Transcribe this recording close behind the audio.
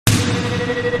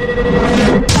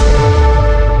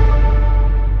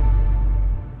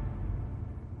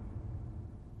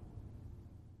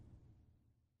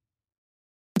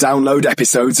Download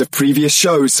episodes of previous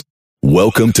shows.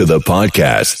 Welcome to the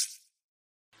podcast.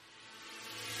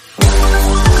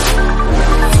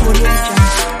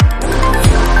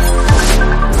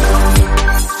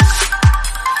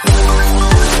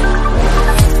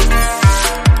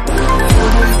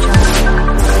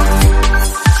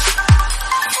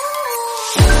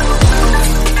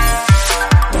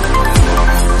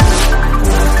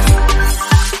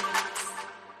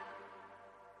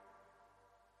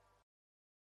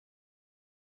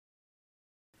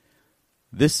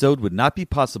 This sode would not be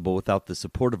possible without the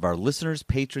support of our listeners,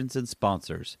 patrons, and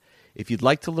sponsors. If you'd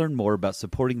like to learn more about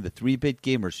supporting the 3-Bit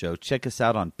Gamer Show, check us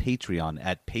out on Patreon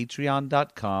at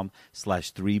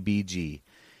patreon.com/3BG.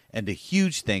 And a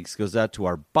huge thanks goes out to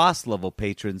our boss-level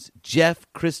patrons, Jeff,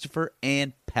 Christopher,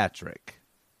 and Patrick.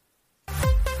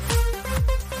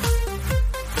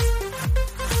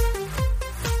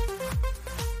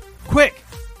 Quick!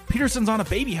 Peterson's on a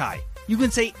baby high. You can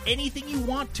say anything you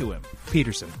want to him.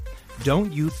 Peterson,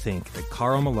 don't you think that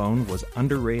Karl Malone was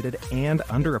underrated and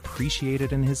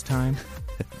underappreciated in his time?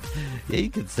 Yeah,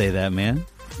 you can say that, man.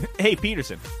 Hey,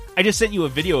 Peterson, I just sent you a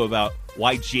video about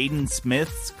why Jaden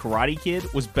Smith's Karate Kid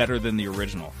was better than the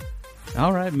original.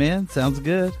 All right, man. Sounds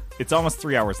good. It's almost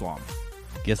 3 hours long.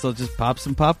 Guess I'll just pop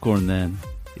some popcorn then.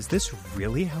 Is this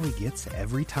really how he gets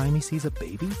every time he sees a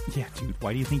baby? Yeah, dude,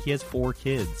 why do you think he has 4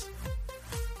 kids?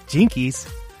 Jinkies.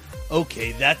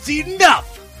 Okay, that's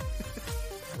enough!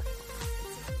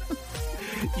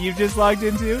 You've just logged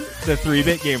into the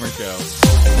 3-Bit Gamer Show.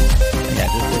 Yeah,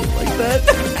 just say it like that.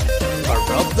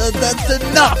 That's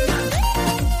enough!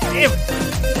 Damn.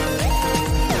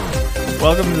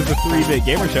 Welcome to the 3-Bit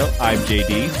Gamer Show. I'm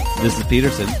JD. This is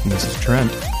Peterson. And this is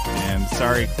Trent. And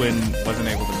sorry Quinn wasn't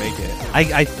able to make it.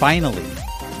 I finally...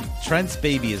 Trent's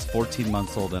baby is 14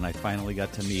 months old, and I finally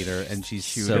got to meet her, and she's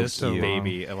so cute.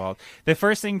 Baby of all. The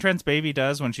first thing Trent's baby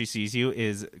does when she sees you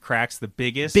is cracks the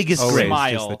biggest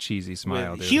smile. Just the cheesy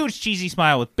smile, dude. Huge cheesy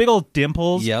smile with big old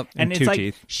dimples. Yep. And it's 2 like,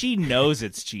 teeth. she knows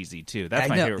it's cheesy, too. That's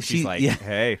my favorite. She's like,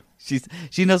 hey. She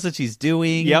knows what she's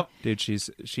doing. Yep. Dude,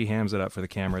 she hams it up for the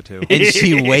camera, too. And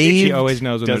she waved. She always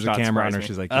knows when Does there's a not camera on her. surprise me.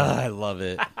 She's like, I love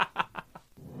it.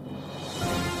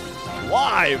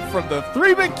 Live from the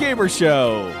 3-Bit Gamer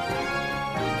Show.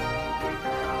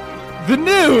 The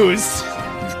news.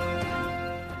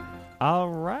 All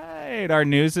right. Our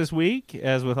news this week,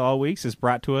 as with all weeks, is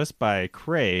brought to us by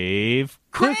Crave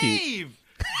Cookie. Crave!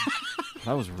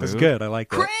 That was rude. that's good. I like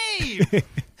that. Crave!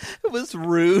 It was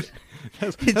rude.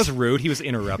 That's rude. He was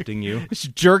interrupting you. This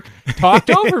jerk talked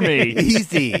over me.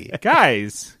 Easy.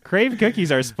 Guys, Crave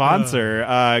Cookies, our sponsor.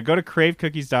 Go to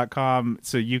cravecookies.com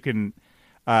so you can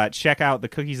check out the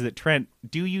cookies that Trent.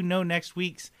 Do you know next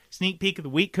week's Sneak Peek of the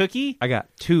Week cookie? I got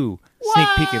 2 Sneak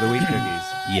Peek of the Week cookies.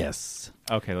 Yes.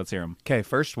 Okay, let's hear them. Okay,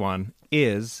 first one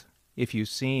is, if you've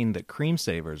seen that Cream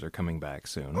Savers are coming back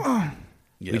soon.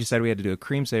 Yes. We decided we had to do a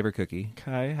Cream Saver cookie.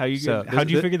 Okay, How'd you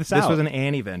figure this out? This was an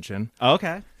Annie-vention.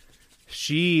 Okay.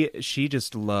 She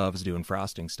just loves doing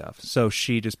frosting stuff. So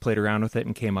she just played around with it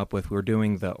and came up with, we're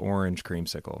doing the orange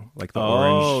creamsicle. Like the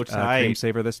orange Cream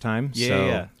Saver this time.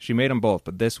 Yeah. She made them both,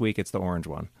 but this week it's the orange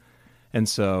one. And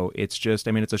so it's just,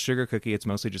 it's a sugar cookie. It's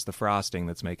mostly just the frosting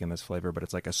that's making this flavor, but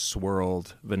it's like a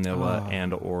swirled vanilla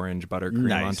and orange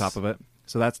buttercream on top of it.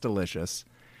 So that's delicious.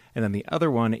 And then the other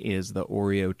one is the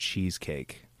Oreo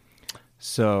cheesecake.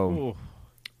 So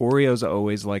Oreo's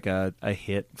always like a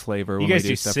hit flavor. You when guys we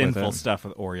do stuff sinful with it. stuff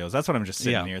with Oreos. That's what I'm just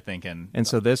sitting here thinking. And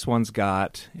so this one's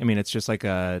got, it's just like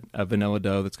a vanilla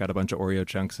dough that's got a bunch of Oreo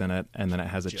chunks in it, and then it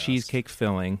has a cheesecake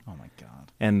filling. Oh my God.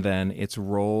 And then it's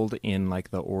rolled in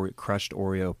like the crushed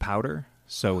Oreo powder,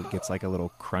 so it gets like a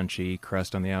little crunchy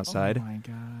crust on the outside. Oh my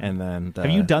God. And then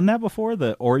Have you done that before?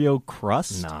 The Oreo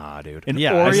crust? Nah, dude. An I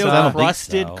Oreo don't think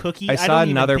crusted so. cookie? I saw don't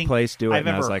even another think place do it, I've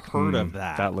and I was ever like, heard of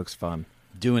that. That looks fun.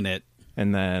 Doing it.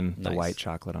 And then the Nice. white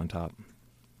chocolate on top,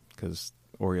 because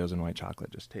Oreos and white chocolate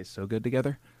just taste so good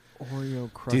together.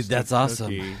 Oreo crusted Dude, that's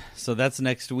awesome. cookie. So that's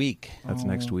next week. That's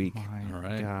next week. My All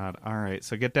right. God. All right.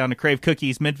 So get down to Crave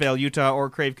Cookies, Midvale, Utah,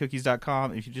 or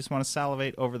cravecookies.com if you just want to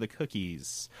salivate over the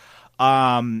cookies.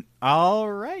 All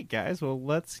right, guys. Well,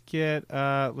 let's get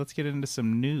into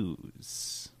some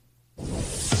news.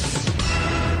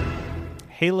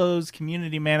 Halo's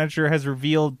community manager has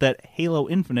revealed that Halo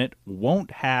Infinite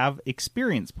won't have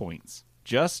experience points,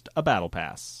 just a battle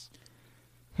pass.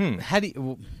 How do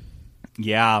you...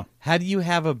 Yeah. How do you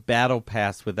have a battle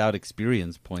pass without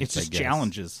experience points? It's just I guess?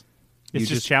 challenges. It's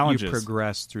just challenges. You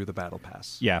progress through the battle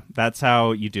pass. Yeah, that's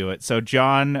how you do it. So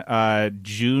John,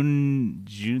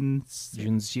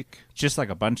 Junsik. just like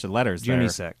a bunch of letters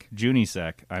Junisek. there.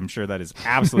 Junisek. I'm sure that is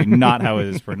absolutely not how it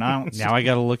is pronounced. Now I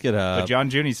got to look it up. But John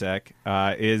Junisek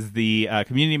is the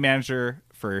community manager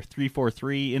for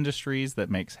 343 Industries that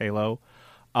makes Halo.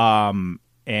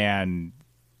 And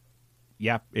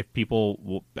yeah, if people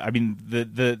will, I mean,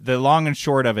 the long and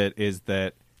short of it is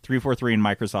that 343 and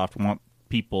Microsoft want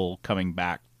people coming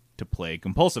back to play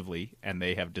compulsively, and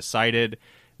they have decided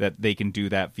that they can do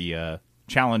that via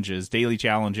challenges, daily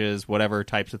challenges, whatever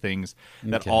types of things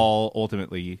that all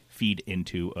ultimately feed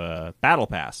into a battle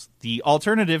pass. The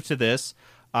alternative to this,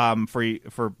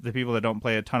 for the people that don't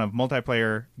play a ton of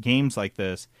multiplayer games like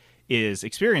this, is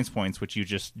experience points, which you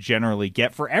just generally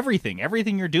get for everything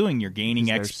you're doing. You're gaining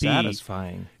XP. They're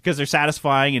satisfying. Because they're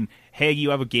satisfying, and hey, you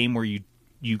have a game where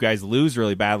you guys lose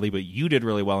really badly, but you did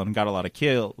really well and got a lot of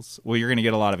kills. Well, you're going to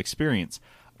get a lot of experience.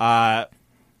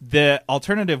 The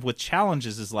alternative with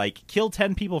challenges is like kill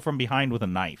 10 people from behind with a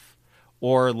knife,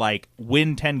 or like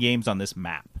win 10 games on this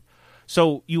map.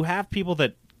 So you have people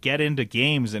that get into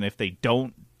games, and if they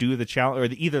don't do the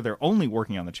challenge, or either they're only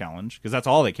working on the challenge because that's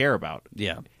all they care about.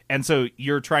 Yeah. And so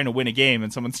you're trying to win a game,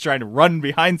 and someone's trying to run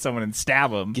behind someone and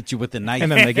stab them. Get you with the knife. And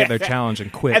then they get their challenge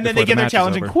and quit. And then they get their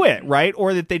challenge and and quit, right?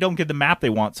 Or that they don't get the map they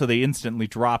want, so they instantly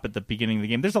drop at the beginning of the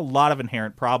game. There's a lot of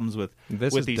inherent problems with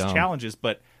these challenges,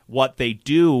 but what they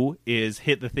do is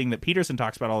hit the thing that Peterson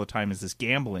talks about all the time, is this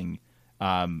gambling,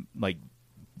 like,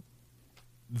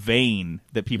 vein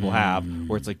that people have,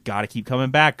 where it's like, gotta keep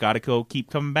coming back, keep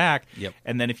coming back. Yep.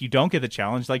 And then if you don't get the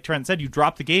challenge, like Trent said, you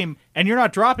drop the game, and you're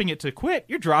not dropping it to quit,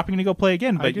 you're dropping it to go play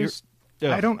again. But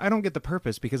I don't get the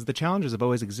purpose, because the challenges have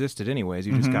always existed anyways.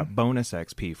 You just got bonus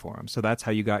XP for them. So that's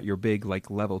how you got your big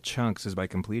like level chunks, is by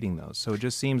completing those. So it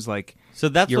just seems like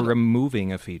you're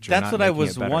removing a feature. That's what I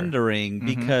was wondering,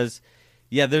 because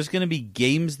there's going to be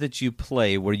games that you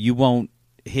play where you won't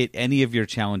hit any of your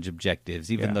challenge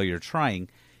objectives, even though you're trying.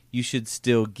 You should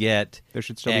still get there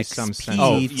should still XP be some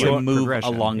sense to move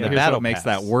along the Here's battle what makes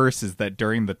pass. that worse is that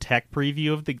during the tech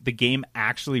preview of the game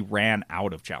actually ran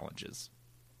out of challenges.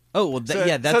 Oh, well, that's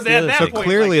the other So thing.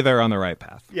 clearly they're on the right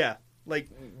path. Yeah. Like,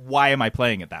 why am I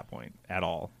playing at that point at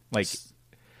all? Like,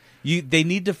 they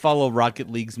need to follow Rocket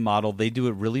League's model. They do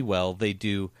it really well.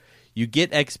 You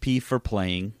get XP for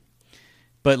playing,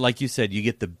 but like you said, you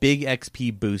get the big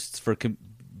XP boosts for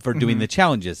doing the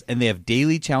challenges, and they have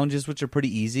daily challenges, which are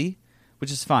pretty easy,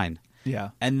 which is fine. yeah.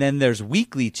 And then there's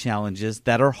weekly challenges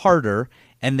that are harder,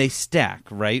 and they stack,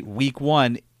 right? Week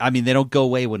 1, I mean, they don't go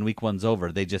away when week 1's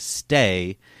over. They just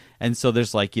stay. And so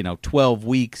there's 12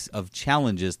 weeks of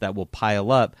challenges that will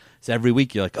pile up. So every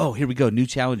week you're like, oh, here we go, new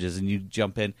challenges, and you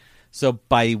jump in. So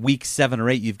by week 7 or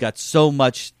 8, you've got so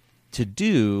much to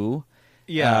do.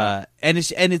 Yeah. And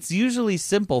it's usually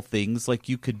simple things like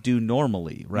you could do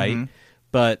normally, right?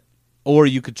 Or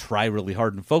you could try really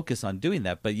hard and focus on doing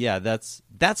that. But yeah, that's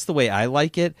the way I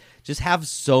like it. Just have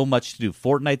so much to do.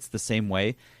 Fortnite's the same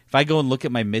way. If I go and look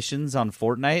at my missions on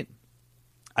Fortnite,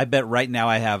 I bet right now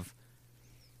I have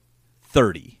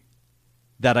 30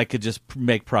 that I could just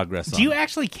make progress on. Do you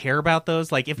actually care about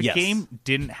those? Like, if a game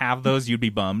didn't have those, you'd be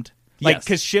bummed? Like,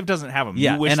 because Shiv doesn't have them.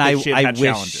 Yeah, you wish and that Shiv I had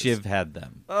wish challenges. Shiv had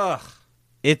them. Ugh.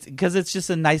 It's because it's just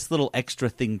a nice little extra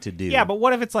thing to do. Yeah, but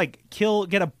what if it's like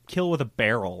get a kill with a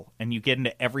barrel, and you get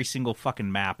into every single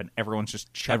fucking map, and everyone's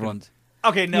just chucking.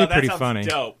 Okay, no, that pretty sounds funny.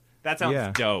 dope. That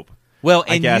sounds dope. Well,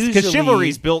 I and guess because usually-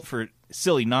 Chivalry's built for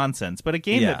silly nonsense, but a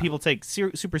game Yeah. that people take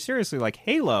super seriously, like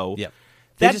Halo, Yep.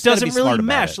 They that just gotta doesn't be really smart about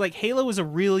mesh. it. Like Halo is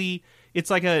it's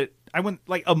like an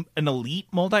elite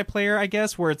multiplayer, I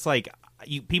guess, where it's like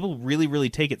people really,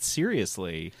 really take it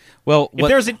seriously. Well, If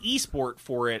there's an esport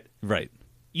for it, right.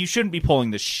 you shouldn't be pulling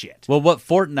this shit. Well, what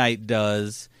Fortnite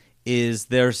does is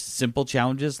there's simple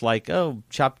challenges like,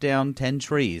 chop down 10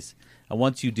 trees. And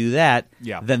once you do that,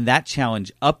 then that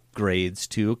challenge upgrades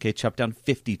to, chop down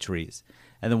 50 trees.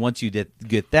 And then once you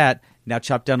get that, now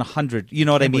chop down 100. You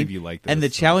know what I mean? believe you like and the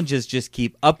this. challenges just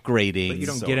keep upgrading. But you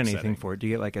don't get anything for it. Do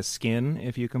you get like a skin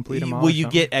if you complete them all? Well, or you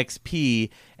something? get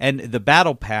XP, and the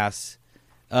battle pass,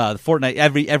 the Fortnite,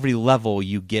 every level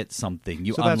you get something.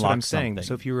 You So unlock that's what I'm something. saying.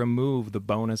 So if you remove the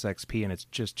bonus XP and it's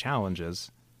just challenges,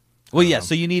 Well, yeah,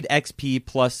 so you need XP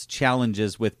plus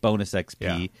challenges with bonus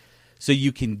XP so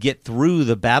you can get through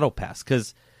the battle pass.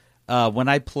 Because when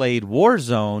I played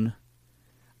Warzone,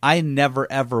 I never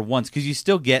ever once, because you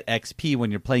still get XP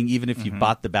when you're playing, even if you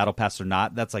bought the battle pass or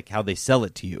not. That's like how they sell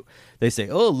it to you. They say,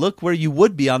 oh, look where you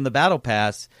would be on the battle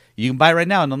pass. You can buy right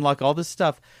now and unlock all this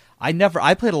stuff. I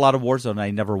played a lot of Warzone, and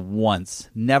I never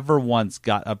once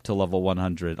got up to level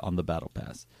 100 on the battle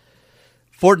pass.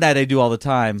 Fortnite I do all the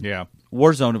time. Yeah.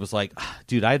 Warzone, it was like,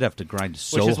 dude, I'd have to grind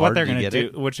so Which is hard what they're to going get to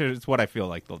it. do. Which is what I feel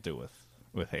like they'll do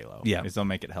with Halo. Yeah. Is they'll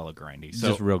make it hella grindy. So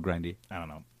Just real grindy. I don't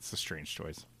know. It's a strange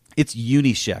choice. It's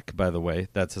Unishek, by the way.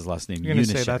 That's his last name. You're going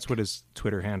to Unishek. say that's what his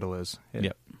Twitter handle is.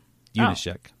 Yep.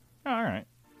 Unishek. Oh, all right.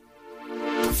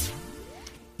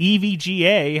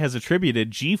 EVGA has attributed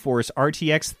GeForce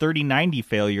RTX 3090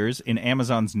 failures in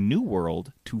Amazon's New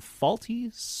World to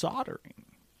faulty soldering.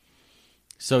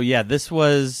 So yeah, this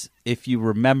was, if you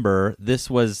remember, this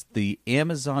was the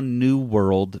Amazon New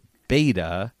World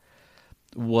beta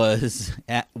was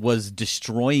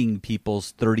destroying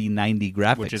people's 3090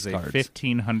 graphics Which is cards. a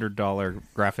 $1,500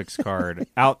 graphics card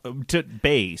out to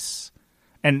base.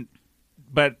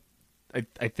 But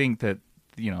I think that,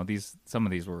 some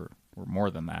of these were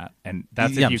more than that. And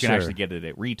that's Yeah, if you can sure. actually get it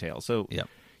at retail. So Yep.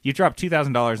 you drop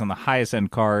 $2,000 on the highest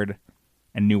end card,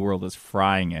 and New World is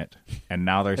frying it. And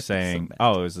now they're saying, bad.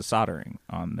 oh, it was the soldering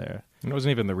on there. It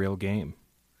wasn't even the real game.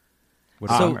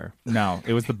 What a So- bummer. No,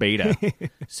 it was the beta.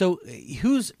 So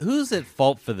who's at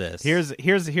fault for this?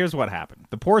 Here's what happened.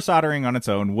 The poor soldering on its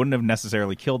own wouldn't have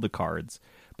necessarily killed the cards,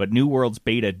 but New World's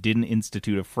beta didn't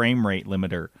institute a frame rate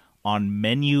limiter on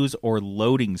menus or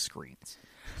loading screens,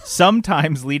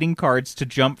 sometimes leading cards to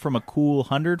jump from a cool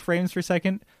 100 frames per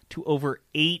second to over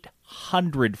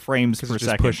 800 frames per Because it's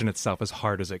just second. pushing itself as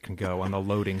hard as it can go on the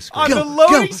loading screen. On Go, the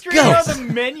loading go, screen, go. on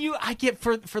the menu, I get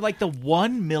for like the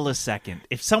 1 millisecond.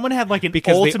 If someone had like an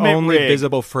Because ultimate the only rig,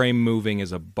 visible frame moving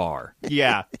is a bar.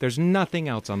 yeah. There's nothing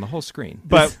else on the whole screen.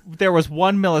 But there was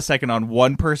 1 millisecond on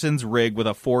one person's rig with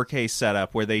a 4K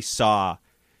setup where they saw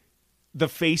the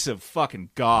face of fucking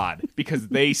God because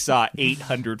they saw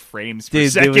 800 frames per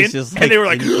Dude, second, it was just, and they were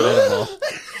like, incredible.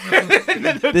 and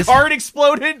then the This- card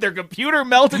exploded, their computer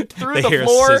melted through They the hear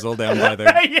floor. a sizzle down by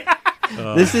their... Yeah.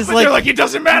 This is But like, they're like, it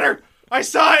doesn't matter. I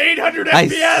saw 800 I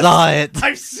FPS. saw it.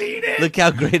 I've seen it. Look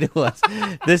how great it was.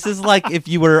 This is like if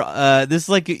you were this is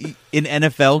like an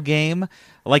NFL game,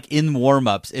 like in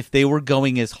warm-ups, if they were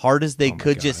going as hard as they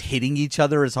could, just hitting each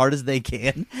other as hard as they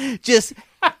can, just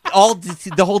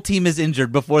the whole team is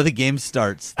injured before the game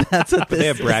starts. That's what But this they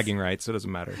have is. bragging rights, so it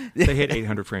doesn't matter. They hit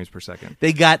 800 frames per second.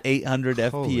 They got 800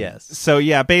 Holy- FPS. So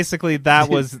yeah, basically that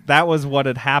was what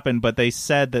had happened, but they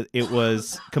said that it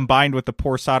was combined with the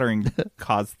poor soldering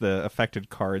caused the affected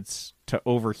cards to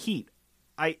overheat.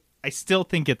 I still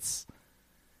think it's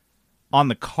on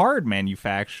the card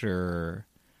manufacturer,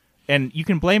 and you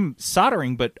can blame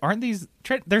soldering, but aren't these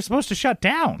they're supposed to shut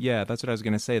down? Yeah, that's what I was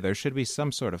going to say. There should be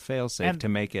some sort of fail-safe And to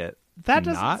make it That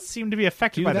doesn't not seem to be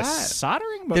affected do by the that.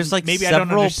 soldering. But There's, like, maybe I don't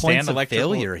several understand points of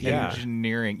electrical failure here.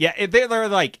 engineering. Yeah, they're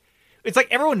like, it's like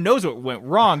everyone knows what went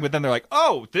wrong, but then they're like,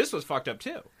 oh, this was fucked up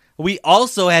too. We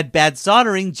also had bad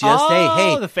soldering. Just Oh,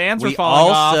 hey, the fans were we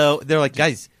falling also, they're like,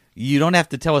 guys, you don't have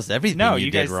to tell us everything. No, you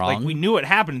you did guys wrong. like we knew what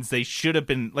happens. They should have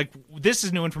been like this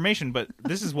is new information, but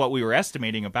this is what we were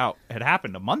estimating about had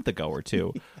happened a month ago or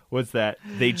two. Was that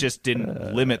they just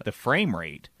didn't limit the frame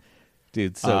rate,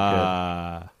 Dude, so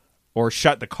good. or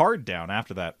shut the card down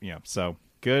after that. Yeah, so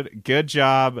good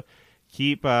job.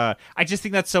 Keep. I just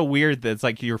think that's so weird that it's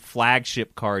like your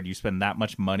flagship card. You spend that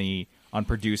much money on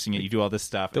producing it. You do all this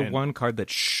stuff. the and one card that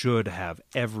should have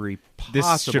every This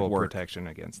should possible work. protection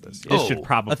against this. This should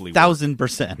probably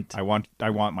 1,000%. I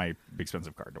want my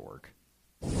expensive card to work.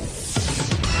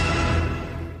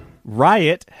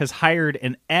 Riot has hired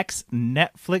an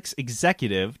ex-Netflix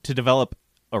executive to develop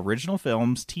original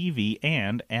films, TV,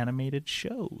 and animated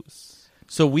shows.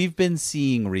 So we've been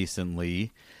seeing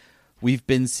recently,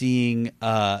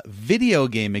 video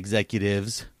game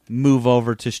executives move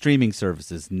over to streaming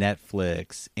services,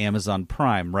 Netflix, Amazon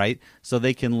Prime, right? So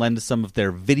they can lend some of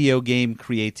their video game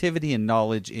creativity and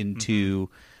knowledge into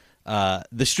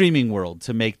the streaming world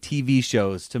to make TV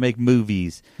shows, to make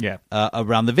movies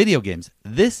around the video games.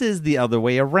 This is the other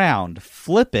way around.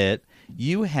 Flip it.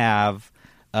 You have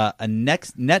a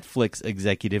next Netflix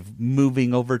executive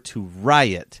moving over to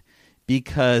Riot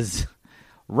because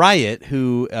Riot,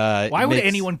 who Why would makes-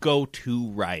 anyone go to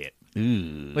Riot?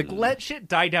 Ooh. Like, let shit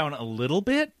die down a little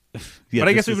bit. Yeah, but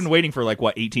I guess this we've is- been waiting for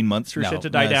 18 months for No, shit to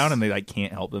die that's- down, and they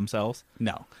can't help themselves.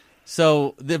 No.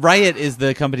 So the Riot is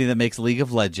the company that makes League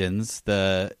of Legends,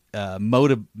 the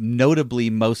notably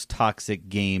most toxic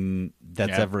game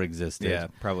that's ever existed.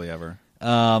 probably ever.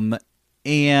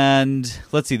 And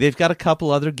let's see, they've got a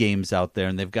couple other games out there,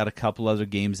 and they've got a couple other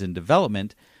games in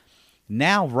development.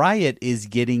 Now Riot is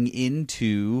getting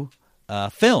into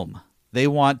film. They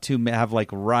want to have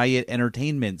Riot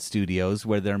Entertainment Studios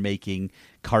where they're making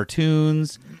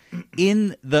cartoons.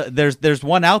 There's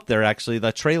one out there actually,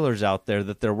 the trailer's out there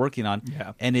that they're working on,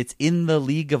 and it's in the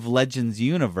League of Legends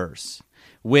universe,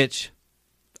 which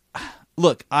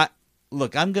look,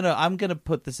 I'm gonna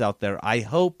put this out there. I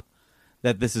hope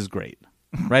that this is great,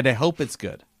 right? I hope it's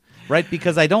good, right?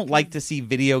 Because I don't like to see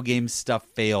video game stuff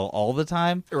fail all the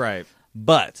time, Right.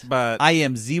 But I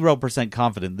am 0%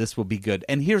 confident this will be good,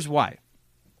 and here's why.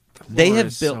 They Lore have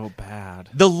is built so bad.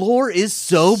 the lore is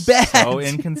so bad, So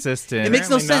inconsistent. It makes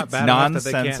no Apparently not sense. bad enough that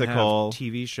they can't have Nonsensical.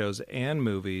 TV shows and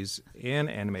movies and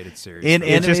animated series. And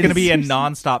It's just going to be a animated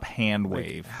nonstop hand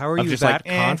wave. how are of you just that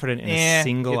like, confident in a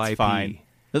single it's IP? Fine.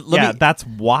 Let me- That's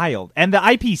wild. And the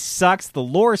IP sucks. The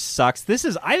lore sucks.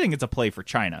 I think it's a play for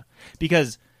China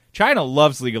because China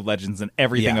loves League of Legends and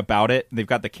everything Yeah. about it. They've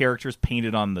got the characters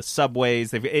painted on the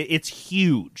subways. It's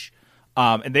huge.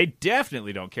 And they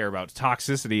definitely don't care about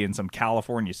toxicity in some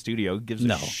California studio. Who gives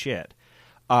a shit?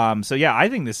 So yeah, I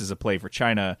think this is a play for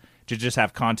China to just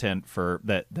have content for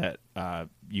that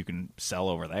you can sell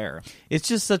over there. It's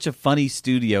just such a funny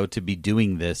studio to be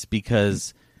doing this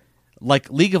because, like,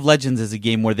 League of Legends is a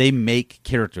game where they make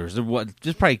characters.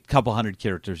 There's probably a couple hundred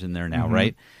characters in there now,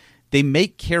 right? They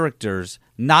make characters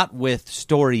not with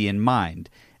story in mind,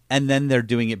 and then they're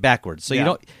doing it backwards. So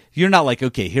you're not like,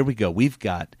 okay, here we go. We've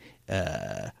got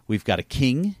a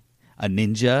king, a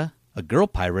ninja, a girl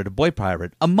pirate, a boy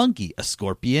pirate, a monkey, a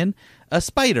scorpion, a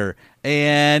spider,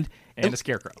 and And a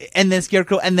scarecrow. and then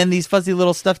scarecrow, and then these fuzzy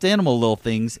little stuffed animal little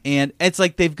things, and it's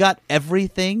like they've got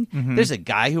everything. There's a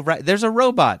guy there's a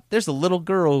robot. There's a little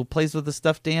girl who plays with a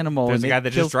stuffed animal. There's and a guy that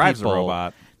just kills drives people. a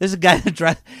robot. There's a guy that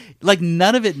drives. Like,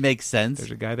 none of it makes sense.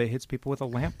 There's a guy that hits people with a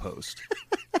lamppost.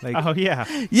 Like, Oh yeah.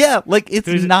 Yeah, like it's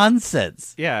There's-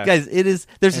 nonsense. Yeah. guys, it is.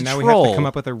 There's and a now troll. we have to come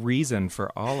up with a reason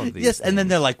for all of these. Yes, and then things.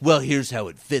 they're like, "Well, here's how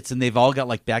it fits," and they've all got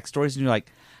like backstories, and you're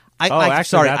like, Oh, I'm actually,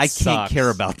 sorry, that I can't sucks. care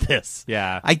about this.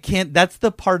 Yeah. I can't. That's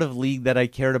the part of League that I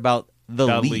cared about the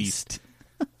The least.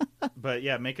 But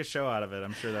yeah, make a show out of it.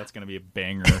 I'm sure that's going to be a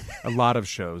banger. a lot of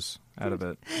shows out of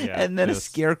it. Yeah, And then a just-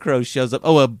 scarecrow shows up.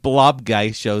 Oh, a blob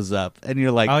guy shows up, and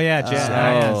you're like, Oh yeah,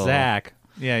 oh. Zach.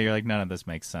 Yeah, you're like, none of this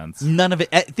makes sense. None of it.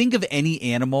 Think of any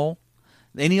animal,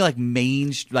 any like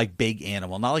like big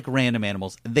animal, not like random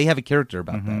animals. They have a character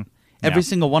about that. Every Yeah.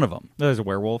 single one of them. There's a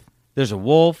werewolf. There's a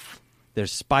wolf.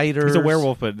 There's spiders. He's a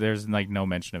werewolf, but there's like no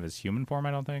mention of his human form,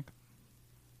 I don't think.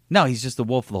 No, he's just a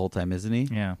wolf the whole time, isn't he?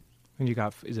 Yeah. And you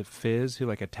got, is it Fizz who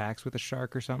like attacks with a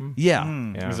shark or something? Yeah.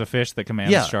 Yeah. There's a fish that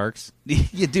commands Yeah. sharks.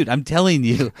 Yeah, dude, I'm telling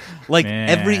you, like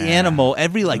every Yeah. animal,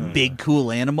 every like big cool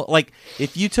animal, like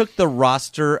if you took the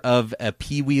roster of a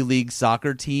Pee Wee League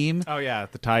soccer team, Oh yeah,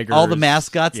 the tiger. all the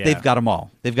mascots, Yeah. they've got them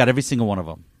all. They've got every single one of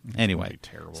them. Anyway,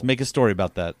 terrible. so make a story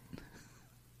about that.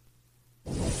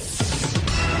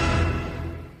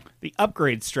 The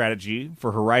upgrade strategy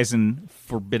for Horizon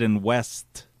Forbidden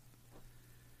West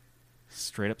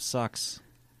straight up sucks.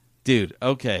 Dude,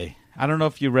 okay. I don't know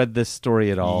if you read this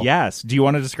story at all. Yes. Do you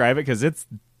want to describe it? Because it's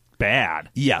bad.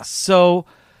 Yeah. So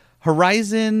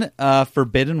Horizon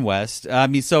Forbidden West. I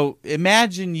mean, so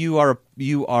imagine you are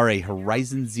a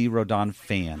Horizon Zero Dawn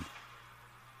fan.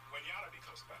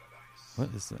 What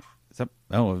is that? Is that?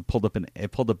 Oh, it pulled up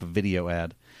a video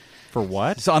ad. For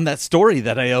what? So on that story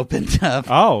that I opened up,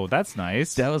 Oh, that's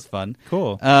nice. that was fun.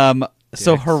 Cool.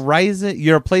 So Horizon,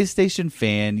 you're a PlayStation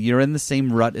fan. You're in the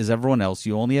same rut as everyone else.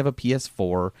 You only have a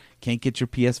PS4. Can't get your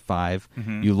PS5.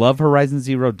 You love Horizon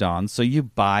Zero Dawn, so you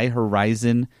buy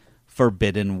Horizon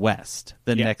Forbidden West,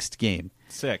 the Yeah. next game.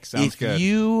 Sick. Sounds If good.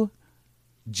 you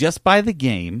just buy the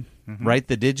game, right,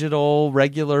 the digital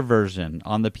regular version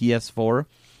on the PS4,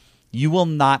 you will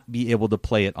not be able to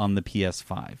play it on the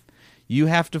PS5. You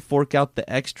have to fork out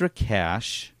the extra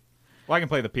cash. Well, I can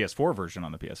play the PS4 version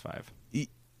on the PS5.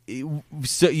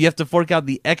 So you have to fork out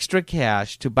the extra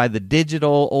cash to buy the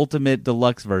digital ultimate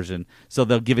deluxe version. So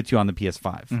they'll give it to you on the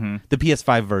PS5, the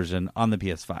PS5 version on the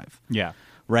PS5, Yeah.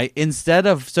 right? Instead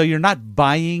of, so you're not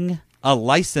buying a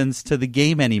license to the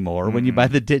game anymore when you buy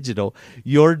the digital.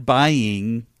 You're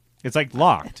buying, It's like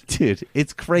locked. dude,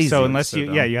 it's crazy. So unless so you,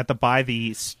 dumb. you have to buy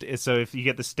the. So if you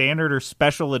get the standard or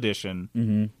special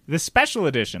edition, the special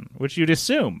edition, which you'd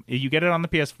assume you get it on the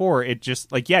PS4, it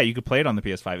just like you could play it on the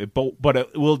PS5, but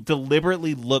it will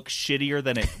deliberately look shittier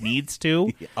than it needs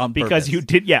to On because purpose. you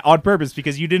did on purpose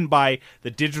because you didn't buy the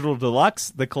digital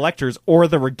deluxe, the collectors, or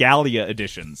the regalia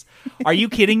editions. Are you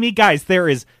kidding me, guys? There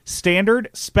is standard,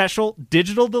 special,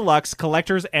 digital deluxe,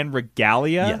 collectors, and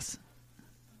regalia. yes.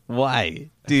 Why,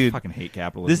 dude? I fucking hate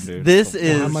capitalism, dude. This Well,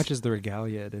 is how much is the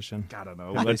regalia edition? I don't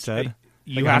know. What they Let's- said?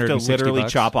 You Like have to 160 literally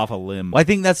bucks? chop off a limb. Well, I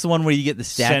think that's the one where you get the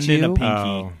statue. Send in a pinky.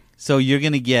 Oh. So you're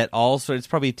gonna get all sorts. It's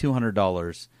probably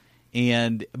 $200.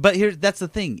 But here, that's the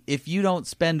thing. If you don't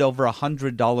spend over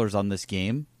 $100 on this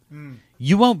game,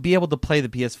 you won't be able to play the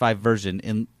PS5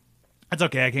 version. That's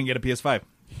okay. I can get a PS5.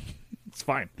 It's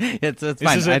fine. It's This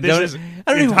fine. is I don't even want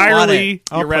it. entirely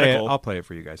I'll theoretical. play it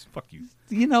for you guys. Fuck you.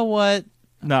 You know what?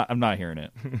 No, I'm not hearing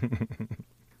it.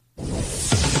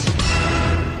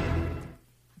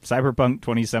 Cyberpunk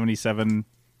 2077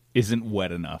 isn't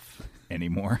wet enough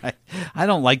anymore. I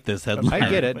don't like this headline. I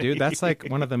get it, dude. That's like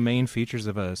one of the main features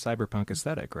of a cyberpunk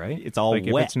aesthetic, right? It's all like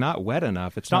wet. If it's not wet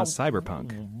enough, it's not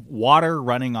cyberpunk. Water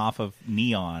running off of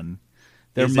neon.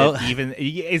 Is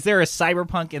there a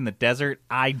cyberpunk in the desert?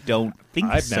 I don't think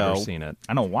I've so. never seen it.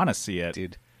 I don't want to see it,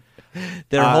 Dude.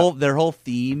 Their whole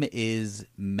theme is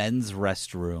men's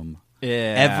restroom.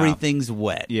 Yeah. Everything's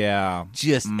wet. Yeah.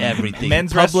 Just everything.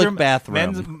 Men's Public restroom,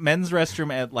 bathroom. Men's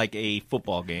restroom at like a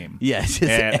football game. Yes.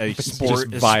 At a It's just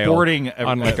vile sporting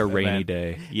on like a event. rainy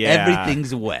day. Yeah.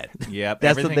 Everything's wet. Yep.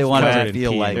 That's what they everything's want it wet. to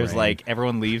feel like. There's like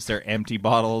everyone leaves their empty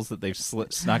bottles that they've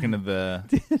snuck into the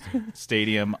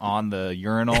stadium on the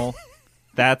urinal.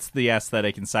 That's the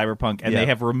aesthetic in Cyberpunk, and they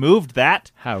have removed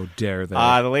that. How dare they?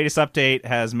 The latest update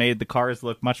has made the cars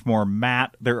look much more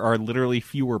matte. There are literally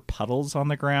fewer puddles on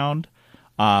the ground.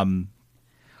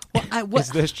 Is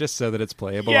this just so that it's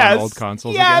playable Yes. on old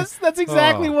consoles Yes, again? that's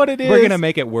exactly what it is. We're going to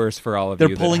make it worse for all of They're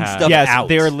you. pulling that have- stuff Yes, out.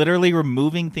 they're literally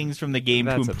removing things from the game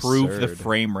That's to improve the absurd.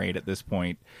 frame rate at this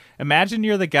point. Imagine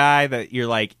you're the guy that you're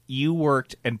like, you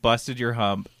worked and busted your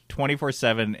hump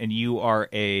 24/7, and you are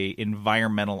a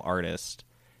environmental artist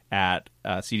at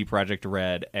CD Projekt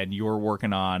Red, and you're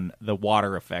working on the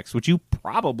water effects, which you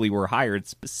probably were hired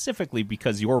specifically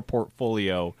because your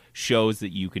portfolio shows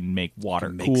that you can make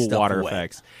make cool stuff water wet.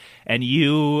 effects. And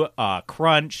you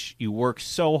crunch, you work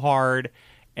so hard,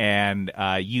 and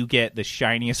you get the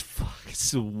shiniest,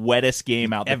 wettest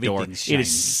game out the door. Everything's It shiny.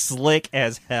 is slick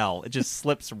as hell. It just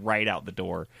slips right out the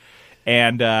door.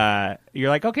 And you're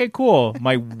like, okay, cool.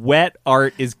 My wet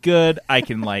art is good. I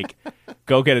can like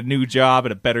go get a new job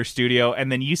at a better studio.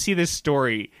 And then you see this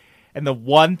story, and the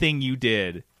one thing you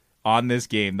did on this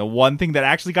game, the one thing that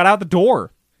actually got out the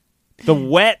door, the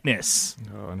wetness.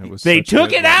 Oh, and it was They such took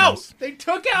good it out. wetness. They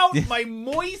took out my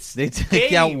moist. They took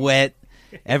game. out wet.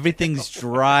 Everything's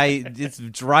dry. It's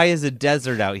dry as a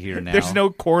desert out here now. There's no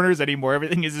corners anymore.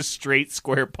 Everything is a straight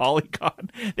square polygon.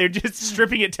 They're just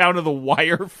stripping it down to the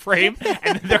wire frame,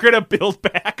 and then they're gonna build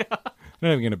back up. We're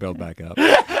not even going to build back up.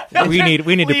 we need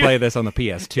to play this on the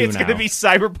PS2 It's now. gonna be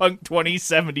Cyberpunk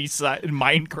 2070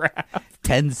 Minecraft.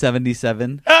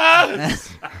 1077.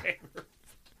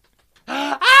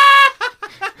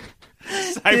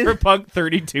 Cyberpunk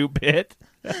 32-bit.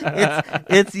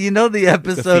 It's the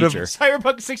episode of feature.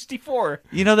 Cyberpunk 64.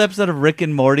 the episode of Rick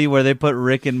and Morty where they put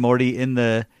Rick and Morty in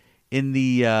the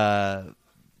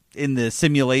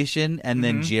simulation, and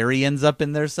then Jerry ends up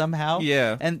in there somehow.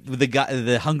 Yeah. And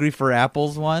the Hungry for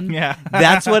Apples one. Yeah.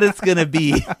 That's what it's gonna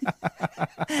be.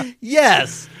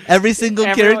 Yes, every single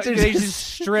character They just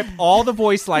strip all the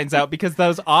voice lines out because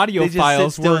those audio they just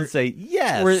files sit still were and say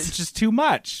yes. were just too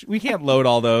much. We can't load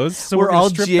all those. So We're gonna all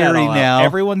strip that Jerry all out. now.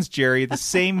 Everyone's Jerry, the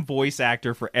same voice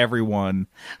actor for everyone.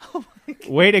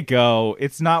 Way to go.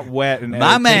 It's not wet and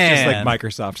My It's man. just like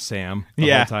Microsoft Sam the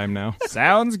Yeah. whole time now.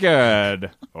 Sounds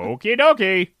good. Okie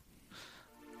dokie.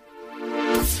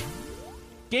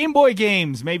 Game Boy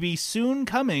games may be soon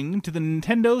coming to the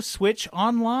Nintendo Switch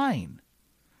Online.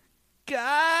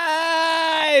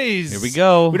 Guys! Here we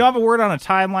go. We don't have a word on a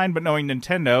timeline, but knowing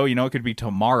Nintendo, it could be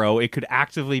tomorrow. It could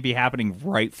actively be happening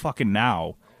right fucking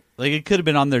now. Like it could have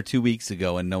been on there 2 weeks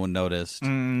ago and no one noticed.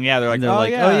 Yeah, they're like, And they're oh,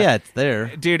 like, yeah. oh yeah, it's there.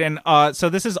 Dude, and so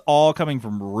this is all coming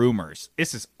from rumors.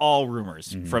 This is all rumors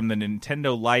Mm-hmm. from the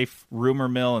Nintendo Life rumor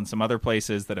mill and some other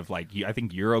places that have, like, I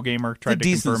think Eurogamer It's a tried to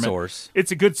decent confirm source. it.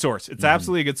 It's a good source. It's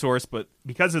absolutely a good source, but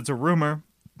because it's a rumor,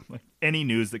 like any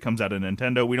news that comes out of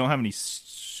Nintendo, we don't have any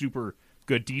super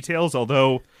good details,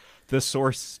 although the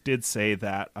source did say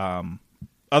that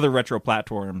other retro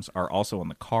platforms are also on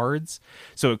the cards.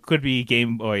 So it could be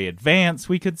Game Boy Advance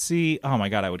we could see. Oh my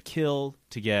god, I would kill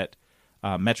to get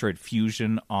Metroid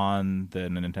Fusion on the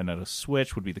Nintendo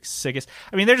Switch. Would be the sickest.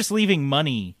 I mean, they're just leaving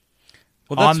money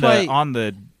Well, that's on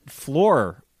the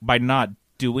floor by not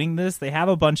doing this. They have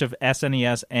a bunch of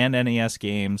SNES and NES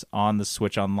games on the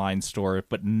Switch Online store,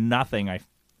 but nothing, as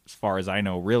far as I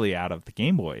know, really out of the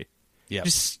Game Boy. Yeah.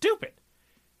 Just stupid.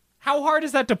 How hard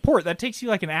is that to port? That takes you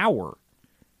like an hour.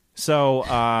 So,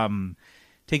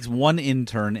 Takes one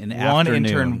intern an one afternoon.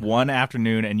 intern, one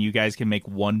afternoon, and you guys can make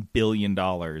 $1 billion.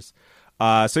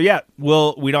 So yeah,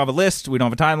 we don't have a list, we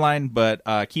don't have a timeline,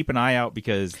 but keep an eye out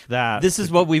because This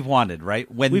is what we've wanted, right?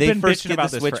 When We've they been first bitching get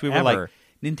about the this Switch, we were like, forever.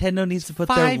 Nintendo needs to put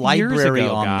 5 their years library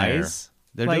ago, on guys.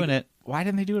 there. They're Like, doing it. Why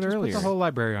didn't they do it Put earlier? the whole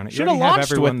library on it. You Should've already have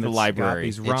launched everyone with the that's library. got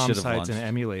these It ROM should've sites launched.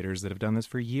 and emulators that have done this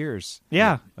for years.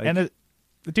 Yeah, Like, and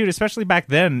dude, especially back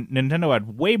then, Nintendo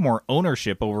had way more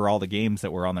ownership over all the games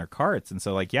that were on their carts, and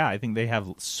so like, yeah, I think they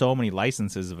have so many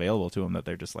licenses available to them that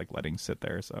they're just like letting sit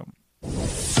there. So,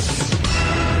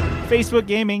 Facebook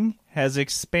Gaming has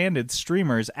expanded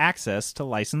streamers' access to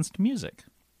licensed music.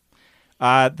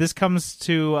 This comes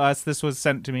to us. This was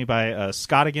sent to me by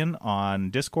Scottigan on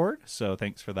Discord, so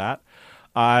thanks for that.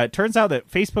 It turns out that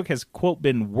Facebook has, quote,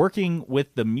 been working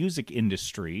with the music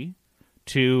industry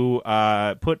to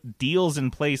put deals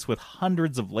in place with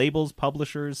hundreds of labels,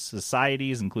 publishers,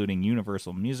 societies, including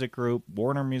Universal Music Group,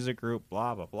 Warner Music Group,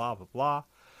 blah, blah, blah, blah,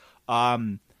 blah.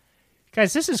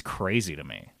 Guys, this is crazy to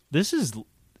me. This is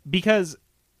because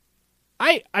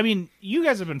I mean, you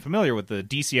guys have been familiar with the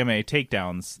DCMA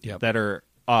takedowns that are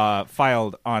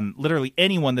filed on literally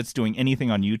anyone that's doing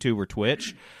anything on YouTube or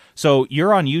Twitch. So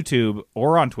you're on YouTube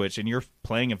or on Twitch and you're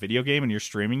playing a video game and you're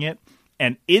streaming it.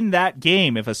 And in that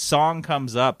game, if a song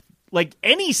comes up, like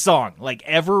any song, like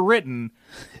ever written,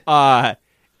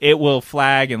 it will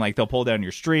flag and like they'll pull down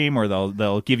your stream or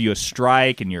they'll give you a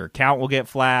strike and your account will get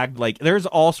flagged. Like there's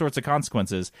all sorts of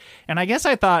consequences. And I guess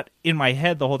I thought in my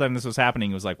head the whole time this was happening,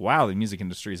 it was like, wow, the music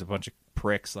industry is a bunch of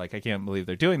pricks. Like I can't believe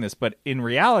they're doing this. But in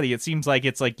reality, it seems like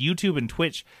it's like YouTube and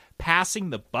Twitch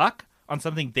passing the buck on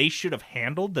something they should have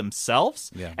handled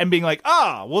themselves and being like,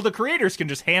 well, the creators can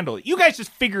just handle it. You guys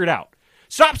just figure it out.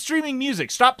 Stop streaming music.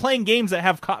 Stop playing games that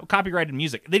have copyrighted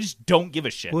music. They just don't give a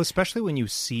shit. Well, especially when you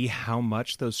see how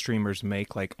much those streamers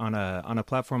make, like on a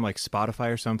platform like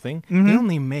Spotify or something, they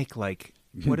only make like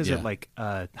what is it, like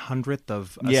a hundredth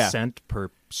of a cent per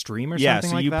stream or something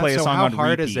so like you that. play a so song how on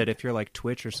hard repeat. is it if you're like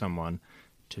Twitch or someone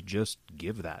to just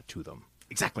give that to them?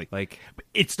 Exactly. Like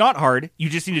it's not hard. You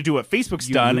just need to do what Facebook's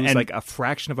you done, lose and like a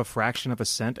fraction of a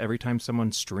cent every time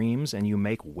someone streams, and you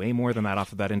make way more than that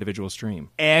off of that individual stream.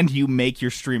 And you make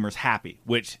your streamers happy.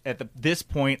 Which at this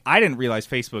point, I didn't realize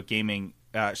Facebook gaming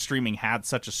streaming had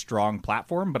such a strong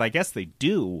platform, but I guess they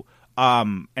do.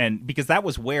 And because that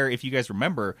was where, if you guys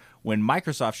remember, when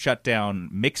Microsoft shut down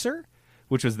Mixer,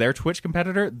 which was their Twitch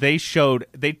competitor, they told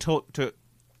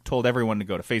everyone to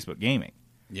go to Facebook gaming.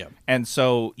 Yeah. And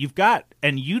so you've got,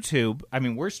 and YouTube, I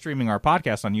mean, we're streaming our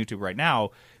podcast on YouTube right now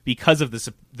because of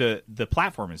the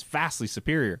platform is vastly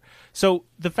superior. So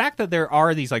the fact that there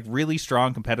are these like really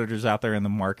strong competitors out there in the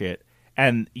market,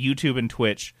 and YouTube and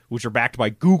Twitch, which are backed by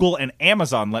Google and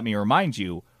Amazon, let me remind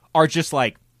you, are just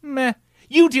like, meh,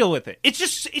 you deal with it. It's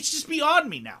just beyond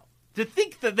me now. To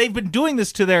think that they've been doing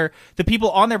this to the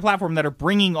people on their platform that are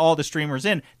bringing all the streamers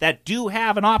in that do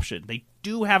have an option. They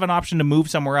do have an option to move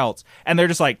somewhere else. And they're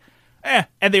just like,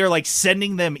 and they are like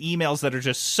sending them emails that are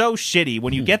just so shitty.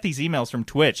 When you get these emails from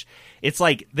Twitch, it's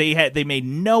like they made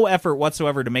no effort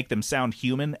whatsoever to make them sound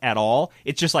human at all.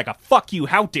 It's just like a fuck you,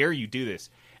 how dare you do this?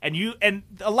 And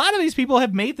a lot of these people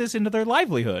have made this into their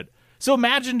livelihood. So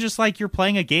imagine just like you're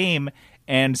playing a game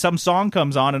and some song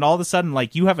comes on and all of a sudden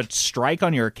like you have a strike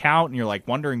on your account and you're like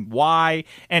wondering why,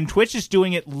 and Twitch is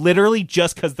doing it literally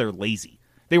just because they're lazy.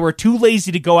 They were too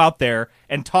lazy to go out there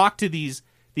and talk to these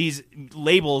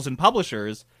labels and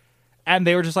publishers, and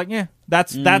they were just like, yeah,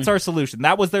 that's our solution.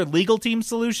 That was their legal team's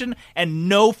solution, and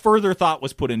no further thought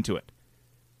was put into it.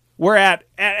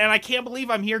 And I can't believe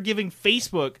I'm here giving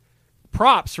Facebook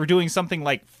props for doing something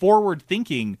like forward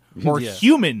thinking or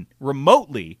human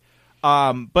remotely.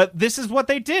 But this is what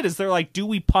they did, is they're like, do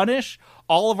we punish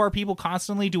all of our people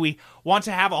constantly? Do we want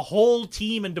to have a whole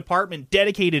team and department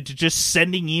dedicated to just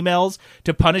sending emails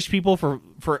to punish people for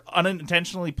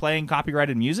unintentionally playing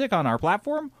copyrighted music on our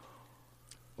platform?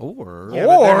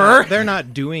 They're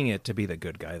not doing it to be the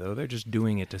good guy, though. They're just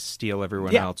doing it to steal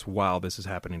everyone else while this is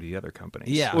happening to the other companies.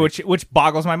 Yeah. Which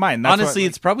boggles my mind. That's honestly,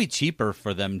 it's probably cheaper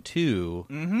for them too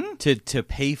to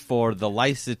pay for the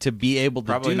license to be able to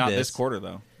probably do not this. this quarter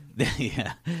though.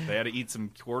 Yeah, they had to eat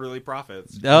some quarterly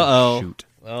profits. Shoot!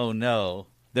 Oh no,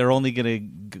 they're only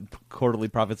quarterly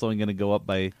profits only gonna go up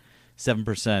by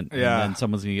 7%. And then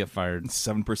someone's gonna get fired.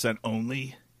 7%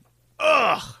 only.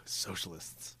 Ugh,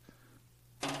 socialists.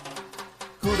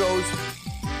 Kudos.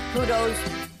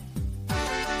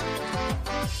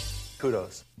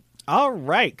 All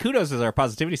right, kudos is our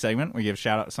positivity segment. We give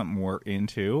shout out to something we're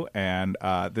into, and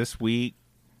this week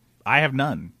I have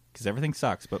none. Because everything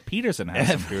sucks, but Peterson has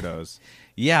some kudos.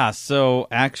 Yeah, so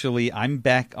actually, I'm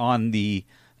back on the...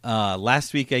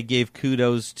 last week I gave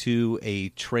kudos to a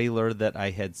trailer that I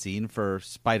had seen for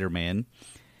Spider-Man,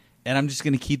 and I'm just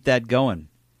going to keep that going.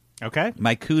 Okay.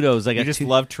 My kudos, I got You just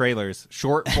love trailers.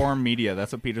 Short-form media,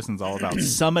 that's what Peterson's all about.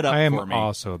 Sum it up for me. I am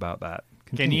also about that.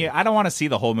 Can you? I don't want to see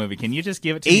the whole movie. Can you just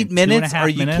give it to me 8 minutes? 2.5 Are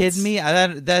you minutes? kidding me?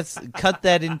 That's cut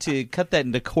that into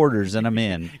quarters, and I'm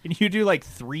in. Can you do like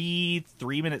three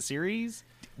 3-minute series?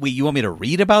 Wait, you want me to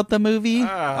read about the movie?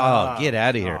 Oh, get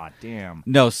out of here. Aw, damn.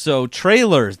 No, so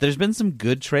trailers. There's been some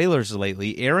good trailers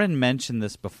lately. Aaron mentioned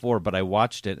this before, but I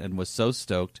watched it and was so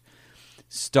stoked.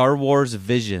 Star Wars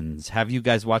Visions. Have you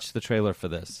guys watched the trailer for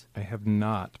this? I have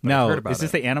not. But I've No, heard about is this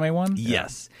it. the anime one?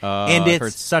 Yes. And I've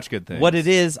heard such good things. What it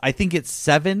is, I think it's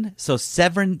seven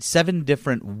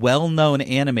different well-known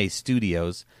anime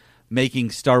studios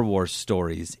making Star Wars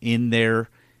stories in their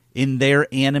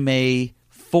anime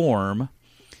form.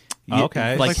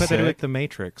 Okay. It's like what they do with The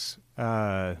Matrix.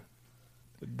 The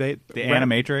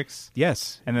Animatrix?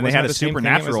 Yes, And then they Wasn't had it a the same thing? It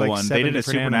was Supernatural like one. They 7 did a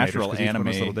different Supernatural animators, 'cause each one was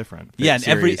a anime. little different. Yeah, and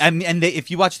series. if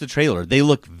you watch the trailer, they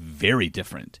look very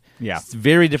different. Yeah. It's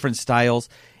very different styles.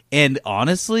 And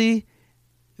honestly,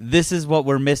 this is what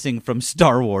we're missing from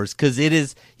Star Wars, because it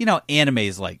is, anime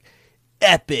is like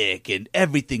epic and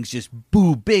everything's just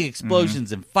big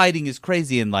explosions and fighting is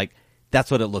crazy, and like that's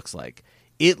what it looks like.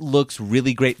 It looks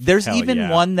really great. There's Hell even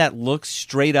yeah. one that looks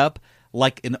straight up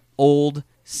like an old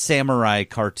samurai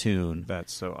cartoon.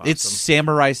 That's so awesome. It's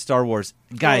Samurai Star Wars.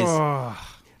 Guys,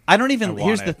 I don't even. want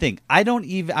Here's it. the thing.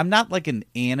 I'm not like an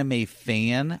anime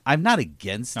fan. I'm not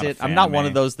against Not a it. I'm not one fan-ame.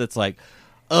 of those that's like,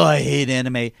 oh, I hate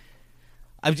anime.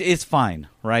 It's fine,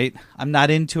 right? I'm not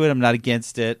into it. I'm not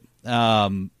against it.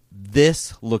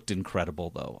 This looked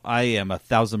incredible, though. I am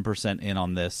 1,000% in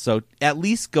on this. So at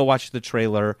least go watch the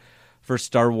trailer for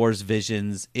Star Wars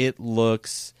Visions. It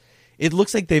looks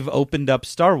like they've opened up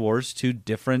Star Wars to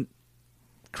different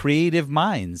creative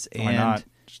minds, Why and not?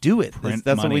 do it. Print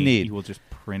That's money. what we need. You will just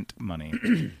print money.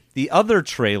 The other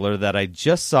trailer that I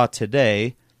just saw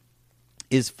today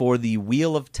is for the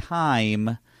Wheel of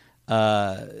Time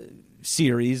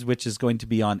series, which is going to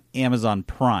be on Amazon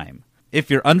Prime. If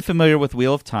you're unfamiliar with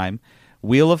Wheel of Time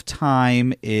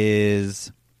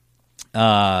is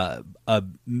a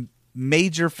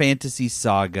major fantasy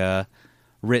saga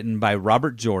written by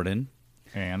Robert Jordan.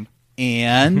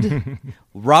 And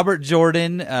Robert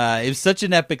Jordan, it was such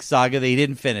an epic saga they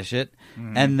didn't finish it.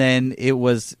 And then it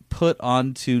was put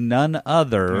onto none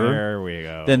other There we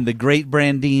go. than the great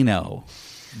Brandino.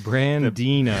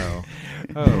 Brandino.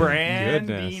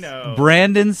 Brandino.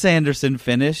 Brandon Sanderson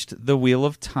finished The Wheel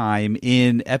of Time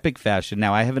in epic fashion.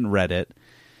 Now, I haven't read it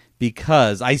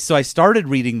because I started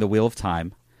reading The Wheel of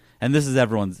Time, and this is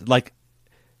everyone's, like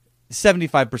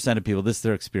 75% of people, this is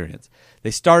their experience.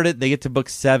 They start it, they get to book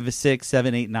 7, 6,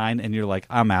 7, 8, 9, and you're like,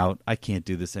 I'm out. I can't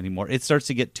do this anymore. It starts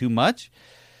to get too much.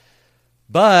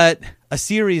 But a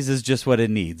series is just what it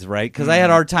needs, right? Because I had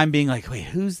a hard time being like, wait,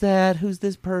 who's that? Who's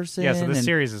this person? Yeah, so this And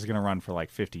series is going to run for like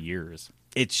 50 years.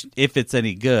 if it's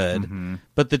any good.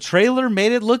 But the trailer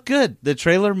made it look good. The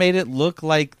trailer made it look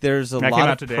like there's a That came lot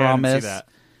out of today. promise. I didn't see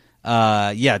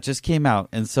that. Yeah, it just came out.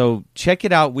 And so check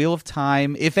it out, Wheel of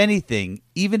Time. If anything,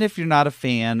 even if you're not a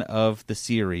fan of the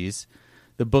series,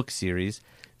 the book series,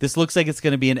 this looks like it's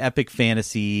going to be an epic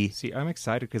fantasy. See, I'm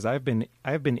excited because I've been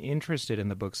interested in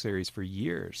the book series for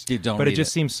years. Dude, don't but read it just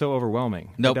it. seems so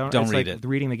overwhelming. Nope, don't it's read like it.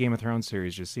 Reading the Game of Thrones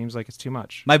series just seems like it's too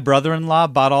much. My brother-in-law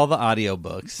bought all the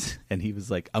audiobooks, and he was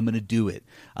like, I'm going to do it.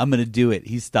 I'm going to do it.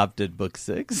 He stopped at book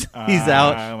 6. He's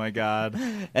out. Oh, my God.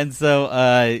 And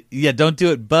so, yeah, don't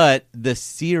do it. But the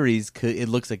series, it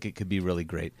looks like it could be really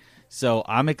great. So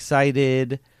I'm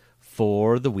excited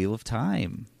for The Wheel of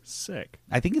Time. Sick.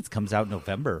 I think it comes out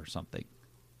November or something.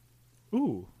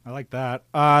 Ooh, I like that.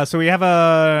 So we have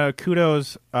a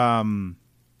kudos from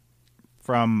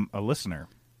a listener,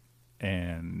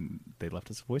 and they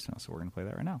left us a voicemail, so we're going to play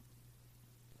that right now.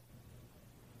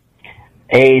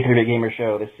 Hey, 3-Bit Gamer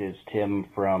Show. This is Tim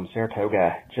from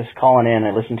Saratoga. Just calling in.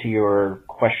 I listened to your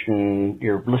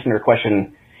listener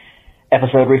question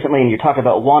episode recently, and you talked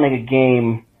about wanting a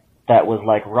game that was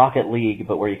like Rocket League,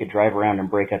 but where you could drive around and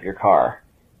break up your car.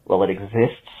 Well, it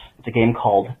exists. It's a game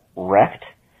called Wrecked.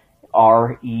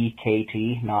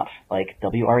 R-E-K-T, not like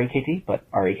W-R-E-K-T, but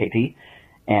R-E-K-T.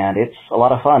 And it's a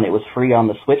lot of fun. It was free on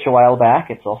the Switch a while back.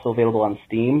 It's also available on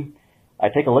Steam.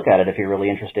 I'd take a look at it if you're really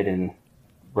interested in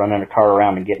running a car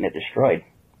around and getting it destroyed.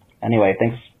 Anyway,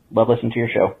 thanks. Love listening to your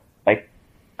show. Bye.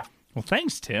 Well,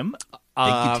 thanks, Tim.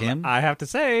 Thank you, Tim. I have to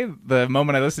say, the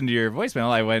moment I listened to your voicemail,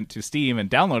 I went to Steam and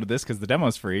downloaded this because the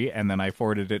demo's free, and then I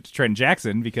forwarded it to Trent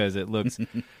Jackson because it looks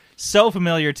so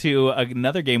familiar to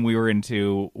another game we were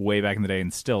into way back in the day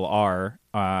and still are.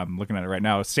 Looking at it right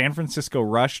now, San Francisco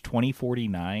Rush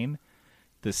 2049.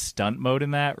 The stunt mode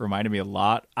in that reminded me a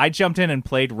lot. I jumped in and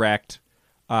played Wrecked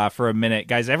for a minute,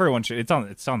 guys. Everyone should.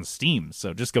 It's on Steam,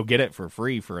 so just go get it for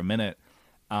free for a minute.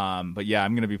 But yeah,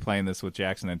 I'm going to be playing this with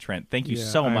Jackson and Trent. Thank you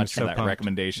so I'm much so for that pumped.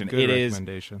 recommendation. Good It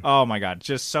recommendation. is. Oh my god,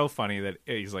 just so funny that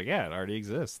he's like, yeah, it already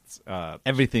exists.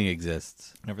 Everything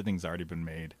exists. Everything's already been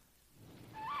made.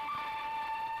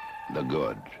 The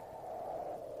good.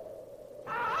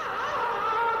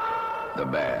 The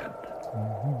bad.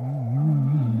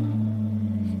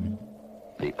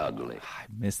 The ugly. I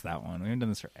missed that one. We haven't done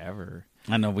this forever.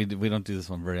 I know we don't do this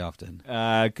one very often.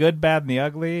 Good, Bad, and the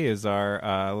Ugly is our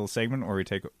little segment where we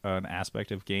take an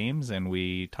aspect of games and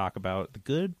we talk about the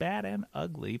good, bad, and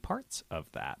ugly parts of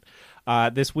that.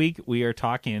 This week we are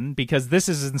talking, because this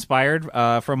is inspired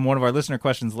from one of our listener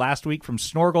questions last week from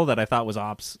Snorgle that I thought was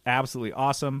absolutely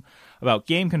awesome about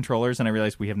game controllers, and I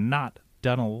realized we have not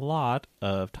done a lot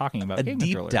of talking about game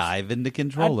controllers. A deep dive into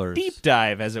controllers. A deep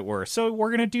dive, as it were. So we're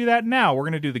going to do that now. We're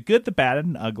going to do the good, the bad,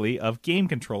 and ugly of game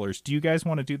controllers. Do you guys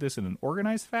want to do this in an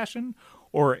organized fashion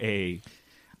or a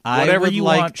whatever you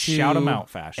want, shout them out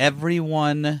fashion?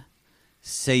 Everyone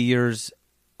say yours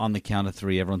on the count of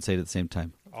 3. Everyone say it at the same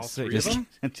time. All 3 of them?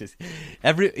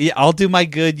 I'll do my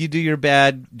good, you do your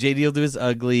bad, JD will do his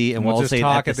ugly, and we'll all just say it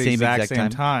talk at the same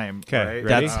exact time. Okay, right?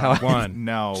 That's how one,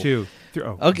 no. 2, 3.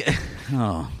 Oh, Okay.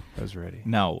 Oh. I was ready.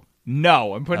 No,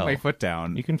 I'm putting my foot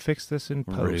down. You can fix this in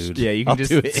post. Rude. Yeah, you can I'll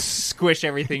do it. just squish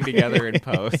everything together in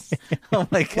post. Oh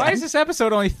my god. Why is this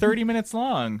episode only 30 minutes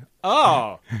long?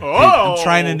 I'm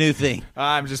trying a new thing.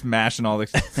 I'm just mashing all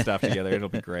this stuff together. It'll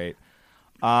be great.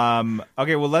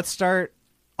 Okay, well, let's start.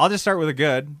 I'll just start with a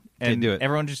good, and do it.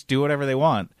 Everyone just do whatever they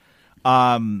want.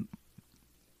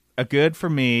 A good for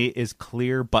me is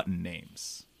clear button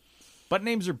names. Button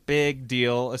names are big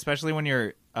deal, especially when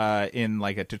you're in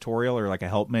like a tutorial or like a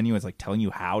help menu. It's like telling you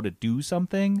how to do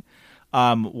something.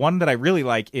 One that I really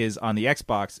like is on the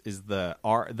Xbox is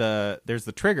there's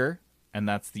the trigger, and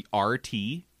that's the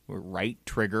RT, or right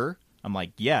trigger. I'm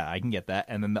like, yeah, I can get that.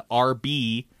 And then the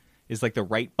RB is like the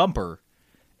right bumper,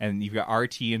 and you've got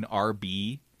RT and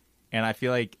RB, and I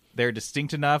feel like they're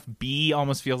distinct enough. B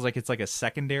almost feels like it's like a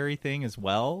secondary thing as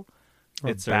well. Or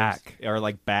It's back. or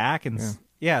like back, and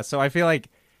yeah. So I feel like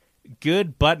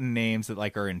good button names that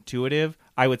like are intuitive.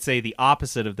 I would say the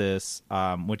opposite of this,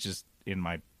 which is in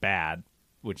my bad,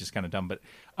 which is kind of dumb, but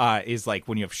is like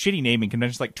when you have shitty naming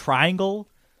conventions like triangle,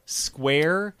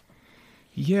 square.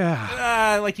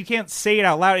 Yeah. Like you can't say it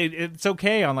out loud. It's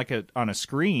okay on like on a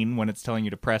screen when it's telling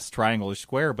you to press triangle or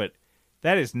square, but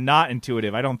that is not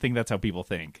intuitive. I don't think that's how people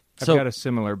think. I've got a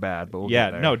similar bad, but we'll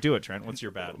get there. No, do it, Trent. What's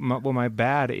your bad? My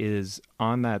bad is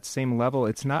on that same level.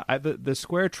 It's not the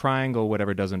square, triangle,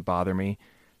 whatever doesn't bother me,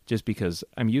 just because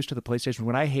I'm used to the PlayStation.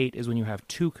 What I hate is when you have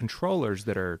 2 controllers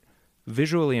that are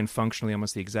visually and functionally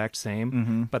almost the exact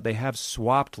same, but they have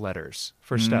swapped letters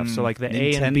for stuff. So like the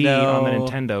A and B on the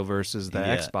Nintendo versus the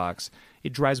Xbox,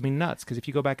 it drives me nuts because if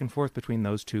you go back and forth between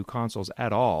those 2 consoles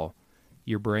at all,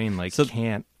 your brain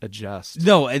can't adjust.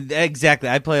 No, exactly.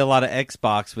 I play a lot of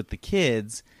Xbox with the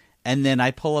kids, and then I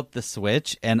pull up the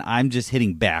Switch, and I'm just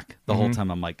hitting back the whole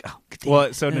time. I'm like, oh,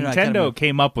 well, so Nintendo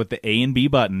came up with the A and B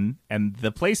button and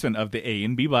the placement of the A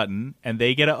and B button, and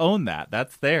they get to own that.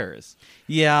 That's theirs.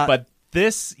 Yeah. But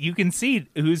this, you can see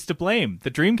who's to blame. The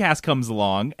Dreamcast comes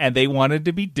along, and they wanted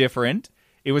to be different.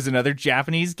 It was another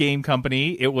Japanese game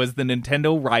company. It was the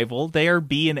Nintendo rival. Their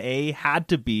B and A had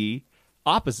to be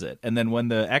opposite, and then when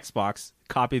the Xbox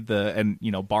copied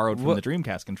borrowed from the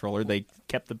Dreamcast controller, they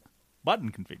kept the button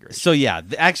configuration. So yeah,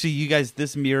 actually, you guys,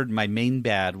 this mirrored my main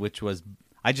bad, which was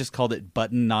I just called it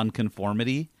button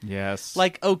nonconformity. Yes,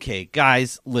 like okay,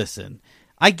 guys, listen,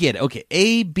 I get it. Okay,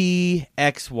 A, B,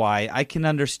 X, Y, I can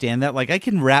understand that. Like I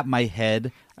can wrap my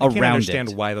head around it. I can't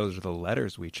understand why those are the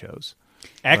letters we chose.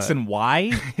 X and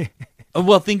Y.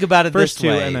 Well, think about it First this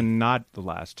way. 2, and then not the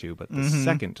last 2, but the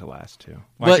second to last 2.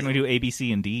 Why can't we do A, B,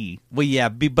 C, and D? Well, yeah,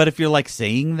 but if you're like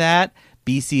saying that,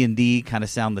 B, C, and D kind of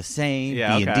sound the same.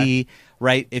 Yeah, B and D,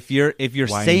 right? If you're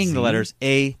saying the letters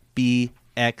A, B,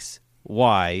 X,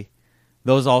 Y,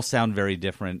 those all sound very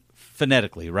different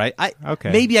phonetically, right?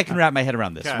 Maybe I can wrap my head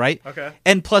around this, right? Okay.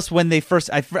 And plus, when they first,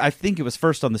 I think it was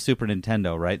first on the Super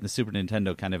Nintendo, right? And the Super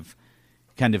Nintendo kind of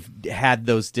had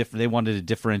those different. They wanted to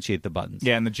differentiate the buttons.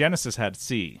 Yeah, and the Genesis had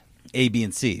C, A, B,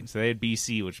 and C. so they had B,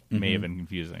 C, which may have been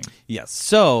confusing. Yes.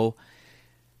 So,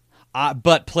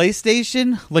 but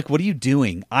PlayStation, like, what are you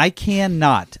doing? I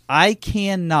cannot.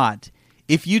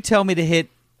 If you tell me to hit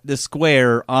the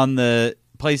square on the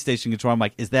PlayStation controller, I'm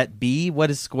like, is that B?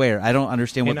 What is square? I don't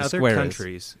understand what the square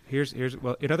is.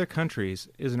 In other countries,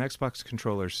 is an Xbox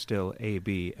controller still A,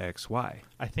 B, X, Y?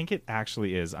 I think it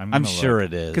actually is. I'm sure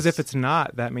it is. Because if it's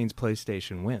not, that means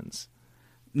PlayStation wins.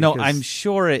 No, I'm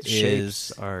sure it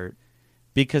shapes is. Are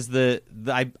because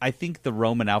I think the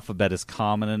Roman alphabet is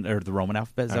common, or the Roman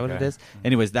alphabet, is that what it is?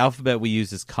 Anyways, the alphabet we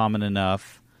use is common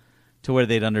enough to where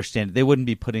they'd understand it. They wouldn't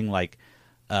be putting like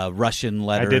Russian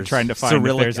letters. I did trying to find if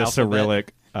Cyrillic there's a alphabet.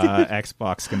 Cyrillic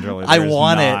Xbox controller. I There's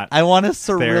want not. it. I want a There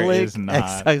Cyrillic is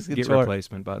not. Xbox Get controller.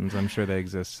 replacement buttons. I'm sure they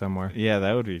exist somewhere. Yeah,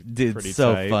 that would be Dude, pretty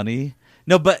so tight. funny.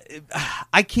 No, but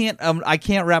I can't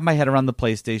wrap my head around the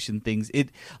PlayStation things.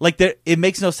 It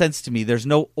makes no sense to me. There's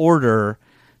no order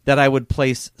that I would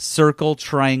place circle,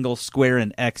 triangle, square,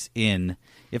 and X in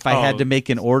if I had to make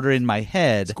an order in my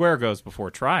head. Square goes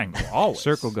before triangle. Always.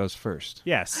 Circle goes first.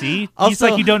 Yeah, see? He's Also-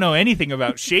 like you don't know anything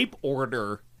about shape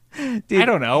order. Dude, I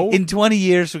don't know. In 20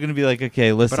 years, we're going to be like,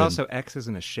 okay, listen. But also, X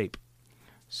isn't a shape.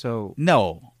 So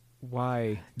no.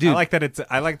 why? Dude.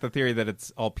 I like the theory that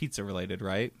it's all pizza related,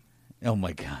 right? Oh,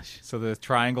 my gosh. So the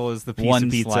triangle is the piece One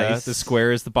of pizza, slice. the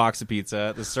square is the box of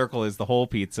pizza, the circle is the whole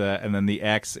pizza, and then the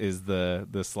X is the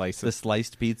slice The of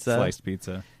sliced pizza. sliced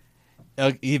pizza.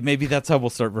 Maybe that's how we'll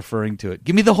start referring to it.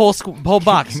 Give me the whole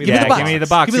box. Give me the box. Give me the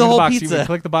box. Give me the whole box. pizza. You can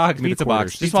click the box. Give me the Pizza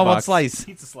quarters. box. Just want one box. slice.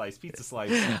 Pizza slice. Pizza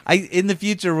slice. In the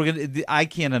future, I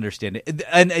can't understand it.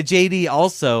 And JD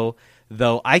also,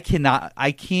 though, I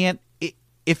can't.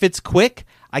 If it's quick,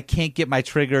 I can't get my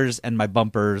triggers and my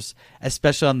bumpers,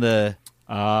 especially on the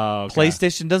Oh, okay.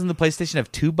 PlayStation. Doesn't the PlayStation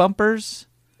have 2 bumpers?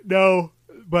 No,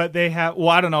 but they have. Well,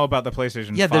 I don't know about the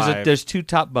PlayStation. Yeah, 5. there's 2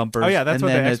 top bumpers. Oh, yeah, that's and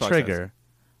what then the a Xbox trigger,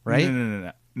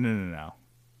 right? No.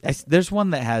 There's one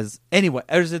that has anyway.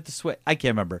 Or is it the Switch? I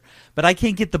can't remember, but I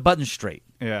can't get the button straight.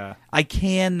 Yeah. I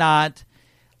cannot.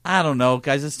 I don't know,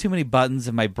 guys. There's too many buttons,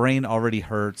 and my brain already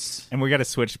hurts. And we got to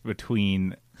switch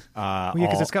between. Well, yeah,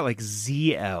 because it's got like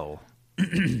ZL.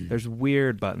 There's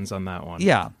weird buttons on that one.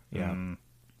 Yeah, Yeah.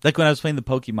 like when I was playing the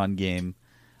Pokemon game,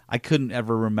 I couldn't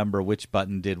ever remember which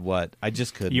button did what. I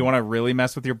just couldn't. You want to really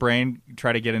mess with your brain?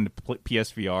 Try to get into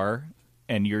PSVR,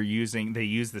 and they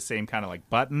use the same kind of like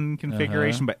button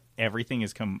configuration, but everything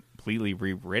is completely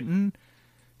rewritten.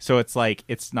 So it's like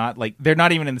it's not like they're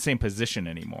not even in the same position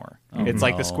anymore. It's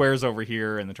like the square's over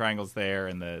here and the triangle's there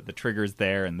and the trigger's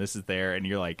there and this is there, and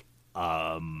you're like,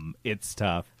 it's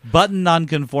tough. Button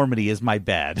nonconformity is my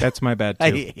bad. That's my bad too.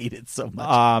 I hate it so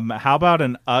much. How about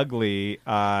an ugly?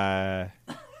 I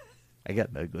got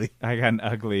an ugly. I got an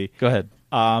ugly. Go ahead.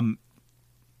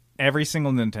 Every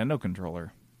single Nintendo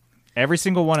controller, every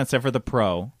single one except for the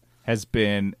Pro, has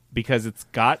been, because it's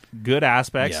got good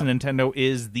aspects, Yeah. and Nintendo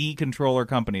is the controller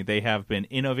company. They have been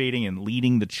innovating and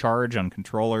leading the charge on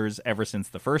controllers ever since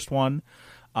the first one.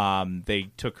 They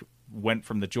went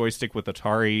from the joystick with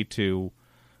Atari to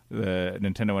the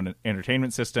Nintendo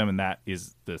Entertainment System, and that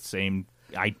is the same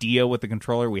idea with the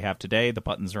controller we have today. The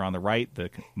buttons are on the right, the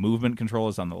movement control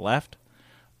is on the left.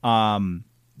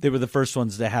 They were the first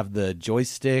ones to have the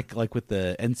joystick, like with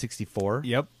the N64.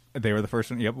 Yep. They were the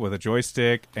first one, with a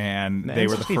joystick, and The they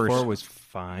were the N64 first. was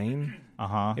fine.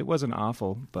 Uh-huh. It wasn't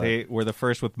awful, but They were the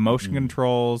first with motion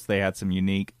controls. They had some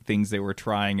unique things they were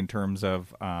trying in terms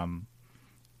of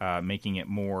making it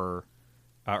more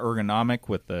ergonomic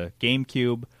with the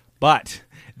GameCube. But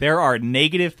there are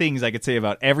negative things I could say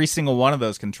about every single one of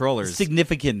those controllers.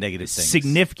 Significant negative things.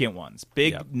 Significant ones.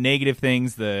 Big Yep. negative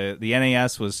things. The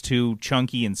NAS was too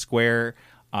chunky and square.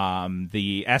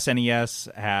 The SNES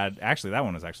that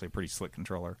one was actually a pretty slick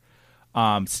controller.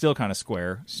 Still kind of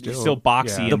square, still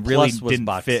boxy, yeah. and The really Plus was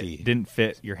boxy. didn't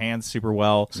fit your hands super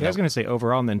well. See, I was going to say,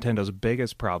 overall, Nintendo's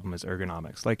biggest problem is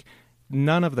ergonomics. Like,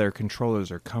 none of their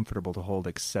controllers are comfortable to hold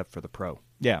except for the Pro.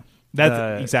 Yeah,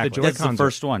 that's exactly. The That's the Joy-Cons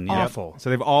first are one. Yeah. awful. So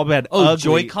they've all been Oh,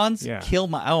 ugly. Joy-Cons Yeah. kill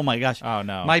my. Oh my gosh. Oh,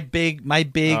 no. My big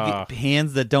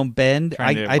hands that don't bend.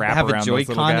 Trying to I wrap have a around those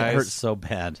little Joy-Con. It guys. hurts so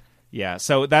bad. Yeah,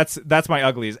 so that's my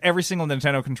uglies. Every single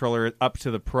Nintendo controller up to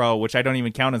the Pro, which I don't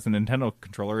even count as a Nintendo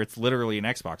controller, it's literally an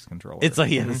Xbox controller. It's like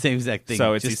the same exact thing.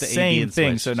 So it's just the AB same and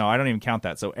thing. switched. So no, I don't even count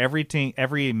that. So every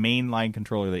mainline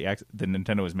controller that the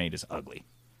Nintendo has made is ugly.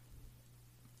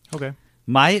 Okay.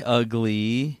 My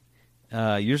ugly.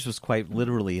 Yours was quite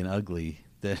literally an ugly.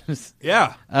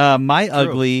 Yeah. My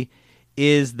ugly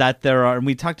is that there are, and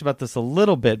we talked about this a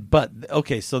little bit, but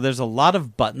okay, so there's a lot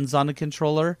of buttons on a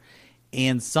controller,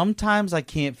 and sometimes I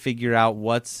can't figure out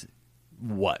what's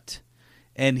what.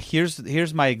 And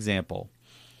here's my example.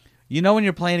 You know when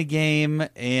you're playing a game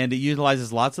and it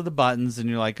utilizes lots of the buttons, and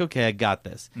you're like, okay, I got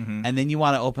this. Mm-hmm. And then you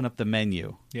want to open up the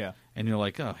menu. Yeah. And you're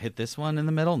like, oh, hit this one in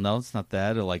the middle? No, it's not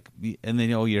that. Or like, and then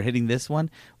you're hitting this one.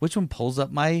 Which one pulls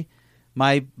up my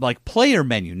like player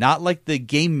menu? Not like the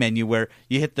game menu where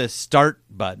you hit the start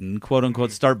button, quote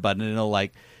unquote start button, and it'll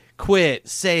like quit,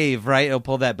 save, right? It'll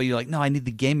pull that. But you're like, no, I need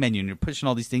the game menu, and you're pushing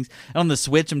all these things. And on the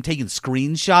Switch, I'm taking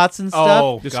screenshots and stuff.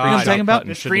 Oh, You God. know what I'm talking about?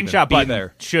 The Shouldn't screenshot even be button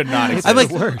there. should not exist. I'm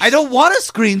like, I don't want a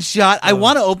screenshot. I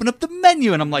want to open up the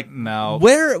menu, and I'm like, No.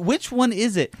 which one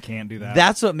is it? Can't do that.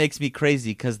 That's what makes me crazy,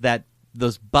 because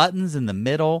those buttons in the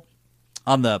middle,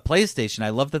 On the PlayStation, I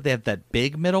love that they have that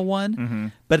big middle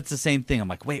one, but it's the same thing. I'm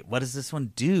like, wait, what does this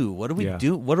one do? What do we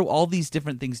do? What do all these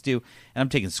different things do? And I'm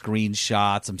taking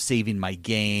screenshots. I'm saving my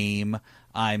game.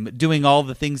 I'm doing all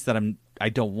the things that I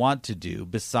don't want to do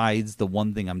besides the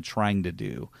one thing I'm trying to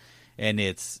do. And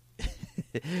it's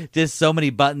just so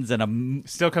many buttons, and I'm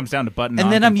Still comes down to button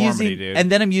and then I'm nonconformity, using dude.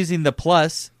 and then I'm using the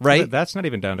plus, right? That's not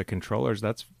even down to controllers.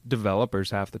 That's developers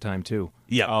half the time too.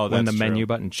 Yeah. Oh, when the that's menu true.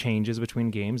 button changes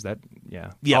between games,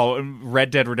 Yeah. Oh,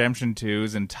 Red Dead Redemption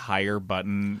 2's entire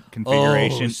button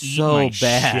configuration. Eat so my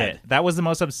bad. shit. That was the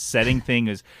most upsetting thing,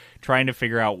 is trying to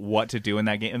figure out what to do in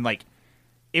that game. And like,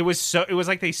 it was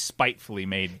like they spitefully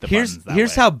made the buttons that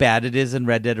Here's way. how bad it is in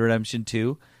Red Dead Redemption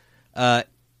 2.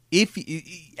 If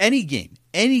any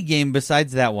game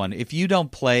besides that one, if you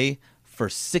don't play for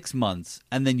 6 months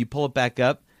and then you pull it back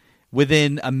up,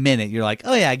 within a minute you're like,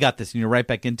 oh yeah, I got this, and you're right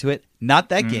back into it. Not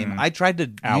that game. I tried to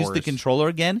use the Hours. controller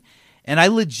again, and I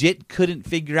legit couldn't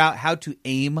figure out how to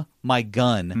aim my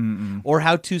gun or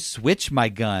how to switch my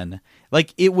gun.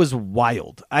 Like, it was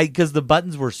wild. Because the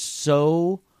buttons were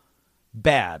so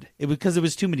bad. Because it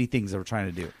was too many things they were trying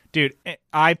to do. Dude,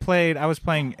 I was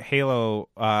playing Halo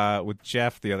with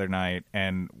Jeff the other night,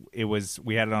 and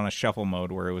we had it on a shuffle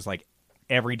mode where it was like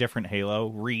every different Halo,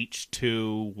 Reach,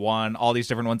 2, 1, all these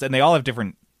different ones, and they all have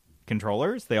different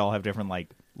controllers. They all have different like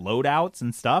loadouts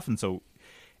and stuff,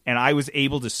 and I was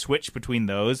able to switch between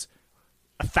those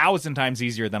 1,000 times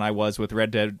easier than I was with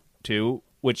Red Dead 2,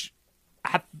 which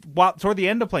toward the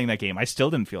end of playing that game, I still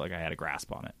didn't feel like I had a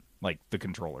grasp on it, like the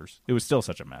controllers. It was still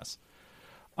such a mess.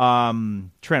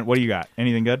 Trent, what do you got?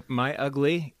 Anything good? My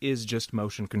ugly is just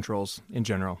motion controls in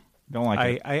general. Don't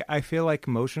like it. I feel like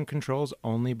motion controls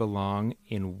only belong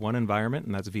in one environment,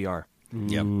 and that's VR.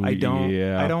 Yep. I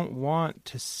Yeah. don't want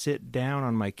to sit down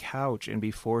on my couch and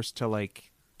be forced to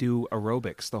like do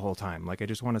aerobics the whole time. Like, I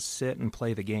just want to sit and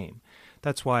play the game.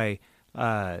 That's why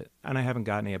and I haven't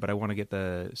gotten it yet, but I want to get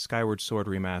the Skyward Sword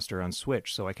remaster on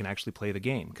Switch so I can actually play the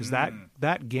game, because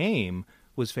that game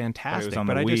was fantastic, on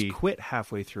but the I just Wii. quit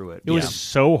halfway through it. It was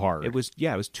so hard. It was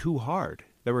too hard.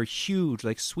 There were huge,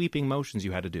 like, sweeping motions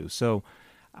you had to do. So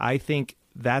I think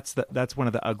that's one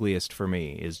of the ugliest for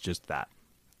me, is just that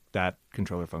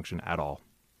controller function at all.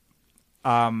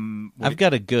 I've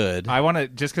got a good. I want to,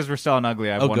 just because we're still on ugly,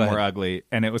 I have Oh, one go more ahead. ugly,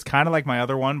 and it was kind of like my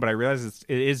other one, but I realized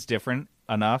it is different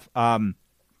enough.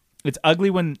 It's ugly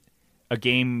when a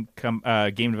game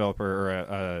developer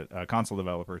or a console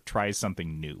developer tries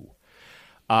something new,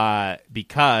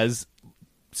 because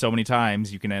so many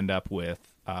times you can end up with.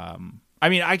 I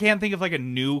mean, I can't think of like a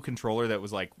new controller that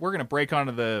was like, we're going to break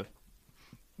onto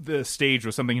the stage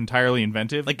with something entirely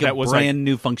inventive, Like that a was brand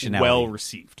new functionality. well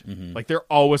received. Like, they're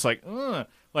always like, ugh.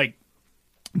 Like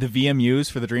the VMUs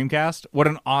for the Dreamcast. What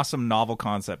an awesome novel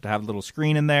concept to have a little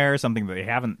screen in there, something that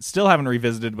they still haven't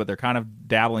revisited, but they're kind of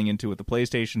dabbling into with the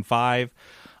PlayStation 5.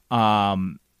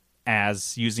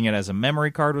 As using it as a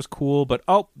memory card was cool, but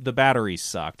the battery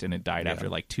sucked and it died after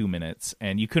like 2 minutes,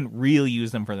 and you couldn't really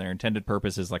use them for their intended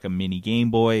purposes, like a mini Game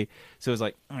Boy. So it was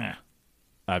like,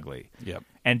 ugly. Yep.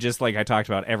 And just like I talked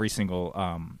about, every single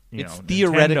It's Nintendo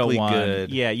theoretically one,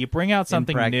 good. yeah, you bring out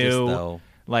something practice, new, though.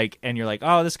 like, and you're like,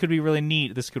 oh, this could be really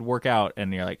neat, this could work out,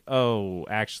 and you're like, oh,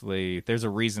 actually, there's a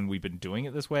reason we've been doing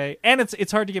it this way, and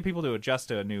it's hard to get people to adjust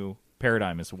to a new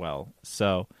paradigm as well.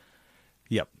 So,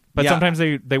 Yep. but Yeah. sometimes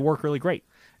they work really great.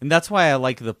 And that's why I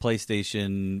like the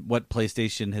PlayStation, what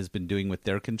PlayStation has been doing with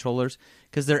their controllers,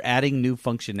 because they're adding new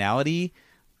functionality,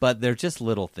 but they're just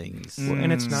little things.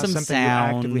 And it's not Some something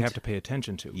sound. you actively have to pay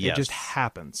attention to. Yes. It just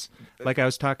happens. Like I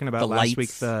was talking about The last week,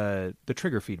 lights. the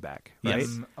trigger feedback. Right?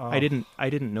 Yes. I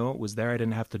didn't know it was there. I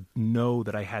didn't have to know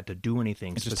that I had to do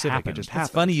anything just specific. happened. It just It's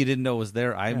happened. funny you didn't know it was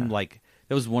there. I'm Yeah. like,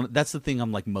 that's the thing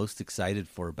I'm like most excited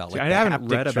for about like I the haven't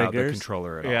haptic read about the triggers.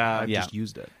 controller at all. Yeah. I've Yeah. just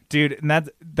used it. Dude, and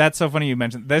that's so funny you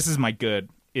mentioned. This is my good.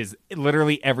 Is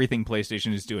literally everything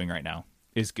PlayStation is doing right now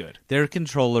is good. Their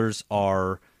controllers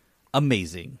are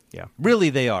amazing. Yeah. Really,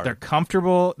 they are. They're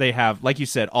comfortable. They have, like you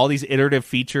said, all these iterative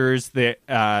features. The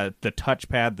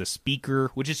touchpad, the speaker,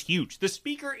 which is huge. The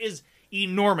speaker is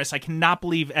enormous. I cannot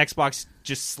believe Xbox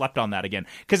just slept on that again,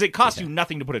 because it costs you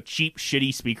nothing to put a cheap,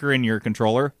 shitty speaker in your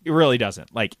controller. It really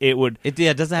doesn't. Like, it would. It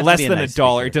doesn't have less to be than a nice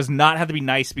 $1. speaker. It does not have to be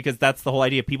nice, because that's the whole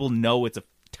idea. People know it's a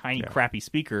tiny, crappy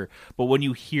speaker, but when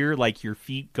you hear like your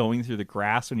feet going through the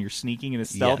grass when you're sneaking in a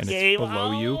stealth and it's game,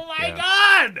 below you. oh my Yeah.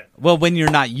 god! Well, when you're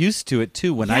not used to it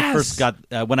too. When I Yes. first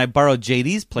got when I borrowed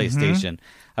JD's PlayStation,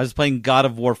 I was playing God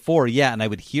of War 4. Yeah, and I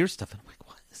would hear stuff, and I'm like,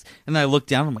 this? And then I look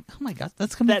down. I'm like, oh my god,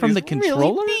 that's coming That from is the controller.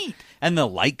 really neat. And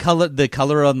the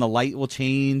color on the light will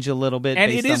change a little bit.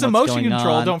 And based it is on a what's motion going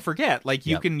control. on. Don't forget, like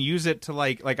you Yep. can use it to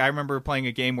like I remember playing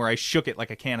a game where I shook it like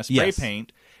a can of spray Yes.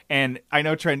 paint. And I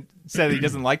know Trent said he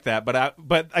doesn't like that,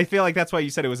 but I feel like that's why you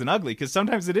said it was an ugly, because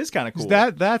sometimes it is kind of cool.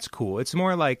 That's cool. It's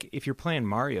more like if you're playing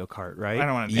Mario Kart, right? I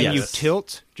don't wanna do And you this.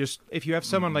 tilt. Just if you have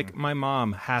someone like my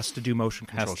mom has to do motion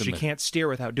control, to she move. can't steer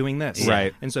without doing this,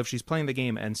 Right. And so if she's playing the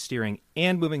game and steering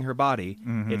and moving her body,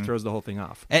 it throws the whole thing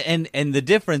off. And the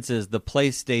difference is the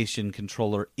PlayStation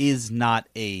controller is not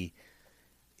a.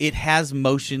 It has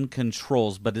motion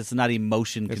controls, but it's not a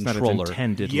motion It's not controller. its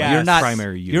intended Yes. like, You're not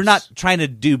primary use. You're not trying to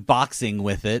do boxing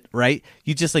with it, right?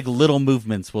 You just like little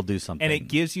movements will do something. and it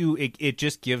gives you it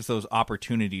just gives those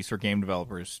opportunities for game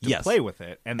developers to Yes. play with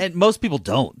it, and most people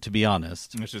don't, to be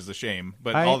honest. which is a shame.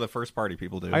 But I- all the first party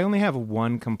people do. I only have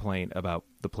one complaint about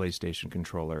the PlayStation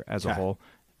controller as a Okay. whole: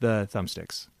 the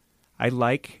thumbsticks. I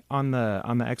like on the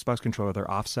Xbox controller they're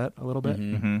offset a little bit.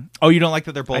 Oh, you don't like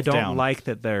that they're both I don't down? like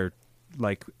that they're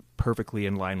like perfectly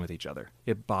in line with each other.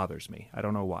 It bothers me. I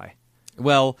don't know why.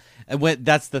 Well,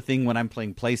 that's the thing when I'm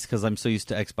playing because I'm so used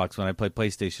to Xbox. When I play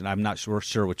PlayStation, I'm not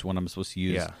sure which one I'm supposed to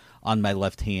use Yeah. on my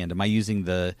left hand. Am I using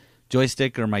the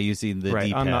joystick or am I using the right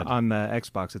D-pad? on the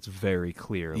Xbox, it's very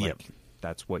clear. Like Yep.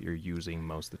 that's what you're using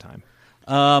most of the time.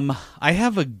 I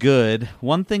have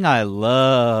one thing I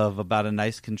love about a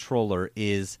nice controller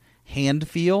is hand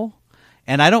feel.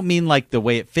 And I don't mean like the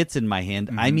way it fits in my hand.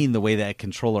 I mean the way that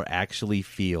controller actually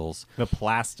feels. the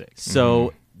plastic.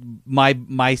 So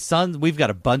my son, we've got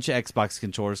a bunch of Xbox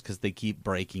controllers because they keep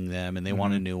breaking them and they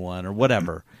want a new one or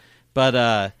whatever.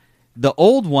 But the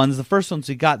old ones, the first ones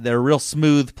we got, they're real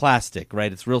smooth plastic,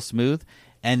 right? It's real smooth.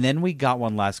 And then we got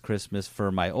one last Christmas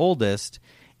for my oldest,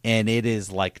 and it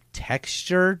is like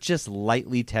textured, just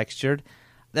lightly textured.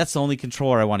 That's the only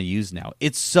controller I want to use now.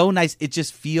 It's so nice. It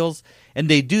just feels, and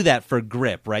they do that for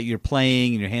grip, right? You're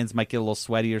playing and your hands might get a little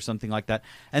sweaty or something like that.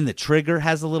 And the trigger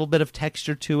has a little bit of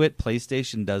texture to it.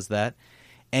 PlayStation does that.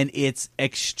 And it's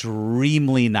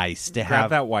extremely nice to Grab have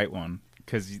that white one,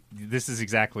 because this is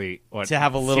exactly what To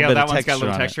have a little See how bit that of one's got a texture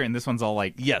little on it. texture, and this one's all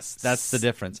like Yes, that's the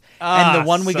difference. Ah, and the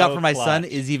one we got so for my son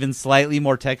clutch. is even slightly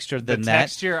more textured the than that.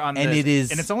 texture on and this, it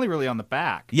is, and it's only really on the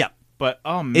back. Yep. But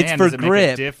oh man, It's for does it grip.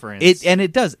 make a difference?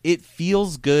 It does. It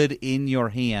feels good in your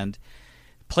hand.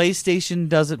 PlayStation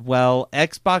does it well.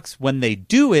 Xbox, when they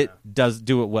do it, does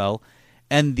do it well.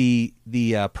 And the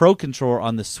Pro controller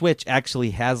on the Switch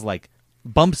actually has like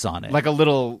bumps on it. like a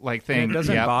little like thing. And it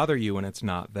doesn't Yep. bother you when it's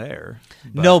not there.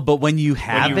 no, but when you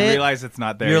have When you it, realize it's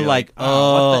not there, you're like, oh,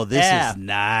 oh, what the this F? is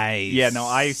nice. Yeah, no,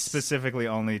 I specifically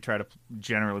only try to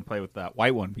generally play with that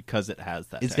white one because it has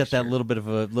that. It's texture. got that little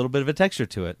bit of a texture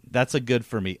to it. That's a good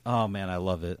for me. Oh man, I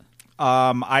love it.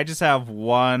 I just have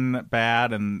one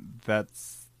bad, and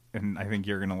I think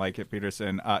you're gonna like it,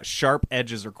 Peterson. Sharp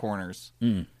edges or corners.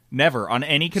 Never on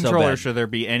any controller bad. should there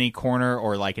be any corner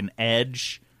or like an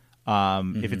edge.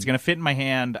 If it's gonna fit in my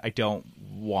hand, I don't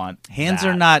want Hands that.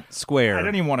 are not square. I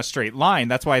don't even want a straight line.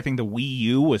 That's why I think the Wii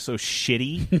U was so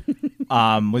shitty.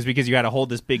 Was because you had to hold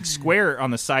this big square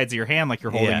on the sides of your hand like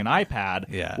you're holding Yeah. an iPad.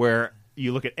 Yeah. Where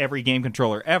you look at every game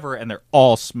controller ever, and they're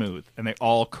all smooth and they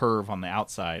all curve on the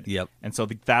outside. Yep. And so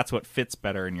that's what fits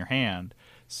better in your hand.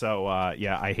 So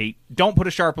yeah, I hate. Don't put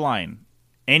a sharp line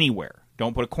anywhere.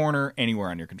 Don't put a corner anywhere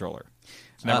on your controller.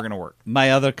 It's never going to work.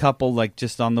 My other couple, like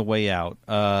just on the way out,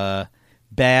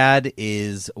 bad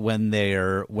is when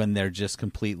they're just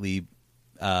completely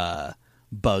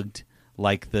bugged,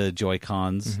 like the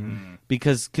Joy-Cons,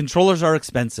 because controllers are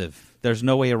expensive. There's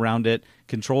no way around it.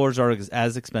 Controllers are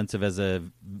as expensive as a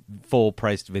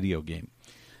full-priced video game,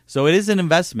 so it is an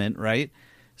investment, right?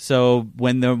 So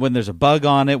when there's a bug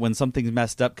on it, when something's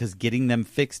messed up, because getting them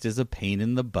fixed is a pain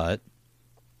in the butt.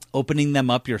 Opening them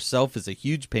up yourself is a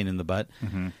huge pain in the butt.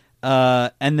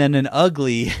 And then an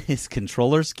ugly is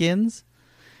controller skins.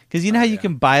 Because you know how you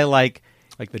can buy like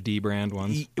Like the D brand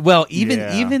ones.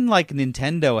 even like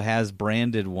Nintendo has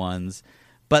branded ones,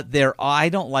 but I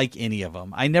don't like any of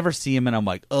them. I never see them and I'm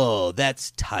like, oh, that's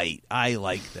tight. I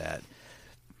like that.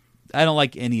 I don't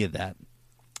like any of that.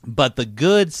 But the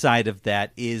good side of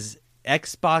that is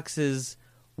Xbox's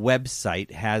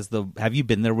website has have you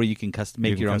been there where you can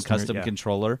make your own custom yeah.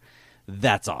 controller?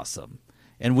 That's awesome.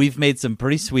 And we've made some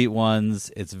pretty sweet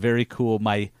ones. It's very cool.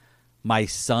 My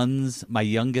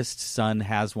youngest son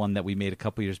has one that we made a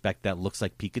couple years back that looks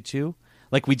like Pikachu.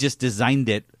 Like we just designed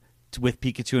it with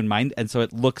Pikachu in mind, and so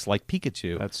it looks like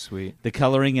Pikachu. That's sweet. The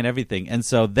coloring and everything, and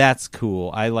so that's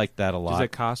cool. I like that a lot. Does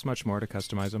it cost much more to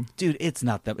customize them? Dude, it's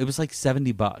not that. It was like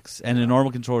 $70, and a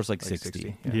normal controller is like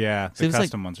 60. Yeah, So the it's like-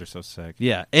 custom ones are so sick.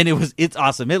 Yeah, and it's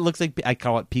awesome. It looks like I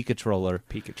call it Pikatroller,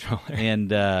 Pikachu.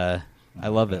 and I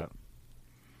love it.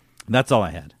 That's all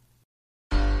I had.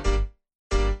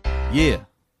 Yeah.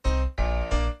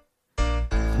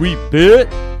 We bit.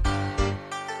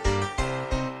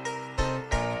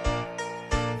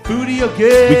 Studio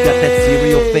game. We got that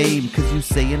cereal fame because you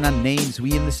saying our names.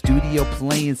 We in the studio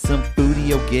playing some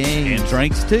Foodio games. And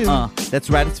drinks, too. That's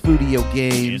right, it's Foodio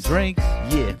games. And drinks.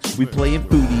 Yeah, we playing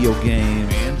Foodio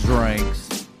games. And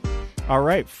drinks. All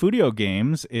right, Foodio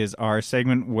Games is our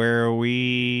segment where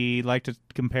we like to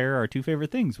compare our two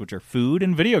favorite things, which are food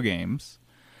and video games.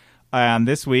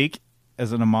 This week,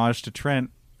 as an homage to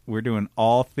Trent, we're doing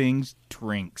all things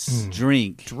drinks.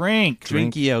 Drink.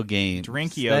 Drinkio games.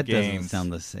 Drinkio that games. doesn't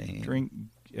sound the same. Drink.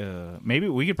 Maybe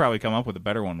we could probably come up with a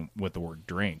better one with the word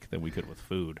drink than we could with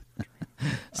food.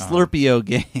 Slurpio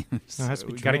games. No, it has to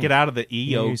be We got to drink. get out of the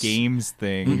EO Yes. games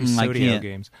thing. I Sodio can't.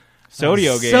 games.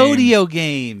 Sodio games. Sodio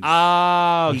games.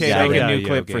 Oh, okay. You got Make a it. new Sodio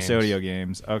clip for games. Sodio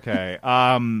games. Okay.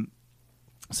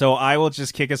 So I will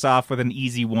just kick us off with an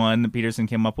easy one that Peterson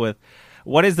came up with.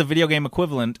 What is the video game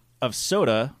equivalent of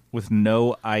soda with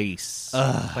no ice?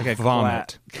 Like a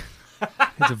Vomit.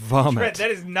 It's a vomit. That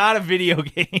is not a video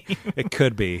game. It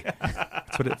could be.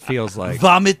 That's what it feels like.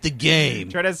 Vomit the game.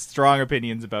 Trent has strong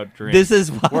opinions about drinks. This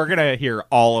is why We're gonna hear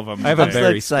all of them. I have a I'm so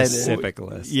very excited. specific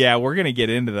list. Yeah, we're gonna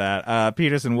get into that.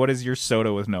 Peterson, what is your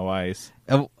soda with no ice?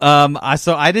 So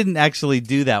I didn't actually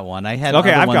do that one. I had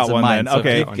Okay, other I've ones got in one mind, then. so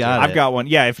Okay, you've got I've it. got one.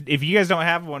 Yeah, if you guys don't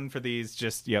have one for these,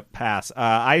 just pass.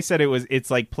 I said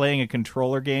it's like playing a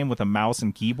controller game with a mouse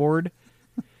and keyboard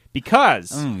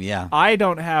because yeah. I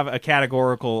don't have a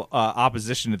categorical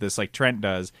opposition to this like Trent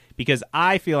does, because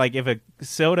I feel like if a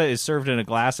soda is served in a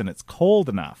glass and it's cold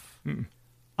enough,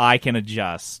 I can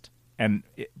adjust.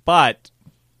 But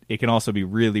it can also be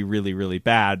really, really, really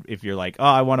bad if you're like, oh,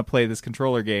 I want to play this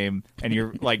controller game, and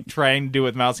you're like trying to do it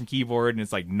with mouse and keyboard, and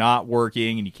it's like not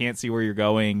working, and you can't see where you're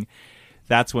going.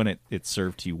 That's when it's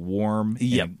served to you warm,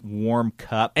 Yep. in a warm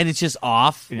cup. And it's just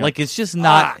off. Yeah. Like it's just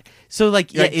not. Fuck. So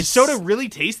like yeah, Like, it's soda really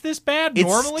tastes this bad It's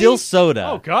normally? still soda.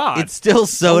 Oh, God. It's still No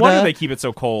soda. wonder they keep it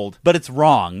so cold. But it's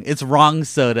wrong. It's wrong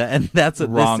soda, and that's what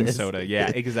Wrong this is. soda.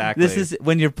 Yeah, exactly. This is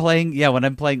when you're playing. Yeah, when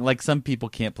I'm playing, like some people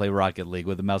can't play Rocket League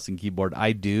with a mouse and keyboard.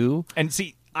 I do, And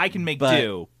see, I can make But-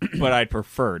 do, but I'd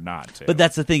prefer not to. but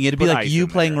that's the thing. It'd be Put like ice you in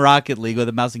playing there. Rocket League with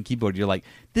a mouse and keyboard. You're like,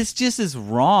 this just is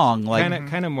wrong. Like,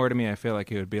 Kind of more to me, I feel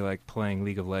like it would be like playing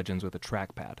League of Legends with a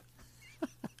trackpad.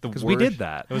 The 'Cause we worst- did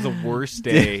that. It was the worst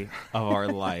day of our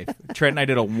life. Trent and I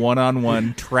did a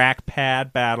one-on-one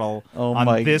trackpad battle Oh on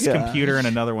my this gosh. computer and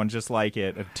another one just like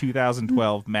it, a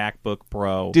 2012 MacBook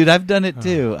Pro. dude, I've done it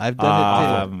too. I've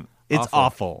done it too. It's awful.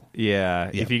 awful.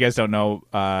 Yeah, Yeah. if you guys don't know,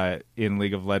 in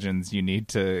League of Legends, you need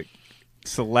to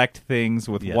select things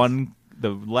with Yes. the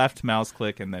left mouse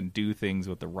click and then do things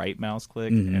with the right mouse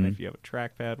click. And if you have a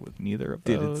trackpad with neither of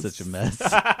Dude, those, it's such a mess.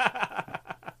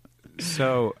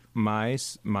 So my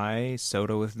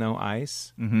soda with no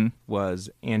ice was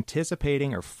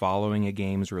anticipating or following a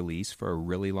game's release for a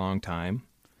really long time,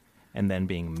 and then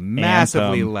being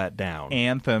massively Anthem. let down.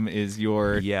 Anthem is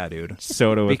your Yeah, dude.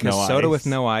 soda with Because no soda ice. with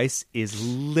no ice is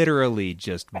literally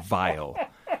just vile.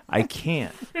 I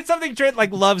can't. It's something Trent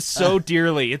loves so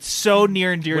dearly. It's so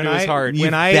near and dear When to his I- heart.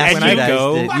 when I bastardized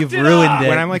go- it. You've Fucked it ruined up. it.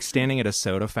 When I'm like standing at a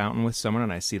soda fountain with someone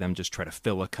and I see them just try to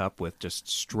fill a cup with just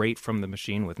straight from the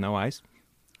machine with no ice,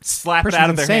 Slap it person's out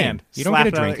of their insane. hand. You don't Slap get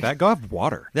it to out drink of- that. Go have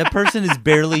water. That person is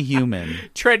barely human.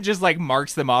 Trent just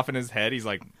marks them off in his head. He's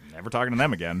like, never talking to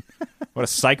them again. What a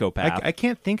psychopath. I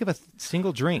can't think of a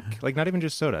single drink, like not even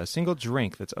just soda, a single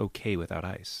drink that's okay without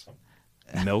ice.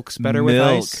 Milk's better with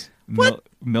Milk. ice. Milk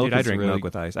Dude, I is drink really- milk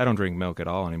with ice. I don't drink milk at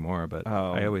all anymore, but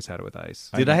Oh. I always had it with ice.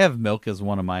 Dude, I have milk as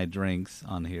one of my drinks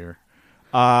on here.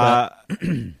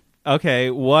 Okay,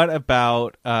 what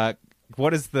about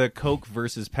what is the Coke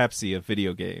versus Pepsi of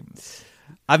video games?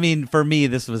 I mean, for me,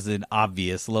 this was an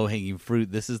obvious low-hanging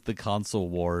fruit. This is the console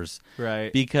wars.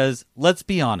 Right. Because, let's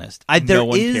be honest. No there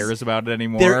one is- cares about it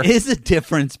anymore. There is a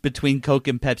difference between Coke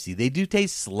and Pepsi. They do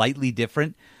taste slightly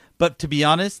different, but to be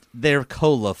honest, they're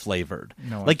cola flavored.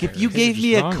 No one like if cares. you gave You're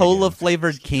me just a wrong cola again.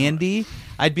 flavored candy,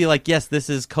 I'd be like, yes, this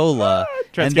is cola.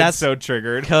 Trent's and getting that's so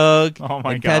triggered. Coke Oh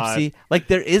my and God. Pepsi. Like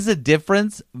there is a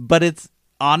difference, but it's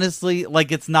honestly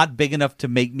like it's not big enough to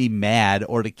make me mad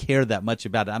or to care that much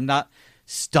about it. I'm not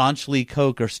staunchly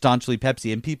Coke or staunchly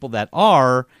Pepsi, and people that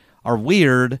are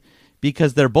weird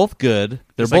because they're both good.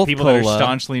 They're It's both like people cola. that are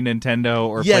staunchly Nintendo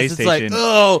or Yes, PlayStation. it's like,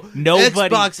 oh,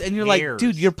 Nobody Xbox, and you're like, cares.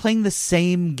 dude, you're playing the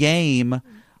same game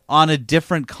on a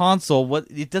different console. What?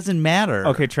 It doesn't matter.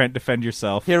 Okay, Trent, defend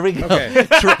yourself. Here we go.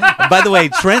 By the way,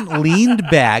 Trent leaned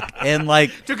back and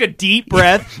like, Took a deep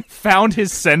breath, found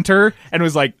his center, and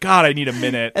was like, God, I need a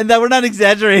minute. and that we're not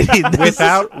exaggerating. This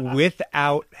is-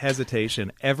 without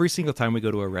hesitation, every single time we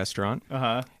go to a restaurant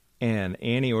and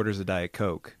Annie orders a Diet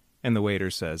Coke and the waiter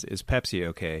says, "Is Pepsi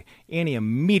okay?" Annie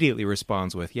immediately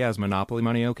responds with, "Yeah, is Monopoly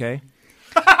money okay?"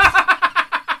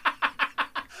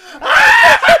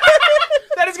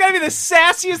 That is going to be the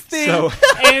sassiest thing So-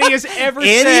 Annie has ever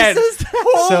Annie said. says that?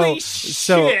 Holy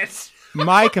So- shit.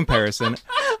 My comparison,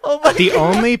 the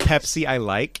only Pepsi I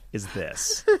like is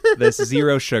this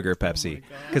zero sugar Pepsi,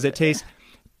 because it tastes.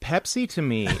 Pepsi to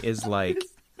me is like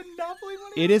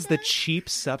it is the cheap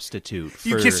substitute. For,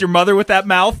 You kiss your mother with that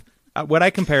mouth? what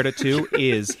I compared it to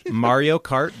is Mario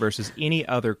Kart versus any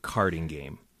other karting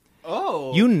game.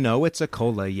 Oh. You know it's a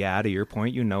cola, yeah. To your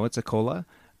point, you know it's a cola,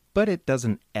 but it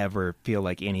doesn't ever feel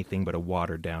like anything but a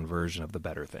watered down version of the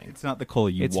better thing. It's not the cola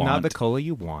you It's want. not the cola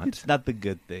you want. It's not the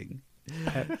good thing.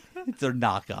 It's a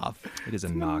knockoff. It is a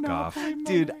knockoff.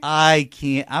 Dude, I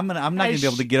can't. I'm not gonna be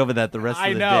able to get over that the rest I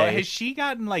of the know. day. Has she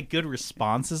gotten like good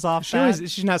responses off She that?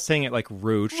 always, she's not saying it like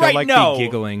rude. She'll Right, like no. be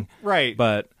giggling, Right.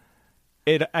 But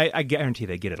I guarantee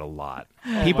they get it a lot.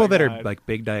 Oh People my that God. are like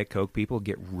big Diet Coke people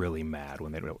get really mad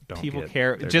when they don't People get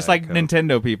care. their Just Diet like Coke.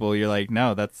 Nintendo people, you're like,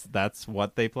 no, that's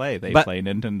what they play. They But- play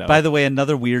Nintendo. By the way,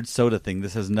 another weird soda thing.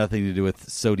 This has nothing to do with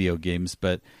Sodio games,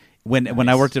 but when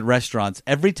I worked at restaurants,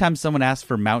 every time someone asked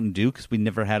for Mountain Dew, because we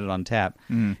never had it on tap,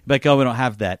 like, oh, we don't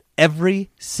have that. Every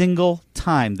single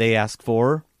time they ask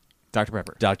for Dr.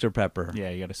 Pepper. Dr. Pepper. Yeah,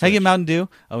 you got to Can I switch. get Mountain Dew?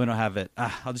 Oh, we don't have it.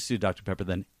 I'll just do Dr. Pepper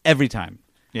then. Every time.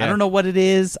 Yeah. I don't know what it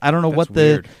is. I don't know That's what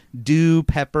weird. the Dew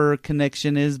Pepper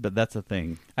connection is, but that's a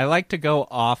thing. I like to go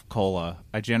off cola.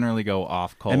 I generally go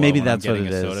off cola. And maybe when I'm that's what getting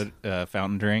it a is. soda,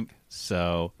 fountain drink.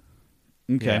 So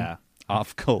Okay. yeah,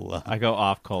 Off cola. I go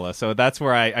off cola. So that's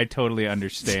where I totally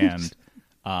understand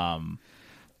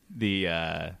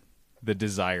the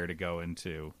desire to go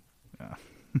into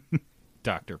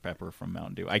Dr. Pepper from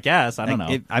Mountain Dew. I guess I don't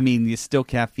know. I mean, it's still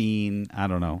caffeine. I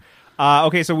don't know.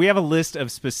 Okay, so we have a list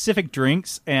of specific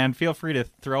drinks, and feel free to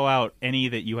throw out any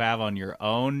that you have on your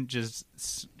own. Just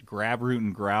grab root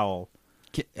and growl.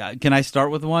 Can I start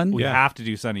with one? We have to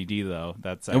do Sunny D though.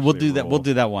 That's And we'll actually do a that. rule. We'll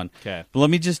do that one. Okay. But let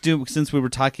me just do, since we were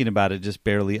talking about it just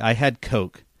barely. I had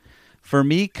Coke. For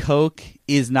me, Coke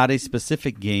is not a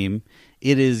specific game.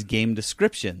 It is game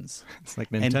descriptions. It's like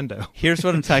And Nintendo. here's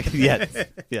what I'm talking. Yes.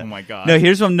 Yeah. Oh my God. No,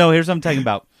 here's what I'm talking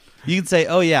about. You can say,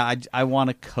 "Oh yeah, I want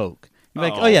a Coke." You're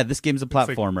like, Oh. "Oh yeah, this game's a like-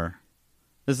 platformer.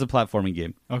 This is a platforming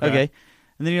game." Okay.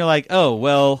 And then you're like, "Oh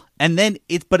well," and then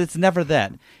it's never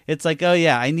that. It's like, "Oh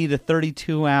yeah, I need a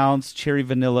 32-ounce cherry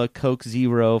vanilla Coke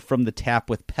Zero from the tap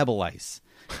with Pebble Ice."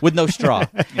 With no straw.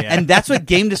 And that's what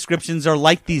game descriptions are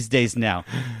like these days now.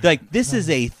 They're like, this is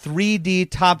a 3D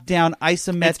top-down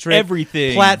isometric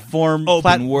everything. platform,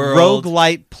 Open world.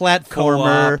 roguelite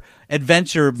platformer, Co-op.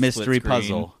 adventure mystery screen.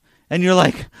 puzzle. And you're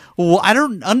like, well, I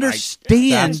don't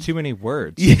understand. That's too many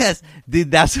words. Yes,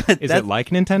 dude, that's what. Is that's, it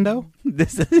like Nintendo?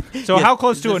 This So yeah. how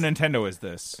close to a Nintendo is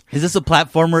this? Is this a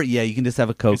platformer? Yeah, you can just have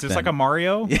a Coke. Is this then. like a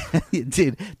Mario?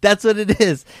 Dude, that's what it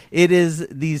is. It is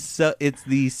these. It's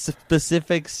these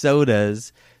specific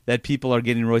sodas that people are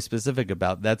getting really specific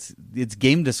about. It's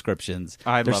game descriptions.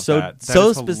 I They're love so that. That so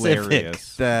is specific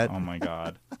hilarious. that Oh my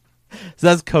God. so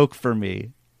that's Coke for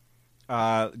me.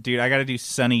 Dude, I got to do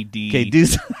Sunny D. Okay, do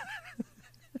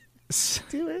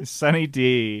Sunny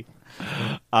D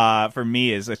for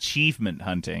me is achievement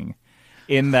hunting,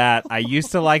 in that I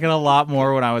used to like it a lot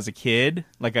more when I was a kid.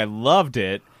 Like, I loved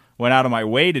it, went out of my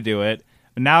way to do it.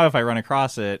 But now if I run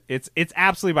across it, it's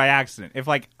absolutely by accident. If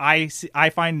like I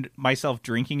find myself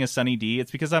drinking a Sunny D,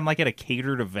 it's because I'm like at a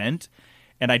catered event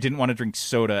and I didn't want to drink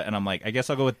soda, and I'm like, I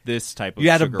guess I'll go with this type of you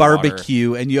had a sugar water.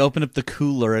 barbecue and you open up the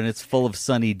cooler and it's full of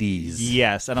Sunny D's.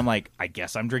 Yes, and I'm like, I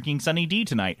guess I'm drinking Sunny D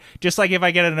tonight. Just like if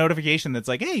I get a notification that's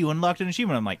like, hey, you unlocked an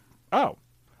achievement, I'm like, oh,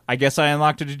 I guess I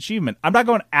unlocked an achievement. I'm not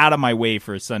going out of my way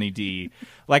for a Sunny D.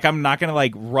 Like, I'm not going to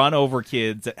like run over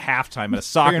kids at halftime at a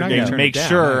soccer not game gonna to turn make it down,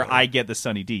 sure are you? I get the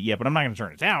Sunny D. Yeah, but I'm not going to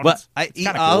turn it down. But It's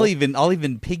kinda I'll cool.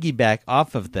 even piggyback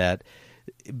off of that,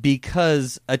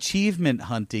 because achievement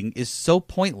hunting is so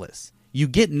pointless. You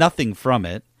get nothing from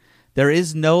it. There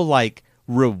is no like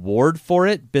reward for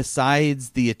it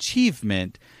besides the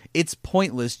achievement. It's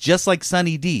pointless, just like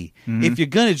Sunny D. Mm-hmm. If you're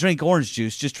gonna drink orange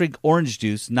juice, just drink orange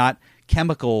juice, not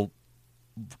chemical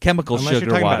Unless sugar you're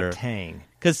talking water. about Tang.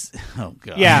 Because oh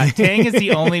god, Yeah, Tang is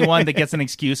the only one that gets an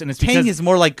excuse, and it's Tang because is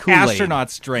more like Kool-Aid.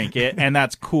 astronauts drank it, and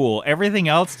that's cool. Everything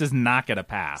else does not get a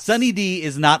pass. Sunny D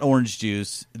is not orange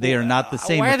juice. They are not the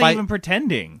same. Why are If they even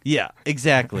pretending? Yeah,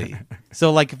 exactly.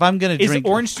 So like, if I'm gonna Is drink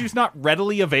orange juice not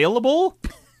readily available?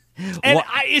 And What-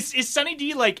 is Sunny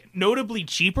D like notably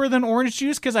cheaper than orange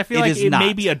juice? Because I feel It like is it not.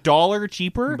 may be $1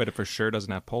 cheaper. But it for sure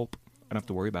doesn't have pulp. I don't have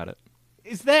to worry about it.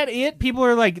 Is that it? People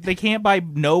are like, they can't buy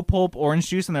no pulp orange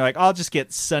juice, and they're like, I'll just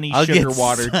get Sunny I'll Sugar get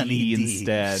Water Sunny D D.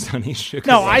 instead. Sunny sugar.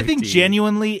 No, I water think tea.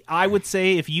 genuinely, I would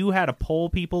say if you had to poll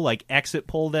people, like exit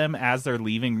poll them as they're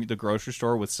leaving the grocery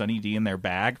store with Sunny D in their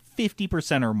bag,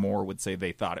 50% or more would say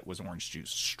they thought it was orange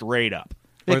juice, straight up.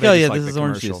 Like, Or they oh just yeah, like this the is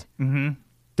orange commercial. juice.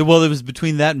 Mm-hmm. Well, it was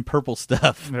between that and purple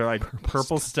stuff. They're like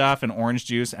purple stuff and orange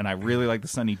juice, and I really like the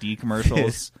Sunny D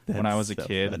commercials when I was a so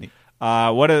kid. funny.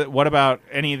 What about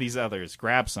any of these others?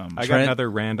 Grab some. I got Trent? another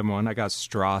random one. I got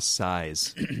straw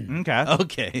size. Okay.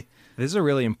 Okay, This is a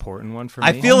really important one for me.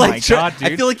 I feel my like God, I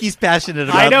dude. feel like he's passionate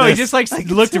about I know, he this. just like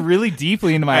looked really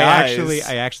deeply into my I eyes.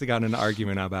 actually got in an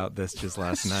argument about this just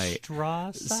last night.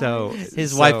 So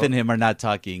His so- wife and him are not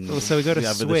talking. So we go to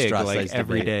over the Swig straw like size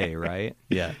every debate. day, right?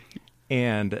 Yeah.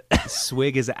 And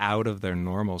Swig is out of their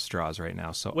normal straws right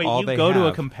now. So Wait, all you they go to a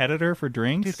have- competitor for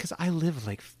drinks? because I live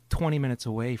like 20 minutes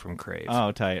away from Crave.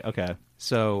 Oh, tight. Okay.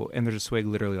 So, and there's a Swig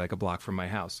literally like a block from my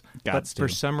house. Gots But for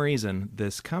to. some reason,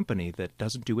 this company that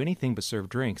doesn't do anything but serve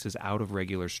drinks is out of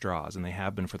regular straws, and they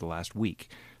have been for the last week.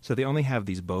 So they only have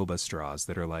these boba straws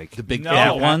that are like The big No.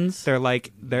 fat ones. They're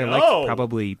like No.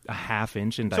 probably a half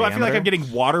inch in So diameter. I feel like I'm getting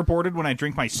waterboarded when I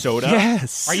drink my soda?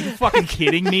 Yes. Are you fucking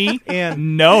kidding me?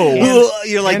 And No.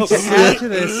 You're like, and to add to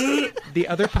this, the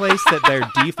other place that their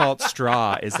default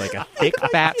straw is like a thick,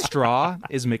 fat straw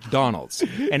is McDonald's.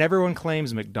 And everyone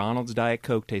claims McDonald's Diet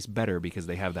Coke tastes better because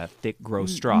they have that thick,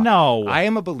 gross straw. No. I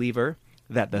am a believer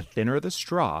that the thinner the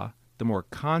straw, the more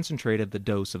concentrated the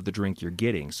dose of the drink you're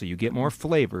getting. So you get more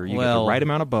flavor, you get Well- the right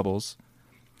amount of bubbles.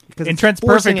 Because In it's Trent's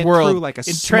forcing perfect it world, through like a in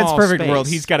Trent's small perfect space. world,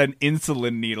 he's got an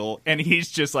insulin needle, and he's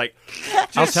just like,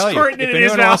 I'll tell you, squirting if it in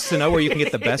his anyone wants mouth. to know where you can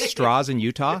get the best straws in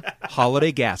Utah,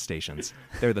 Holiday gas stations.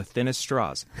 They're the thinnest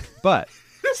straws. But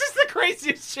This is the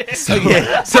craziest shit.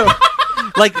 yeah. So,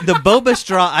 like the boba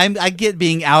straw, I get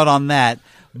being out on that,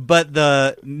 but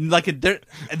the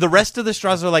rest of the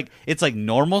straws are like it's like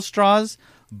normal straws,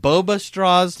 boba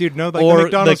straws, Dude, no, like the or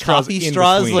McDonald's the coffee straws in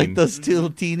straws, between. like those two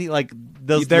teeny, like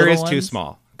those. there little is too ones.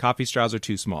 small. Coffee straws are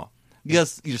too small.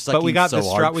 Yes, you're sucking But we got so this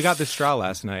straw. hard. We got this straw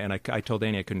last night, and I told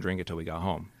Danny I couldn't drink it till we got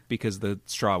home because the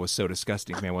straw was so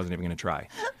disgusting to me. I wasn't even going to try.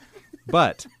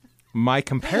 But my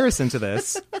comparison to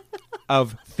this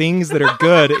of things that are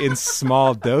good in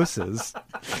small doses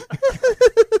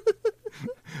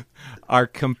are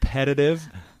competitive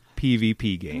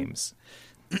PvP games.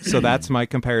 So that's my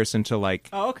comparison to like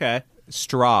Oh, okay.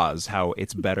 straws, how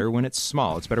it's better when it's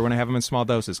small. It's better when I have them in small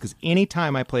doses, because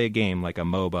anytime I play a game like a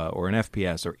MOBA or an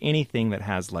FPS or anything that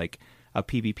has like a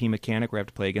PvP mechanic where I have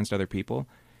to play against other people,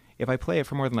 if I play it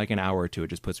for more than like an hour or two, it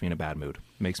just puts me in a bad mood.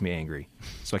 It makes me angry.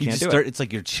 So I You can't just do start. it. It's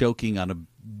like you're choking on a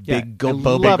Yeah, big I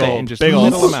boba love it gold. in just Big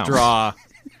little old amounts. straw.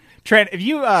 Trent, if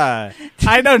you, I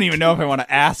don't even know if I want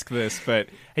to ask this, but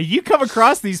have you come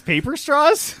across these paper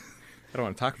straws? I don't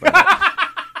want to talk about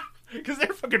Because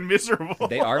they're fucking miserable. it.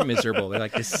 They are miserable. They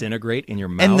like disintegrate in your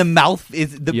mouth. And the mouth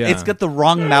is Yeah. it's got the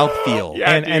wrong mouth feel.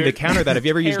 Yeah. and to dude. counter that, have you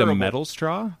ever used a Terrible. metal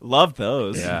straw? Love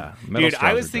those. Yeah, metal Dude, I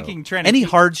straws was are dope. thinking, Trent, Any if you-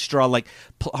 hard straw, like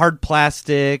hard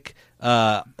plastic,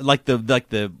 like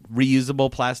the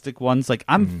reusable plastic ones, like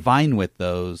I'm fine with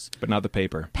those. But not the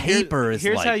paper. Paper is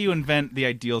Here's like how you invent the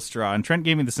ideal straw. And Trent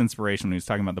gave me this inspiration when he was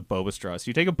talking about the boba straw. So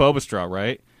you take a boba straw,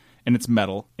 right? And it's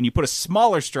metal. And you put a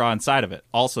smaller straw inside of it,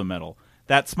 also metal.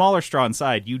 That smaller straw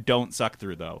inside, you don't suck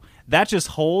through, though. That just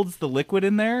holds the liquid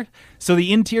in there. So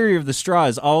the interior of the straw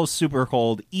is all super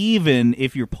cold, even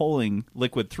if you're pulling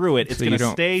liquid through it. It's So going you to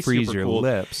don't stay freeze super your cool.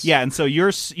 lips. Yeah, and so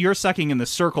you're sucking in the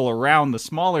circle around the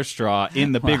smaller straw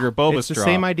in the bigger boba It's straw. the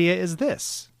same idea as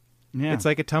this. Yeah. It's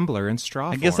like a tumbler in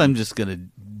straw I guess form. I'm just gonna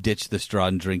ditch the straw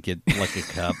and drink it like a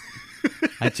cup.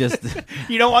 I just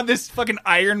You don't want this fucking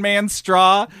Iron Man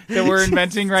straw that we're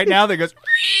inventing right now that goes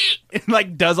and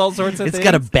like does all sorts of it's things.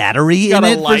 got a battery Got in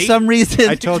a it for light. some reason.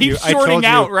 I told you. Keeps I shorting told you.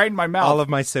 out right in my mouth. All of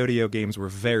my Sodio games were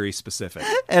very specific.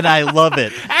 and I love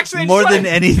it. Actually, I more just than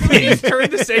wanna- Can we anything. just turn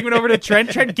the segment over to Trent.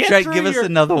 Trent, get Trent, through give us your-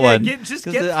 another yeah, one. Just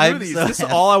 'Cause get through I'm these. so This is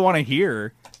happy. all I want to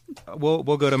hear. We'll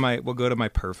go to my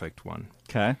perfect one.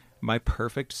 Okay. My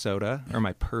perfect soda or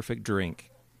my perfect drink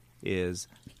is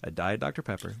a Diet Dr.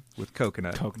 Pepper with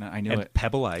coconut. Coconut, I knew and it.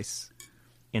 Pebble Ice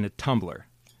in a tumbler.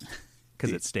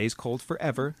 Because it stays cold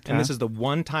forever. Okay. And this is the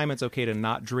one time it's okay to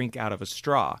not drink out of a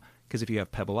straw. Because if you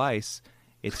have Pebble Ice,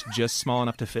 it's just small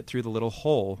enough to fit through the little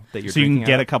hole that you're So you can drinking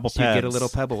get out. a couple so you get a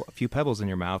pebs. a few pebbles in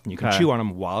your mouth, and you can Okay. chew on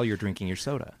them while you're drinking your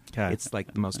soda. Okay. It's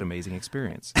like the most amazing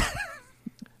experience.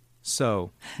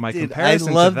 So my Dude, I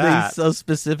comparison love to that being so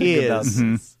specific about is-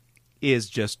 this. is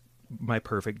just my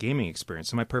perfect gaming experience.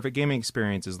 So my perfect gaming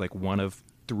experience is like one of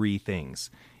three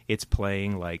things. It's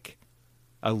playing like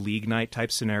a league night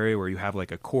type scenario where you have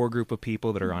like a core group of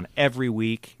people that are on every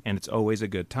week and it's always a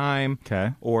good time.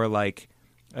 Okay. Or like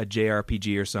a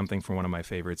JRPG or something from one of my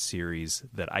favorite series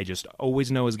that I just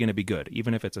always know is going to be good.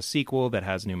 Even if it's a sequel that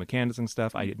has new mechanics and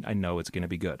stuff, I know it's going to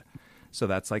be good. So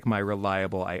that's like my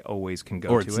reliable, I always can go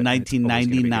Or to it's it. and always gonna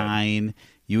be good. $19.99.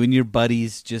 You and your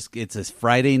buddies it's a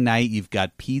Friday night. You've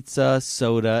got pizza,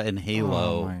 soda, and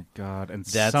Halo. Oh my god! And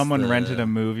That's someone the- rented a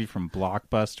movie from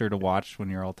Blockbuster to watch when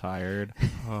you're all tired.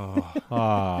 Oh,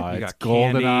 Oh, it's got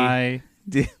candy. GoldenEye.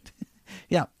 Dude.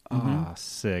 Yeah. Oh,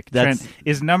 sick. That's- Trent,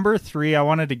 is number 3? I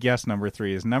wanted to guess number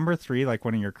 3. Is number 3 like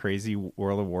one of your crazy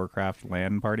World of Warcraft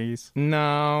LAN parties?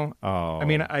 no. Oh, I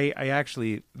mean, I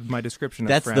actually, my description of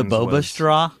That's the friends boba was-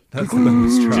 straw. That's the boba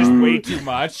straw. just way too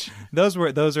much. Those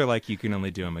are like you can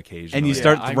only do them occasionally. And you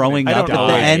start I'm throwing I up don't at know.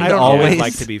 the die. end I don't always. always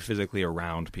like to be physically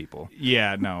around people.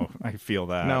 Yeah, no, I feel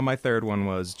that. No, my third one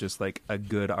was just like a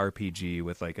good RPG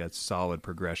with like a solid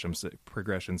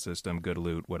progression system, good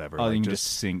loot, whatever. Oh, like you can just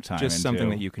sink time just into. something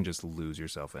that you can just lose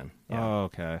yourself in. Yeah. Oh,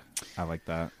 okay. I like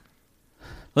that.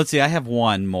 Let's see. I have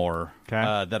one more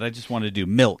 'Kay. that I just want to do.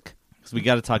 Milk. Because we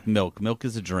got to talk milk. Milk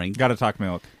is a drink. Got to talk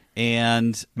milk.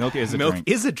 And Milk is a Milk drink.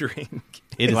 is a drink.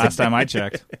 it is Last a time I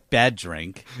checked. bad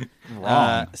drink.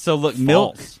 Wrong. So look,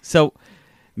 milk. False. So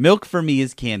milk for me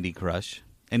is Candy Crush,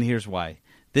 and here's why.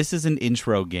 This is an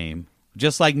intro game.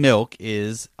 Just like milk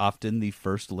is often the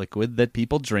first liquid that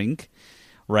people drink,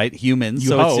 right? Humans. You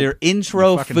so hope. it's your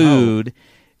intro You fucking food.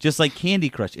 Just like Candy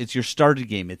Crush, it's your starter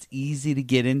game. It's easy to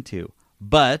get into.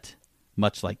 But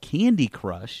much like Candy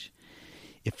Crush,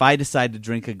 if I decide to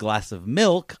drink a glass of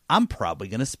milk, I'm probably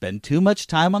going to spend too much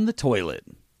time on the toilet.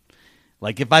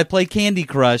 Like if I play Candy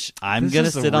Crush, I'm This going to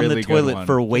is a sit on really the good toilet one.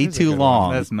 for way This is a too good one.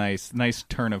 long. That's nice. Nice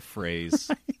turn of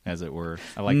phrase, as it were.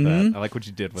 I like that. I like what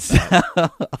you did with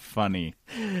that. Funny.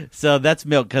 So that's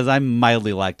milk because I'm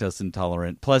mildly lactose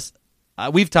intolerant. Plus,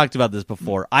 we've talked about this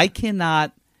before. I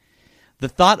cannot. The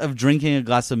thought of drinking a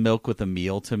glass of milk with a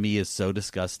meal to me is so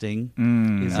disgusting.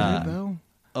 Is it though?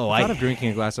 Oh, The thought of drinking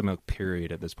a glass of milk,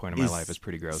 period, at this point in my is life is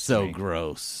pretty gross. So to me.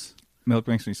 gross. Milk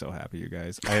makes me so happy, you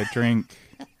guys. I drink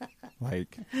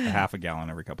like a half a gallon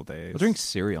every couple days. I'll drink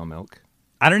cereal milk.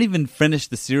 I don't even finish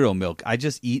the cereal milk. I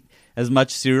just eat as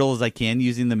much cereal as I can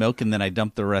using the milk, and then I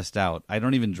dump the rest out. I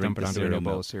don't even drink Dump it the onto a cereal new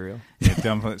bowl milk. of cereal. Yeah,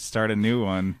 dump it, start a new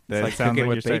one. That like sounds cooking like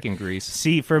with you're start- bacon grease.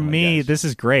 See, for Oh my me, gosh. this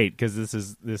is great because this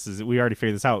is we already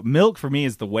figured this out. Milk for me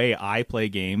is the way I play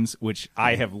games, which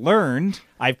I have learned.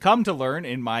 I've come to learn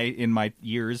in my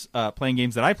years playing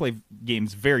games that I play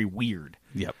games very weird.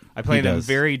 Yep, I play he them does.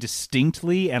 very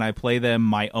distinctly, and I play them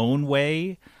my own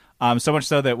way. So much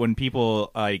so that when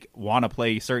people like want to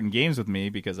play certain games with me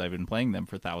because I've been playing them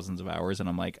for thousands of hours, and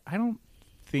I'm like, I don't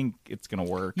think it's gonna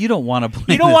work. You don't want to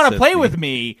play. You don't want want to play with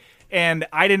me. And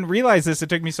I didn't realize this. It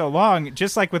took me so long.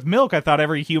 Just like with milk, I thought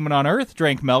every human on Earth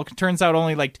drank milk. Turns out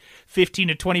only like 15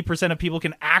 to 20% of people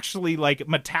can actually like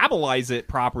metabolize it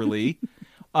properly.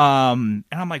 And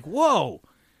I'm like, whoa.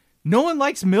 No one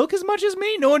likes milk as much as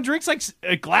me. No one drinks like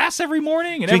a glass every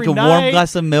morning and Drink every a night. warm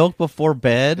glass of milk before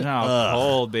bed. No, Ugh.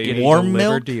 cold, baby. Getting Warm delivered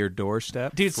milk? to your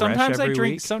doorstep, Dude, fresh sometimes I every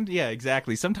drink week. yeah,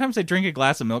 exactly. Sometimes I drink a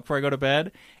glass of milk before I go to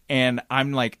bed, and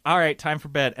I'm like, all right, time for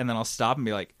bed, and then I'll stop and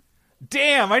be like,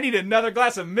 damn, I need another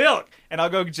glass of milk, and I'll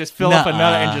go just fill up Nuh-uh.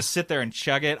 another and just sit there and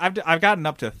chug it. I've gotten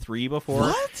up to 3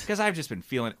 before because I've just been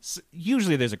feeling it.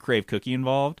 Usually there's a Crave cookie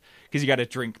involved because you got to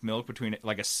drink milk between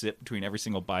like a sip between every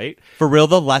single bite. For real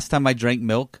though, last time I drank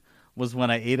milk was when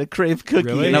I ate a Crave cookie,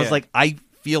 Really? and I was Yeah. like, I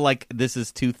feel like this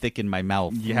is too thick in my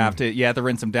mouth. You have to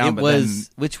rinse them down. It but was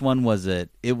then, which one was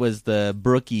it? It was the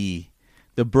Brookie.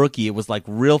 The Brookie. It was like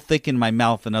real thick in my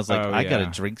mouth, and I was like, Oh, I gotta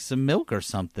yeah. drink some milk or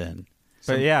something.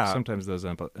 but yeah, Sometimes those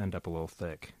end up a little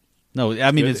thick. No,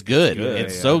 I mean it's good.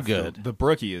 It's Yeah, so yeah. good. the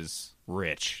Brookie is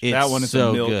rich. It's that one is so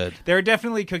a milk. good. There are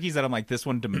definitely cookies that I'm like, this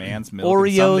one demands milk.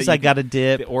 and some Oreos, that I you got a can-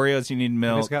 dip. The Oreos, you need It's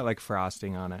milk. got like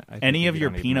frosting on it. I think Any of you your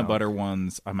don't need peanut milk. butter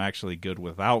ones, I'm actually good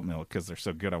without milk because they're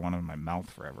so good. I want them in my mouth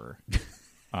forever.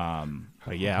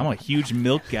 But yeah, I'm a huge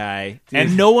milk guy,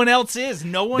 and no one else is.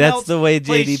 No one That's else the way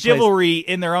plays JD plays. chivalry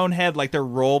in their own head, like they're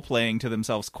role playing to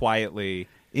themselves quietly.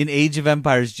 In Age of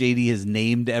Empires, JD has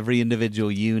named every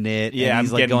individual unit. Yeah, and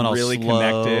he's I'm like getting going all really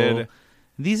slow. connected.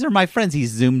 These are my friends. He's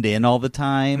zoomed in all the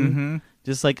time.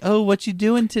 Just like, oh, what you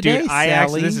doing today, Dude,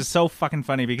 Sally? this is so fucking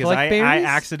funny because Collect I berries?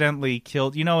 accidentally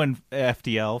killed. You know, in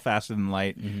FTL, Faster Than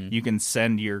Light, you can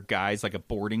send your guys like a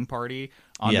boarding party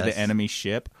onto Yes. the enemy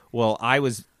ship. Well, I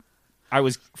was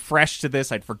fresh to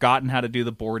this. I'd forgotten how to do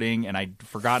the boarding, and I'd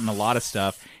forgotten a lot of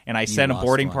stuff. And I sent a lost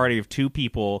boarding one. party of 2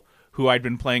 people who I'd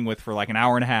been playing with for like an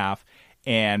hour and a half.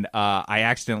 And I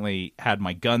accidentally had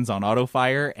my guns on auto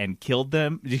fire and killed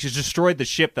them. Just destroyed the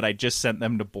ship that I just sent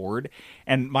them to board.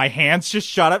 And my hands just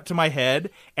shot up to my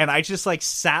head, and I just like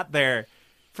sat there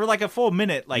for like a full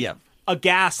minute, like Yeah.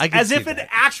 aghast, I can as see if an that.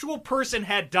 actual person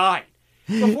had died.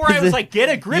 Before I was like, "Get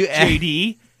a grip, You-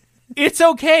 JD. It's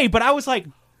okay." But I was like,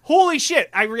 "Holy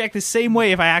shit!" I react the same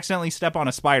way if I accidentally step on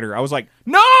a spider. I was like,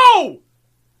 "No,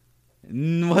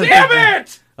 damn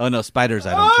it!" Oh no, spiders!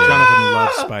 I don't care. Jonathan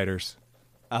loves spiders.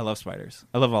 I love spiders.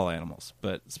 I love all animals,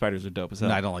 but spiders are dope as hell.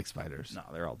 No, I don't like spiders. No,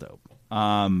 they're all dope.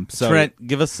 So Trent,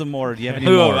 give us some more. Do you have any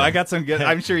Ooh, more? I got some good.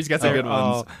 I'm sure he's got some good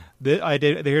ones. I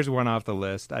did. Here's one off the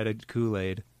list. I did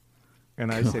Kool-Aid,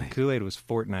 and I said Kool-Aid was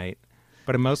Fortnite,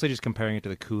 but I'm mostly just comparing it to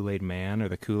the Kool-Aid Man or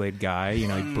the Kool-Aid guy. You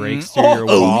know, he breaks through your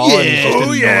wall, and he's just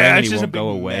annoying, and it's he just won't a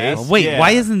go big away. mess. Oh, wait, Yeah.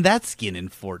 why isn't that skin in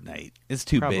Fortnite? It's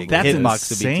too Probably. big. That's Hitbox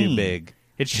would be insane. too big.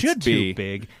 It should It's be too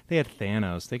big. They had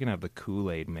Thanos. They can have the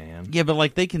Kool-Aid Man. Yeah, but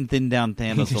like they can thin down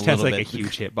Thanos He a just little has like bit. a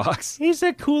huge hitbox. He's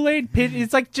a Kool-Aid pit.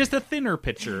 It's like just a thinner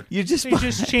pitcher. You just- he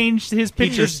just changed his He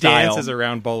pitcher just style. dances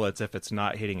around bullets if it's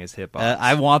not hitting his hitbox.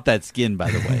 I want that skin, by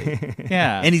the way.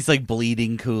 Yeah. And he's like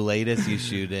bleeding Kool-Aid as you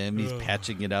shoot him. He's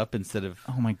patching it up instead of.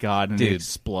 oh my god, and it Dude.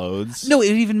 explodes. No,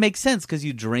 it even makes sense because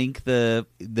you drink the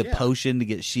potion to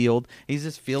get shield. He's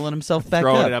just feeling himself back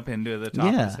Throwing up. it up into the top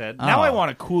of Yeah. his head. Now Oh. I want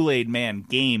a Kool-Aid Man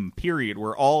game, period,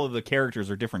 where all of the characters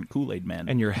are different Kool-Aid men.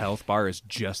 and your health bar is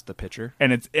just the pitcher.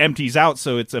 And it empties out,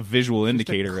 so it's a visual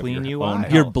indicator clean of your UI. own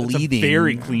You're health. bleeding. It's a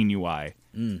very clean UI.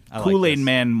 I like Kool-Aid this.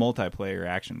 Man multiplayer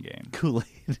action game.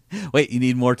 Kool-Aid. Wait, you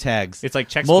need more tags. It's like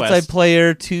Chex Quest.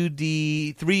 Multiplayer,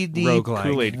 2D, 3D, Roguelike.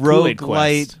 Kool-Aid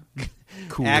roguelite,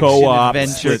 Cool. action Co-op,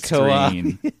 adventure, split co-op,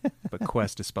 screen, But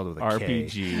Quest is spelled with a K.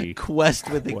 RPG, quest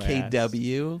with a Quest.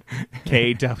 KW,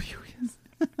 KW,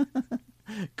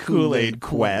 Kool-Aid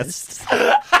Quest.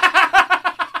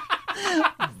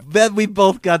 Bet we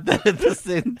both got that at the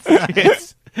same time.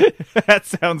 That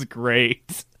sounds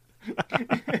great.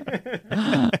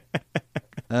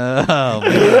 Oh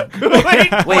man!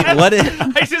 Wait, what?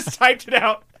 I just typed it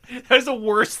out. That is the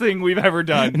worst thing we've ever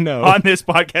done No. on this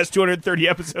podcast. 230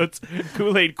 episodes.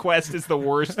 Kool-Aid Quest is the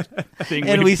worst thing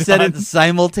And we've we said done. it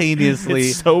simultaneously.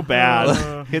 It's so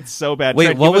bad. It's so bad. Wait,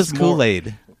 Trent, what give was us more.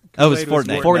 Kool-Aid? Oh, it was Kool-Aid was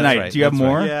Fortnite. Fortnite. That's right. Do you have That's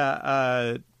more? right.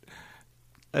 Yeah,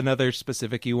 another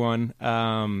specific-y one.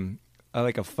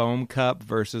 Like a foam cup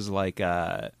versus like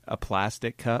a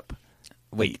plastic cup.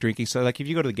 Wait. Like drinking. So like if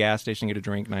you go to the gas station and get a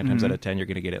drink, 9 times out of 10 you're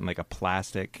going to get it in like a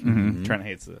plastic. Trent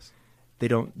hates this. They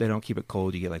don't keep it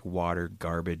cold. You get like water,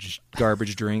 garbage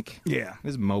drink. Yeah.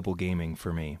 This is mobile gaming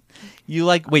for me. You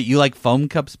like foam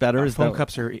cups better? Is Foam that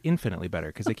cups are infinitely better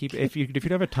because they keep if you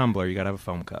have a tumbler, you got to have a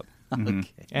foam cup. Okay.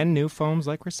 And new foam's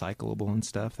like recyclable and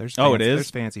stuff. There's Oh, it fancy, is?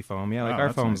 There's fancy foam. Yeah, like Oh, our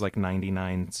that's foam's nice. like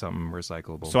 99 something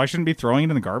recyclable. So I shouldn't be throwing it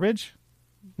in the garbage?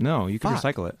 no, you can Fuck.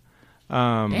 recycle it.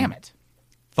 Damn it.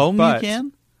 Foam? But- You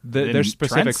can. Then There's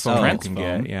specific Trent's- foam you Trent's can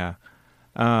foam. get. Yeah.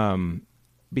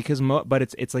 Because but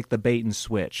it's like the bait and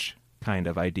switch kind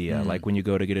of idea. Like when you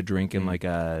go to get a drink in like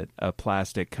a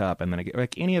plastic cup, and then I get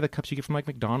like any of the cups you get from like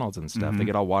McDonald's and stuff. They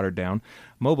get all watered down.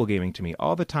 Mobile gaming to me,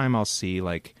 all the time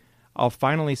I'll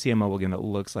finally see a mobile game that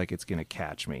looks like it's gonna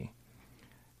catch me.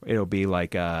 It'll be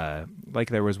like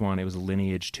there was one. It was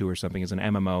Lineage 2 or something. It's an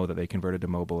MMO that they converted to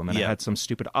mobile, and then it had some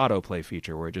stupid autoplay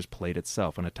feature where it just played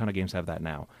itself. And a ton of games have that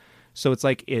now. So it's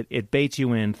like it baits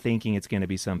you in thinking it's going to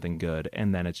be something good,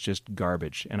 and then it's just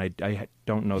garbage. And I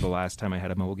don't know the last time I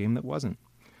had a mobile game that wasn't.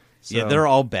 Yeah, So- they're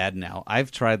all bad now.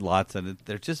 I've tried lots, and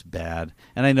they're just bad.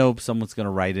 And I know someone's going to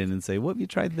write in and say, "What have you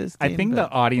tried this game?" I think But- the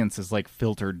audience is like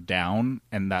filtered down,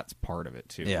 and that's part of it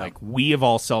too. Yeah. Like we have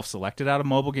all self-selected out of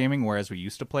mobile gaming, whereas we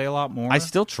used to play a lot more. I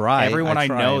still try. Everyone I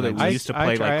try, know and that I we just- used to play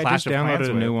like Clash I just of Clans downloaded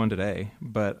a with. new one today,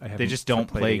 but I haven't They just don't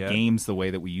played play it yet. games the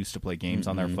way that we used to play games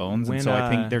on their phones, and When, so I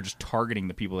think uh, they're just targeting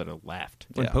the people that are left.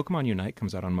 When Yeah. Pokemon Unite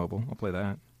comes out on mobile, I'll play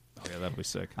that. Oh yeah, that'd be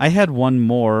sick. I had one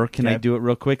more. Can I Yeah. do it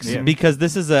real quick? Yeah. Because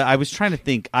this is I was trying to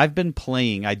think. I've been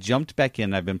playing. I jumped back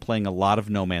in. I've been playing a lot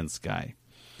of No Man's Sky.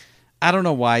 I don't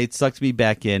know why it sucked me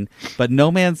back in, but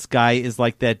No Man's Sky is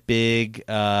like that big,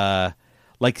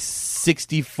 like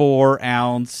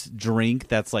 64-ounce drink.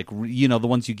 That's like the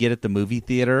ones you get at the movie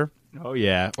theater, Oh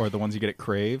yeah, or the ones you get at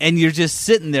Crave. and you're just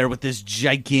sitting there with this I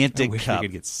gigantic wish cup. we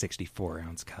could get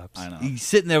 64-ounce cups. I know. You're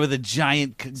sitting there with a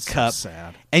giant cup,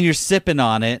 sad. and you're sipping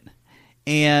on it,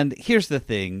 And here's the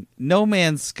thing. No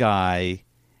Man's Sky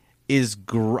is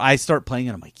I start playing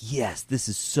it. I'm like, yes, this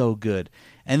is so good.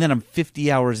 And then I'm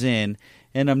 50 hours in,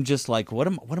 and I'm just like, what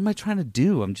am I trying to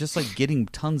do? I'm just like getting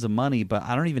tons of money, but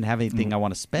I don't even have anything I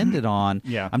want to spend it on.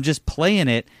 Yeah. I'm just playing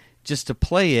it just to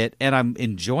play it, and I'm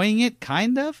enjoying it,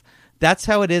 kind of. That's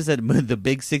how it is at the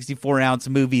big 64-ounce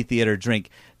movie theater drink.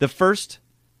 The first,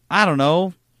 I don't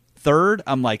know, third,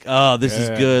 I'm like, oh, this is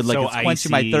good. Like, so it's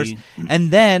quenching icy. my thirst. And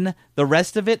then the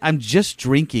rest of it, I'm just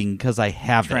drinking because I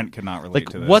have Trent it. cannot relate like,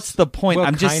 to this. What's the point? Well,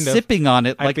 I'm just kind of. sipping on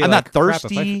it. I'd Like, be I'm not crap,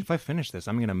 thirsty. if I finish this,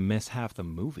 I'm going to miss half the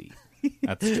movie.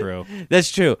 That's true.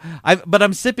 That's true. But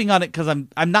I'm sipping on it because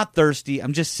I'm not thirsty.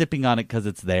 I'm just sipping on it because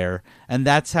it's there. And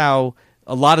that's how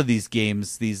a lot of these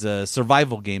games, these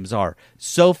survival games are.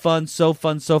 So fun, so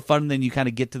fun, so fun. And then you kind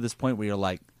of get to this point where you're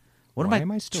like, what Why am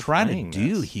am I I still trying playing to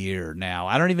do this? here now?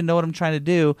 I don't even know what I'm trying to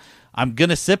do. I'm going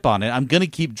to sip on it. I'm going to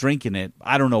keep drinking it.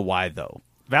 I don't know why, though.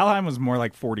 Valheim was more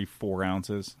like 44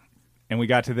 ounces. And we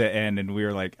got to the end, and we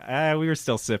were like, we were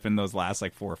still sipping those last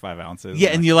like 4 or 5 ounces. Yeah,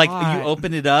 and you like Why? you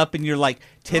open it up, and you're like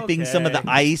tipping some of the Okay.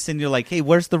 ice, and you're like, hey,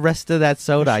 where's the rest of that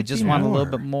soda? I just be want a little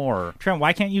more. bit more. Trent,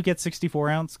 why can't you get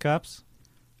 64-ounce cups?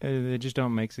 They just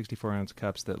don't make 64-ounce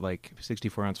cups that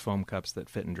 64-ounce foam cups that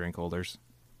fit in drink holders.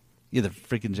 Yeah, they're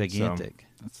freaking gigantic.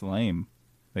 That's lame.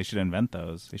 They should invent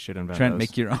those. They should invent Trent, those.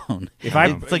 make your own. If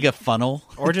I- It's like a funnel.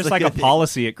 Or It's just like a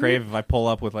policy at Crave, if I pull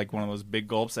up with like one of those big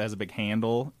gulps that has a big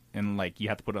handle, and like you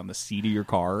have to put it on the seat of your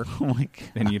car, Oh my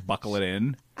god. and you buckle it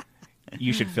in.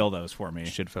 You should fill those for me.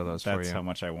 Should fill those for That's you. how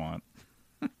much I want.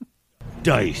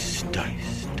 Dice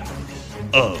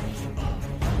of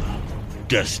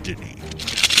Destiny.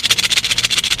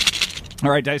 All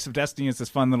right, Dice of Destiny is this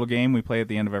fun little game we play at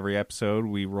the end of every episode.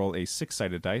 We roll a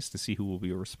 6-sided dice to see who will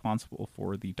be responsible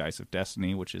for the Dice of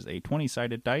Destiny, which is a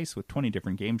 20-sided dice with 20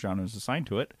 different game genres assigned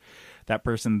to it. That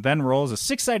person then rolls a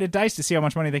 6-sided dice to see how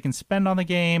much money they can spend on the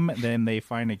game. Then they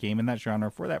find a game in that genre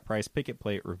for that price, pick it,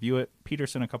 play it, review it.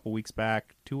 Peterson, a couple weeks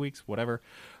back, 2 weeks, whatever,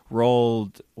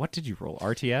 rolled... What did you roll?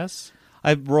 RTS?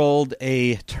 I rolled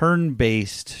a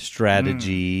turn-based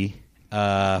strategy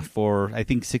for I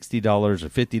think $60 or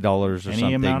 $50 or Any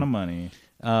something. amount of money.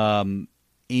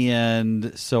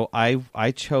 And so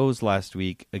I chose last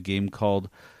week a game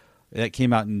that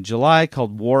came out in July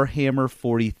called Warhammer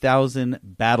 40,000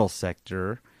 Battle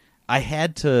Sector. I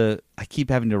keep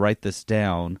having to write this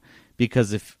down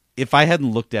because if I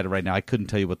hadn't looked at it right now, I couldn't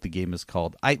tell you what the game is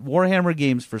called. Warhammer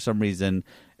games, for some reason,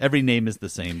 every name is the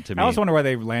same to me. I always wonder why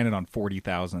they landed on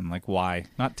 40,000. Like, why?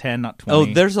 Not 10, not 20.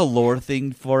 Oh, there's a lore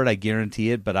thing for it. I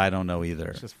guarantee it, but I don't know either.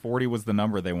 It's just 40 was the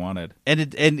number they wanted.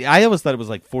 And I always thought it was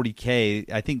like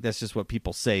 40K. I think that's just what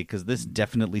people say because this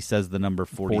definitely says the number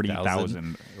 40,000.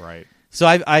 40,000, right. So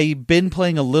I've been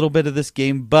playing a little bit of this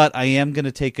game, but I am going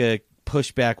to take a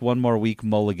pushback one more week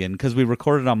mulligan because we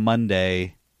recorded on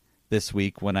Monday this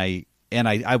week when I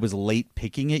was late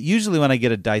picking it. Usually when I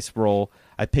get a dice roll,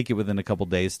 I pick it within a couple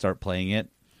days, start playing it.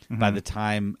 Mm-hmm. By the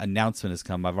time announcement has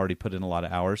come, I've already put in a lot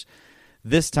of hours.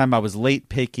 This time I was late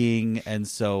picking, and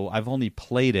so I've only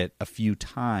played it a few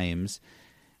times.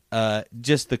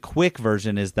 Just the quick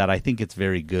version is that I think it's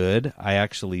very good. I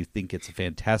actually think it's a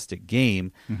fantastic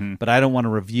game, but I don't want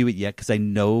to review it yet because I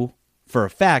know for a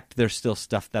fact there's still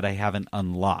stuff that I haven't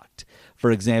unlocked. For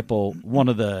example, one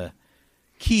of the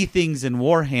key things in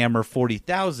Warhammer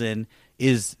 40,000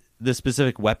 is the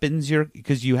specific weapons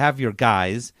because you have your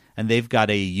guys and they've got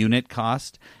a unit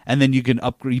cost, and then you can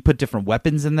upgrade. You put different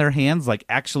weapons in their hands, like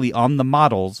actually on the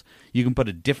models, you can put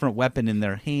a different weapon in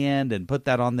their hand and put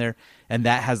that on there, and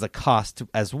that has a cost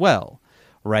as well,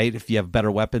 right? If you have better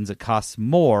weapons, it costs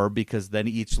more because then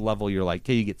each level you're like,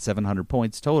 okay, you get 700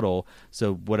 points total.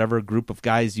 So whatever group of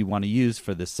guys you want to use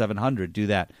for this 700, do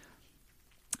that.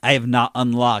 I have not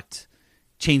unlocked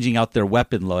changing out their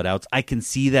weapon loadouts. I can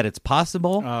see that it's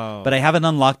possible, but I haven't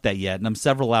unlocked that yet, and I'm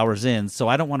several hours in, so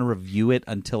I don't want to review it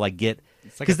until I get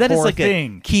because that is like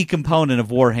a key component of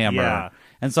Warhammer. Yeah.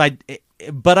 And so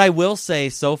but I will say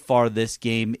so far this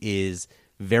game is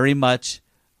very much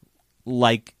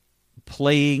like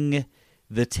playing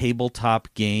the tabletop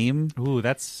game. Ooh,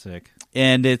 that's sick.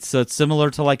 And it's similar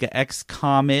to like an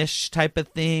XCOM-ish type of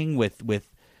thing with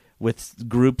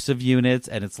groups of units,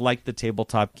 and it's like the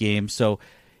tabletop game. So,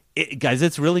 guys,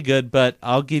 it's really good, but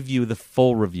I'll give you the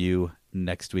full review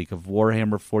next week of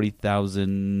Warhammer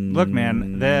 40,000. Look,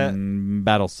 man, the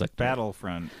Battle Sector. Battle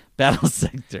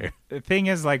Sector. The thing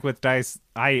is, like with dice,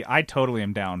 I totally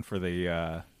am down for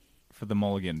the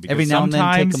mulligan because every now and then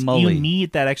take a sometimes mulligan. you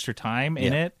need that extra time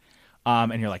in it.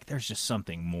 And you're like, there's just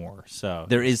something more. So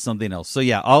there is something else. So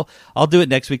yeah, I'll do it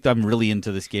next week. I'm really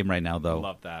into this game right now, though.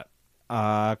 Love that.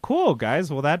 Cool,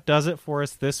 guys. Well, that does it for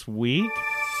us this week.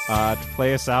 To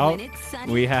play us out,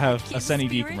 we have a Sunny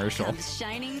D commercial.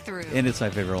 And it's my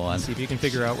favorite one. See if you can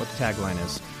figure out what the tagline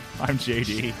is. I'm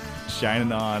JD,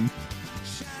 shining on.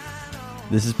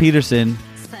 This is Peterson.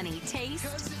 Sunny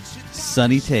taste.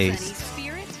 Sunny taste. Sunny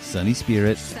spirit. Sunny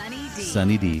spirit. Sunny D.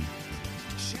 Sunny D.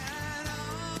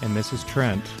 And this is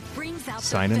Trent Brings out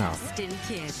signing the out. best in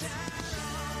kids.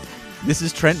 This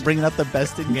is Trent bringing out the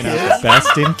best in Bringing kids. out the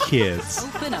best in kids.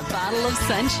 Open a bottle of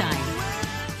sunshine.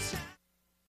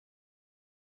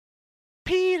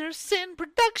 Peterson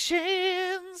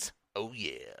Productions. Oh,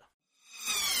 yeah.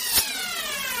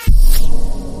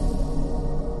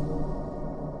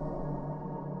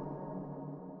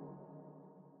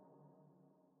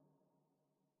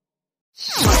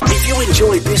 If you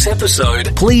enjoyed this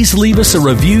episode, please leave us a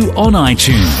review on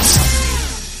iTunes.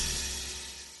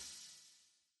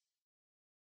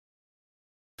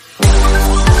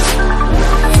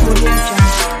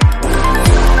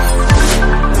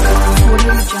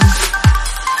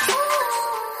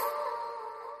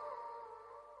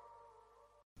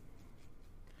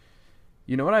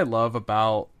 You know what I love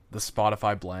about the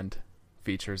Spotify blend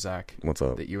feature, Zach? What's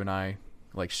up? That you and I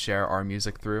like share our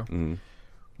music through. Mm.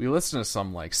 We listen to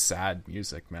some like sad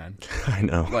music, man. I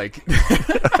know. Like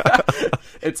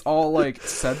it's all like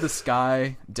Said the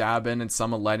Sky, Dabbin, and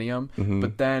some Millennium. Mm-hmm.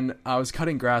 But then I was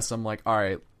cutting grass. I'm like, all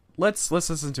right, let's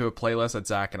listen to a playlist that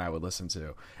Zach and I would listen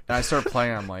to. And I start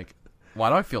playing. I'm like, why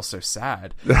do I feel so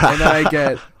sad? And then I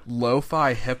get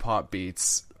lo-fi hip hop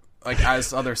beats. Like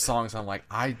as other songs, I'm like,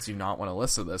 I do not want to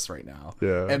listen to this right now.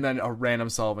 Yeah. And then a random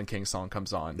Sullivan King song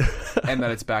comes on, and then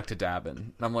it's back to Dabbin.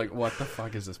 And I'm like, what the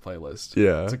fuck is this playlist?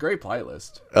 Yeah. It's a great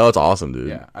playlist. Oh, it's awesome, dude.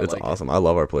 Yeah, I it's like it. awesome. I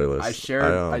love our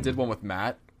playlist. I did one with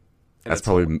Matt. and That's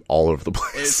probably all over the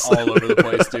place. It's all over the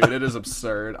place, dude. It is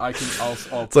absurd. I'll It's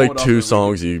pull like it up two and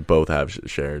songs you both have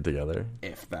shared together.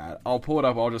 If that. I'll pull it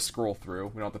up. I'll just scroll through.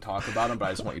 We don't have to talk about them, but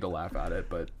I just want you to laugh at it.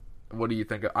 But what do you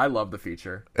think? I love the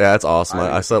feature. Yeah, it's awesome.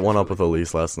 I think set one it's up with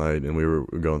Elise last night, and we were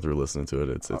going through listening to it.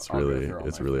 It's I'll go really through all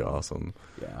it's my really phone. awesome.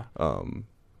 Yeah.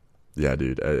 Yeah,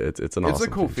 dude. It's an awesome It's a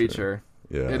cool feature.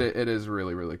 Yeah. It is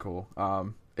really, really cool.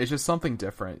 It's just something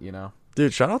different, you know?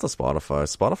 Dude, shout out to Spotify.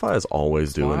 Spotify is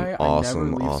always doing why I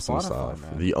awesome never leave awesome Spotify, stuff.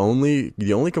 man. The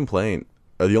only complaint,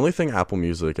 the only thing Apple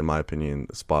Music, in my opinion,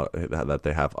 that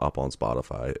they have up on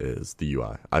Spotify is the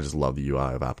UI. I just love the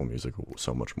UI of Apple Music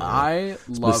so much more. I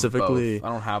love specifically both.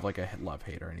 I don't have like a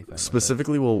love-hate or anything.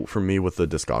 Specifically, well, for me with the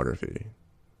discography.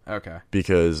 Okay.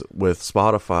 Because with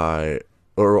Spotify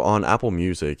or on Apple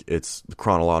Music, it's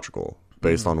chronological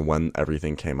based on when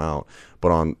everything came out,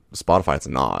 but on Spotify, it's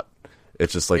not.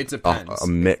 It's just like It depends. a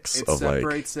mix it of like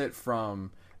separates it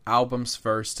from albums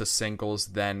first to singles,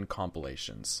 then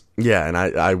compilations. yeah, and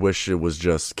I wish it was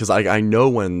just because I know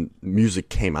when music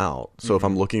came out. So if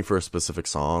I'm looking for a specific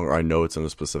song or I know it's in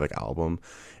a specific album,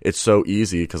 it's so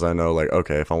easy because I know like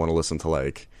okay, if I want to listen to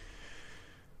like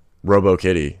Robo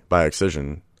Kitty by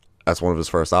Excision, that's one of his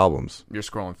first albums. You're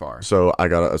scrolling far. So I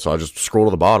just scroll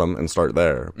to the bottom and start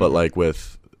there. But like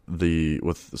with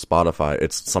Spotify,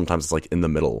 it's sometimes like in the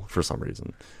middle for some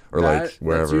reason, or like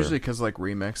wherever. That's usually because like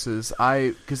remixes.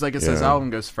 Because like it says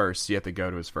album goes first, so you have to go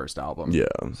to his first album. Yeah.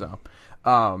 So,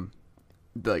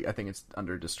 like I think it's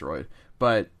under Destroyed,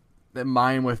 but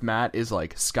mine with Matt is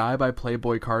like Sky by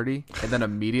Playboy Cardi, and then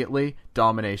immediately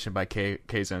Domination by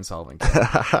K-Zone Sullivan King.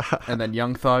 And then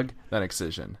Young Thug, then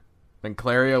Excision. Then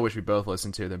Clario, which we both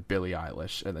listened to, then Billie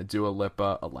Eilish, and then Dua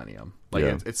Lipa, Millennium. Like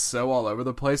it's so all over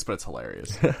the place, but it's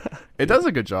hilarious. It does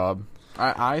a good job.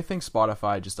 I think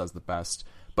Spotify just does the best.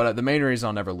 But the main reason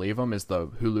I'll never leave them is the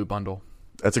Hulu bundle.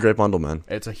 That's a great bundle, man.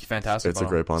 It's a fantastic. It's a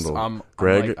great bundle.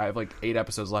 Greg, I have like 8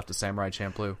 episodes left of Samurai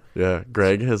Champloo. Yeah,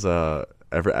 Greg has I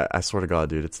swear to God,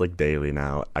 dude, it's like daily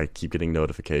now. I keep getting email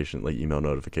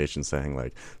notifications saying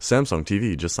like Samsung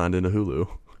TV just signed into Hulu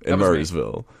in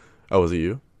Murraysville. Oh, was it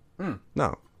you?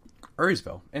 No,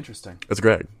 Murraysville. Interesting. it's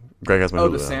Greg. Greg has my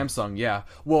Hulu. The Samsung, yeah.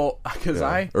 Well, because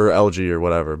or LG or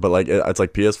whatever, but like it's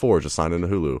like PS4 just signed into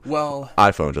Hulu. Well,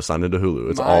 iPhone just signed into Hulu.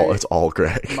 It's all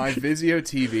Greg. My Vizio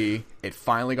TV, it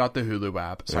finally got the Hulu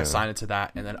app, so I signed into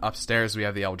that, and then upstairs we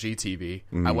have the LG TV.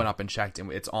 I went up and checked,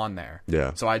 and it's on there.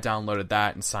 Yeah. So I downloaded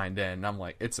that and signed in, and I'm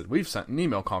like, we've sent an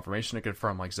email confirmation to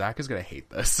confirm. Like Zach is gonna hate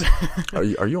this. Are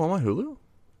you on my Hulu?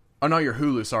 Oh no, your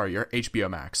Hulu. Sorry, your HBO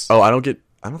Max. Oh, I don't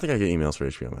think I get emails for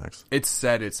HBO Max. It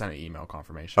said it sent an email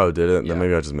confirmation. Oh, did it? Yeah. Then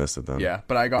maybe I just missed it then. Yeah,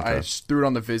 but I just threw it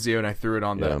on the Vizio and I threw it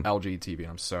on the LG TV, and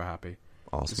I'm so happy.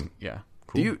 Awesome. Yeah.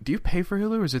 Cool. Do you pay for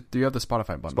Hulu, or do you have the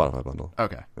Spotify bundle? Spotify bundle.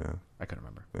 Okay. Yeah. I couldn't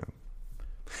remember. Yeah.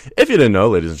 If you didn't know,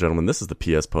 ladies and gentlemen, this is the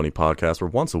PS Pony Podcast, where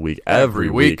once a week, every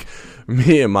week,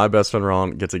 me and my best friend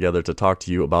Ron get together to talk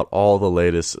to you about all the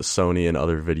latest Sony and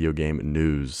other video game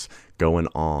news going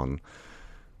on.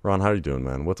 Ron, how are you doing,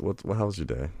 man? What how was your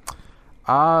day?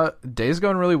 Day's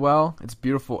going really well. It's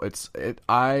beautiful.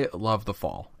 I love the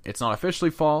fall. It's not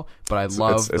officially fall, but I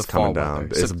love the it's fall coming down.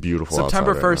 weather. It's beautiful.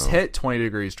 September outside right 1st now. hit, 20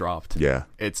 degrees dropped. Yeah,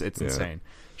 it's insane.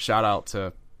 Shout out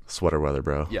to sweater weather,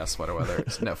 bro. Yeah, sweater weather.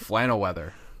 No, flannel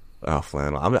weather. Oh,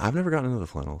 flannel. I've never gotten into the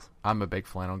flannels. I'm a big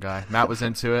flannel guy. Matt was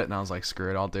into it, and I was like,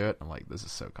 screw it, I'll do it. I'm like, this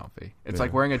is so comfy. It's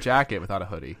like wearing a jacket without a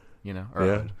hoodie, you know? Or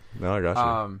a hood. No, I got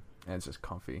you. And it's just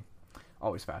comfy.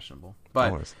 Always fashionable.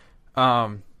 But, Always.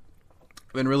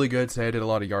 been really good today. I did a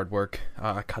lot of yard work.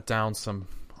 I cut down some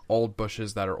old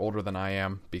bushes that are older than I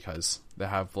am because they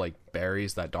have like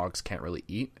berries that dogs can't really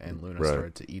eat, and Luna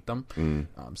started to eat them.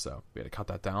 So we had to cut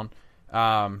that down.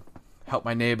 Helped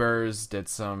my neighbors, did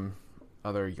some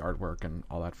other yard work and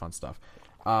all that fun stuff.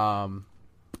 Got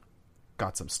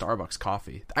some Starbucks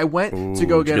coffee. I went to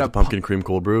go get the pumpkin cream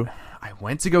cold brew. I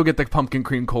went to go get the pumpkin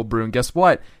cream cold brew, and guess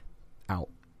what? Out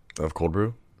Of cold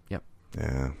brew? Yep.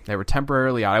 Yeah. They were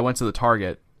temporarily out. I went to the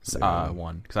Target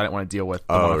one because I didn't want to deal with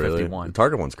the 151. Really? The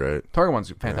Target one's great. Target one's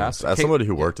fantastic. As somebody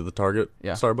who worked at the Target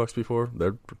Starbucks before,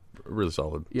 they're really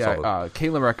solid. Yeah, solid.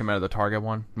 Caitlin recommended the Target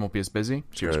one. It won't be as busy.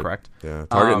 She was correct. Yeah,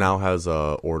 Target now has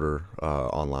order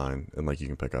online, and like you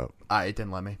can pick up. It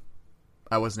didn't let me.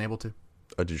 I wasn't able to.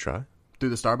 Did you try? Through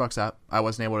the Starbucks app, I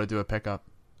wasn't able to do a pickup.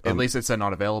 At least it said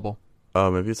not available.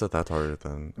 Oh, maybe it's at that Target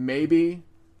then. Maybe.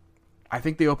 I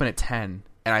think they open at 10,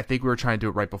 and I think we were trying to do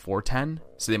it right before 10,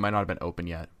 so they might not have been open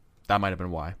yet. That might have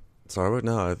been why. Starbucks?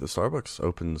 No, the Starbucks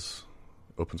opens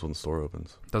when the store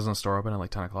opens. Doesn't the store open at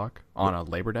like 10 o'clock on a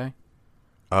Labor Day?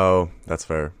 Oh, that's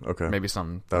fair. Okay. Maybe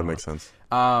something. That would make sense.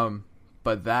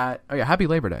 But that... Oh, yeah, happy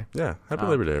Labor Day. Yeah, happy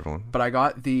Labor Day, everyone. But I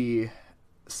got I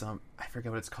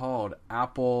forget what it's called.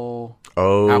 Apple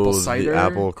cider. The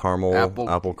apple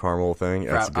caramel thing.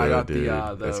 That's good, I got dude.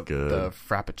 That's good. The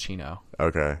Frappuccino.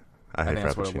 Okay. I hate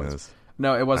that's what it Frappuccinos. was.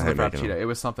 No, it wasn't the Frappuccino. It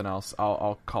was something else.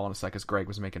 I'll call in a sec because Greg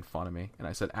was making fun of me, and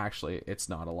I said, actually, it's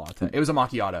not a latte. It was a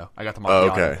macchiato. I got the macchiato.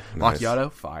 Oh, okay. Nice. Macchiato,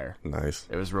 fire. Nice.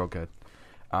 It was real good.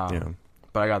 Yeah.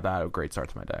 But I got that. A great start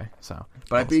to my day. So,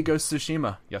 but I beat Ghost of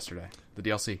Tsushima yesterday. The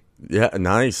DLC. Yeah,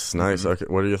 nice. Okay,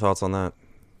 what are your thoughts on that?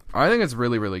 I think it's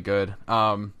really, really good.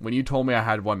 When you told me I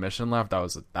had one mission left, that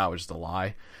was just a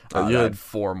lie. I had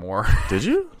 4 more. Did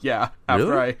you? Yeah. After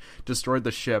Really? I destroyed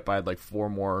the ship, I had like 4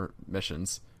 more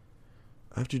missions.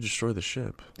 After you destroy the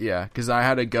ship? Yeah, because I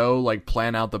had to go like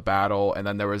plan out the battle, and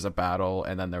then there was a battle,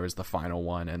 and then there was the final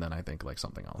one, and then I think like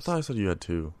something else. I thought I said you had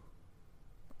 2.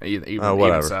 Even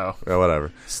whatever. so. Yeah,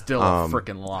 whatever. Still a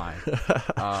freaking lie.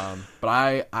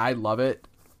 But I love it.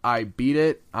 I beat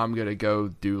it. I'm gonna go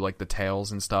do like the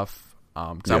tales and stuff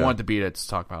because I wanted to beat it to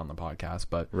talk about it on the podcast.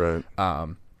 But right,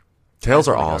 tales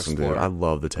are awesome, explore. dude. I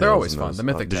love the tales. They're always fun. The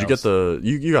mythic. Did tales.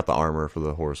 you get you got the armor for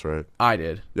the horse, right? I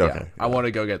did. Yeah, yeah. okay. I want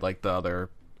to go get like the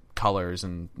other colors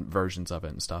and versions of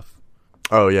it and stuff.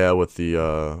 Oh yeah, with the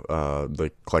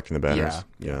like collecting the banners.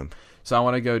 Yeah. So I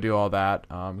want to go do all that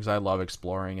because I love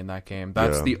exploring in that game.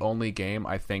 That's the only game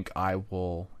I think I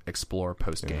will explore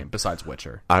post game besides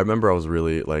Witcher. I remember I was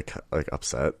really like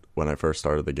upset when I first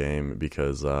started the game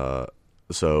because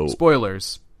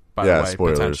spoilers. By the way,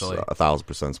 spoilers, potentially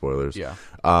 1,000% spoilers. Yeah.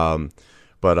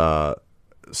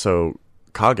 So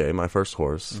Kage, my first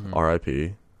horse,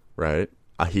 R.I.P. Right?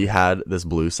 He had this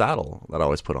blue saddle that I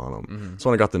always put on him. So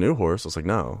when I got the new horse, I was like,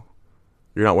 no.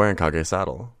 You're not wearing Kage's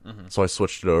saddle. So I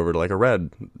switched it over to like a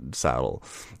red saddle.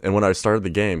 And when I started the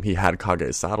game, he had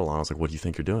Kage's saddle on. I was like, what do you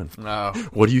think you're doing? No.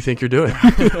 What do you think you're doing?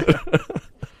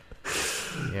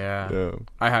 Yeah.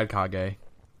 I had Kage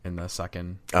in the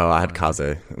second. Oh, I had Kaze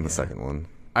in the second one.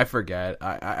 I forget.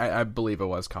 I believe it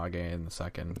was Kage in the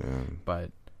second. Yeah.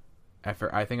 But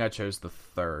I think I chose the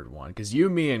third one. Because you,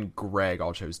 me, and Greg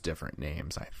all chose different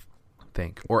names, I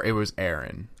think. Or it was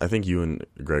Aaron. I think you and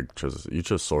Greg chose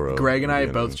Sora. Greg and I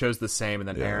both chose the same, and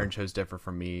then Aaron chose different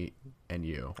from me and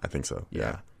you. I think so.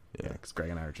 Yeah. Because Greg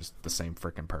and I are just the same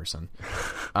freaking person.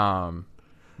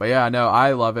 But yeah, no,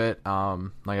 I love it.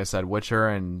 Like I said, Witcher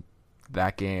and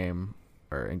that game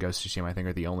and Ghost of Tsushima, I think,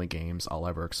 are the only games I'll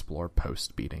ever explore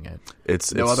post beating it. It's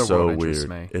so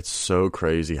weird. It's so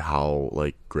crazy how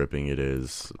like gripping it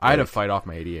is. I had to fight off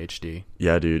my ADHD.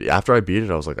 Yeah, dude. After I beat it,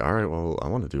 I was like, all right, well, I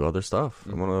want to do other stuff.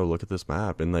 I want to look at this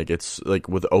map. And like, it's like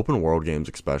with open world games,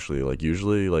 especially, like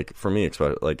usually, like for me,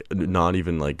 like not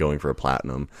even like going for a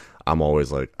platinum, I'm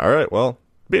always like, all right, well,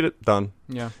 beat it, done.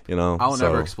 Yeah. You know, I'll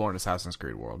never explore an Assassin's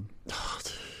Creed world.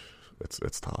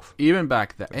 it's tough. Even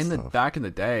back tough. back in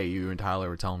the day, you and Tyler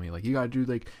were telling me like you gotta do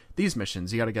like these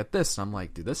missions, you gotta get this. And I'm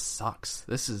like, dude, this sucks.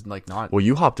 This is like not. Well,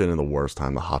 you hopped in the worst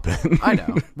time to hop in. I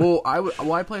know. Well,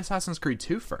 I played Assassin's Creed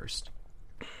 2 first,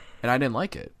 and I didn't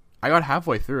like it. I got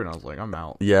halfway through and I was like, I'm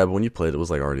out. Yeah, but when you played, it was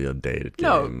like already a dated game.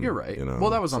 No, you're right. You know, well,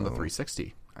 that was on the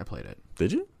 360. I played it.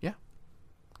 Did you? Yeah.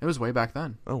 It was way back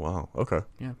then. Oh, wow. Okay.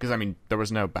 Yeah, because, I mean, there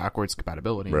was no backwards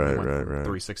compatibility. Right, It went right, from right.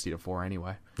 360 to 4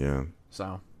 anyway. Yeah.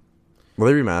 So. Well,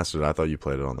 they remastered it. I thought you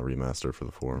played it on the remaster for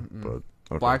the 4, but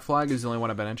okay. Black Flag is the only one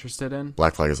I've been interested in.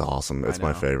 Black Flag is awesome. It's I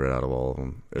my know. favorite out of all of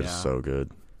them. It's Yeah. so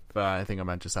good. But I think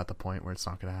I'm just at the point where it's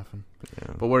not going to happen.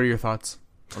 Yeah. But what are your thoughts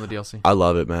on the DLC? I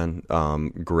love it, man.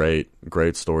 Great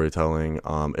storytelling.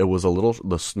 It was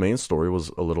the main story was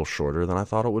a little shorter than I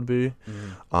thought it would be,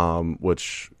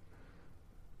 which,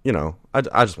 you know, I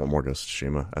just want more Ghost of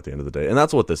Tsushima at the end of the day, and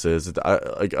that's what this is.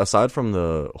 Like, aside from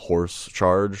the horse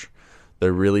charge,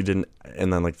 they really didn't,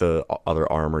 and then like the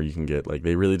other armor you can get, like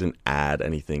they really didn't add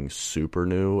anything super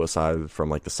new aside from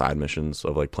like the side missions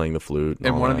of like playing the flute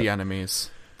And all one of that. the enemies,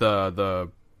 the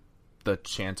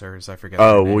chanters, I forget.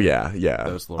 Oh, their well, name. yeah.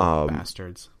 Those little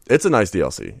bastards. It's a nice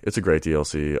DLC. It's a great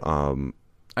DLC.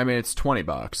 I mean, it's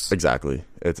 $20. Exactly.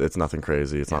 It's nothing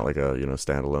crazy. It's not like a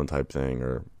standalone type thing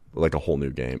or like a whole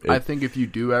new game. I think if you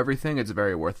do everything, it's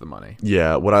very worth the money.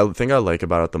 Yeah, what I think I like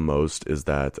about it the most is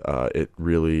that it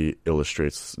really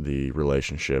illustrates the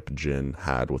relationship Jin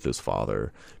had with his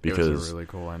father. Because it was a really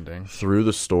cool ending. Through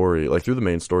the story, like through the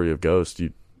main story of Ghost,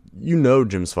 you know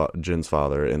Jin's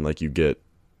father, and like you get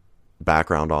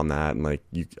background on that, and like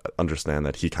you understand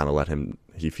that he kind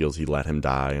of feels he let him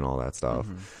die and all that stuff.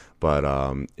 But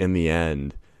in the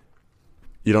end,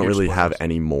 you don't really have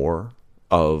any more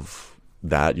of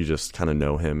that. You just kind of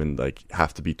know him and like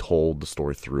have to be told the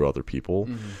story through other people.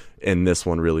 And this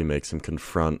one really makes him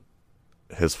confront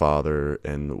his father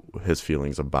and his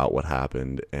feelings about what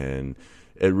happened. And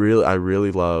I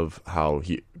really love how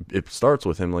it starts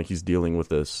with him like he's dealing with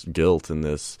this guilt and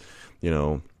this,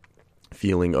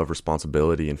 feeling of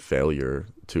responsibility and failure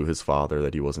to his father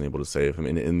that he wasn't able to save him.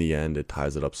 And in the end, it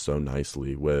ties it up so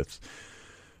nicely with,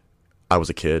 I was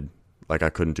a kid, like I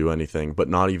couldn't do anything, but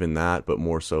not even that, but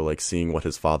more so like seeing what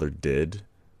his father did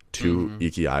to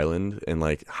Iki Island and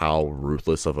like how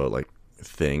ruthless of a like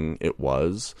thing it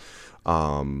was.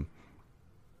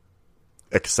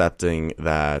 Accepting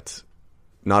that,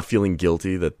 not feeling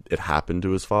guilty that it happened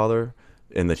to his father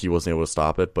and that he wasn't able to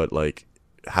stop it, but like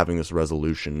having this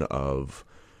resolution of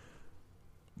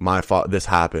this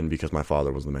happened because my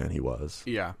father was the man he was.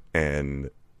 Yeah. And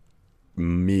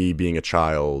me being a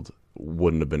child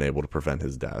wouldn't have been able to prevent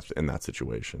his death in that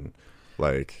situation.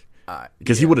 Like,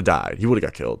 because he would have died. He would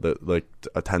have got killed. Like,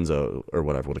 a Tenzo or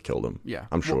whatever would have killed him. Yeah.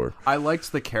 I'm sure. I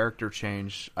liked the character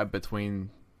change between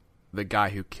the guy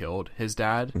who killed his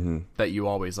dad that you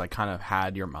always like kind of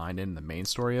had your mind in the main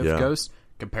story of Ghost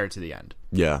compared to the end.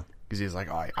 Yeah. Because he's like,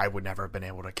 oh, I would never have been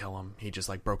able to kill him. He just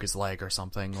like broke his leg or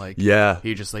something. Like,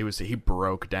 he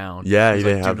broke down. Yeah, He's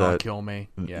they like, have do not that. Kill me.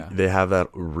 Yeah, they have that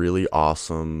really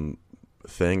awesome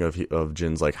thing of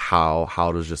Jin's like,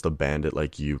 how does just a bandit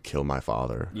like you kill my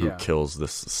father who kills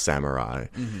this samurai?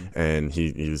 And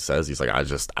he says, he's like, I was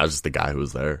just the guy who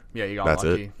was there. Yeah, you got that's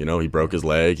lucky. it. He broke his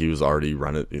leg. He was already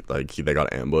running. Like they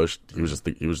got ambushed. He was just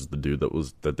the dude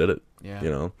that did it.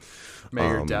 Yeah. May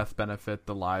your death benefit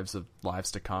the lives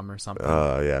to come or something.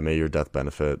 Yeah, may your death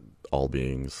benefit all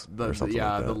beings or something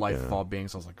like that. The life of all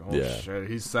beings. I was like, oh shit,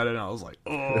 he said it and I was like,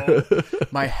 oh.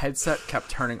 My headset kept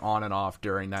turning on and off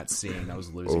during that scene. I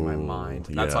was losing my mind.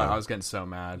 That's why I was getting so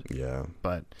mad. Yeah.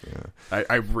 But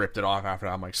I ripped it off after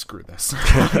that. I'm like, screw this.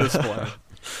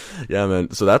 Yeah,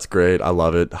 man. So that's great. I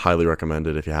love it. Highly recommend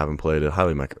it if you haven't played it.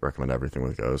 Highly recommend everything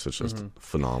with Ghost. It's just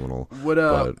phenomenal. What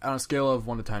on a scale of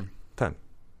 1 to 10? 10.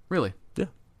 Really? Yeah.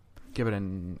 Give it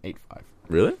an 8.5.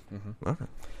 Really? Okay.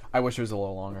 I wish it was a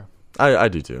little longer. I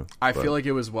do too. I feel like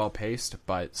it was well paced,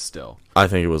 but still. I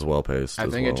think it was well paced. I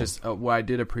think it just what I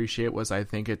did appreciate was I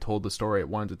think it told the story it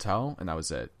wanted to tell, and that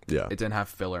was it. Yeah. It didn't have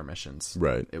filler missions.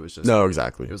 Right. It was just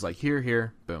exactly. It was like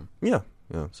here, boom. Yeah.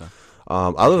 So,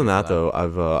 other than that, though,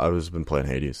 I've been playing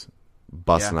Hades,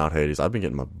 busting out Hades. I've been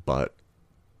getting my butt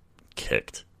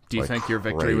kicked. Do you think your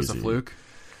victory was a fluke?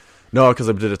 No, because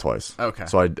I did it twice. Okay.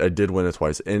 So I did win it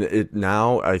twice, and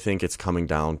now I think it's coming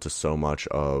down to so much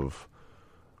of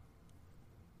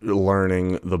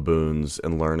learning the boons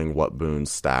and learning what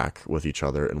boons stack with each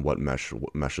other and what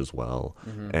meshes well.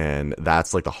 And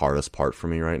that's like the hardest part for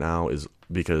me right now, is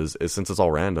because since it's all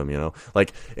random,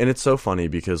 like, and it's so funny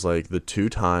because like the 2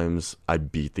 times I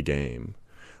beat the game,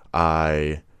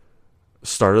 I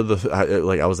started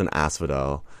I was in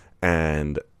Asphodel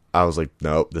and I was like,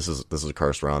 nope, this is a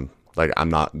cursed run. Like,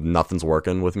 nothing's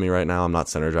working with me right now. I'm not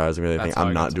synergizing or anything.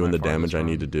 I'm not doing the damage I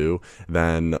need to do.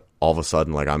 Then all of a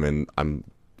sudden, like, I'm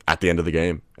at the end of the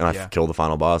game and I kill the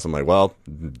final boss. I'm like, well,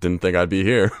 didn't think I'd be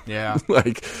here. Yeah.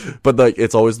 But like,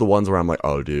 it's always the ones where I'm like,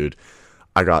 oh, dude,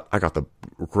 I got the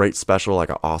great special, like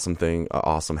an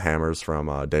awesome hammers from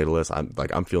Daedalus.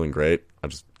 I'm feeling great. I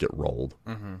just get rolled,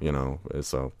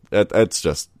 So it's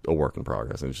just a work in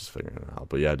progress and it's just figuring it out.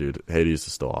 But yeah, dude, Hades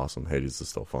is still awesome. Hades is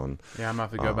still fun. Yeah, I'm gonna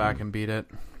have to go back and beat it.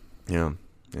 Yeah.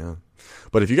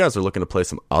 But if you guys are looking to play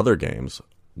some other games,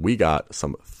 we got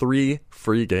some 3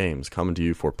 free games coming to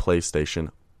you for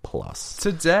PlayStation Plus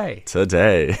today. So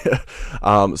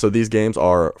these games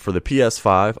are for the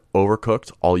PS5,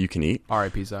 Overcooked, All You Can Eat.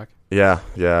 R.I.P. Zach.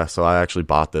 Yeah. So I actually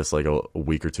bought this like a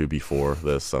week or two before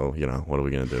this. So what are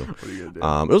we gonna do? It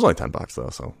was only $10 though,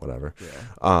 so whatever.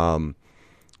 Yeah.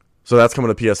 So that's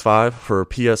coming to PS5. For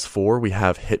PS4, we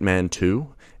have Hitman 2,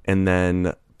 and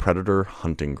then Predator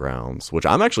Hunting Grounds, which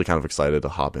I'm actually kind of excited to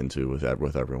hop into with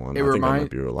everyone. I think that might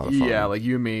be a lot of fun. Yeah, like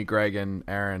you, me, Greg, and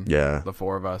Aaron. Yeah, the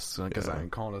 4 of us. Because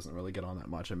Colin doesn't really get on that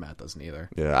much, and Matt doesn't either.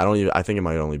 Yeah, I think it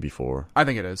might only be 4. I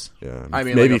think it is. Yeah, I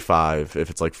mean, maybe 5 if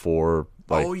it's like 4.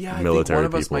 Like I military think one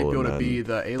of us people, might be able to be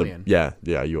the alien.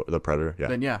 The Predator. Yeah.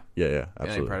 Then yeah,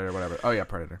 absolutely. Predator, whatever. Oh yeah,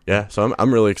 Predator. Yeah, so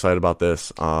I'm really excited about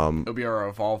this. It'll be our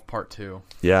Evolve Part 2.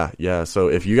 Yeah. So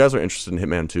if you guys are interested in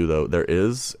Hitman 2, though, there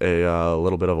is a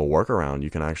little bit of a workaround. You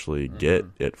can actually get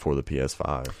it for the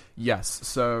PS5. Yes.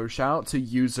 So shout out to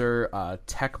user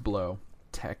TechBlow.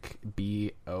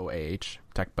 TechBoh.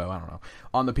 TechBow, I don't know.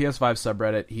 On the PS5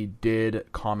 subreddit, he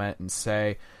did comment and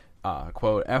say,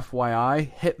 quote,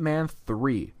 FYI, Hitman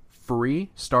 3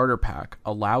 free starter pack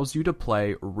allows you to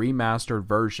play remastered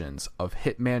versions of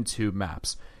Hitman 2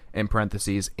 maps, in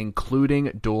parentheses, including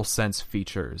DualSense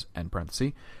features, end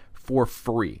parentheses, for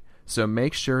free. So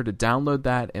make sure to download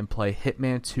that and play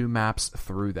Hitman 2 maps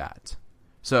through that.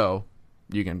 So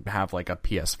you can have like a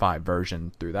PS5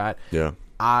 version through that. Yeah.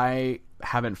 I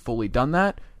haven't fully done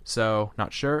that, so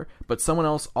not sure. But someone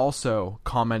else also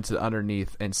commented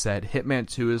underneath and said Hitman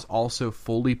 2 is also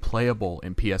fully playable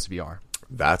in PSVR.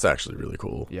 That's actually really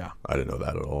cool. Yeah. I didn't know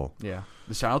that at all. Yeah.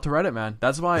 Shout out to Reddit, man.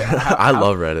 That's why I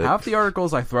love Reddit. Half the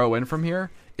articles I throw in from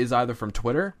here is either from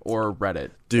Twitter or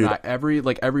Reddit. Dude, every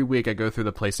week I go through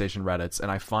the PlayStation Reddits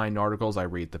and I find articles, I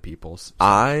read the people's.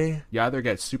 So you either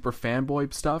get super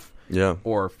fanboy stuff,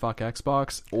 or fuck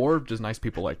Xbox, or just nice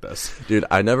people like this. Dude,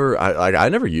 I never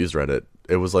used Reddit.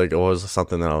 It was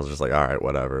something that I was just like, all right,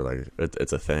 whatever, like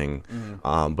it's a thing.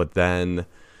 Mm-hmm. But then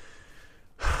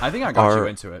I think I got you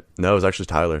into it. No, it was actually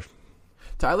Tyler.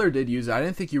 Tyler did use it. I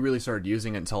didn't think you really started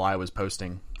using it until I was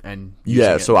posting and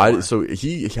so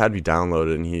he had me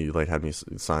download it and he like had me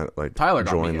sign Tyler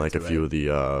join like a few of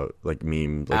the like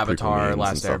meme like Avatar,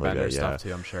 Last Airbender stuff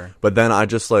too, I'm sure. But then I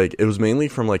just like it was mainly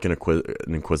from like an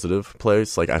inquisitive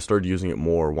place. Like I started using it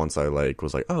more once I like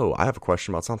was like, oh, I have a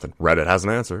question about something. Reddit has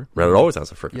an answer. Reddit always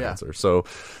has a freaking answer. So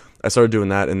I started doing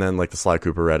that, and then like the Sly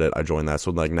Cooper Reddit, I joined that. So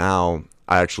like now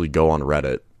I actually go on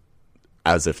Reddit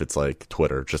as if it's like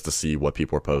Twitter, just to see what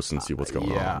people are posting, see what's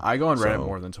going on. Yeah, I go on Reddit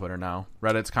more than Twitter now.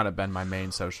 Reddit's kind of been my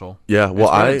main social. Yeah,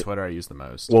 well, Twitter I use the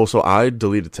most. Well, so I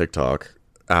deleted TikTok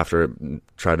after it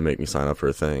tried to make me sign up for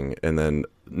a thing, and then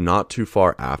not too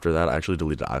far after that, I actually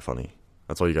deleted iFunny.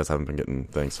 That's why you guys haven't been getting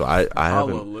things. So I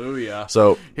haven't. Hallelujah.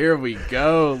 So here we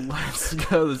go. Let's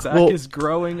go. Zach is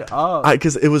growing up.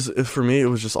 Because it was for me, it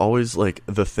was just always like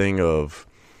the thing of,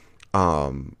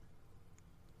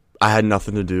 I had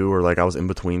nothing to do, or like I was in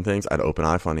between things. I'd open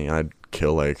iFunny and I'd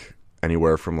kill like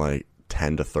anywhere from like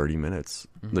 10 to 30 minutes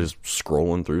just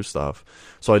scrolling through stuff.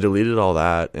 So I deleted all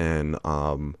that, and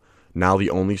now the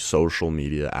only social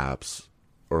media apps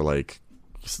or like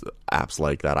apps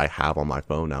like that I have on my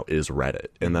phone now is Reddit,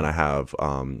 and then I have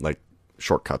like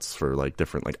shortcuts for like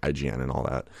different like IGN and all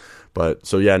that. But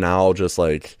so yeah, now I'll just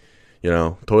like,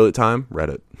 toilet time,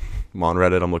 Reddit. I'm on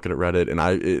Reddit, I'm looking at Reddit, and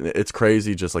it's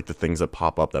crazy just like the things that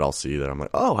pop up that I'll see that I'm like,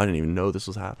 oh, I didn't even know this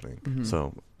was happening.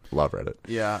 So love Reddit.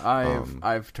 Yeah,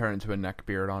 I've turned into a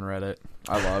neckbeard on Reddit.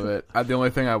 I love it. The only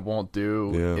thing I won't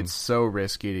do, it's so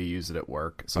risky to use it at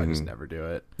work, so I just never do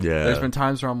it. Yeah. There's been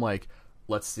times where I'm like,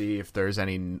 let's see if there's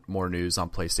any more news on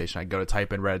PlayStation. I go to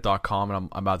type in reddit.com and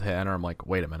I'm about to hit enter. I'm like,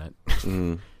 wait a minute.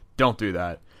 Don't do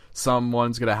that.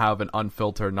 Someone's going to have an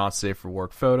unfiltered, not safe for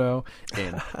work photo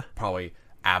in probably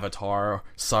Avatar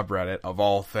subreddit of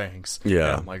all things.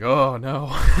 Yeah. And I'm like, oh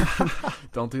no.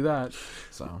 Don't do that.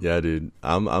 So yeah, dude.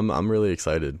 I'm really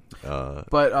excited.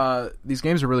 But these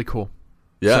games are really cool.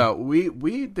 Yeah. So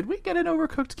we did we get an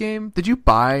Overcooked game? Did you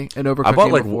buy an Overcooked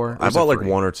game before? I bought like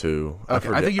one or two. Okay,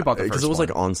 I think you bought the first because it was one.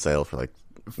 like on sale for like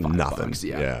nothing. $5.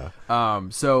 Yeah.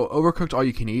 So Overcooked All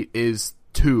You Can Eat is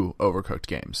 2 Overcooked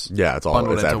games. Yeah, it's all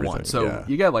bundled it's into everything. one. So yeah.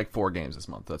 you get like 4 games this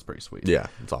month. That's pretty sweet. Yeah,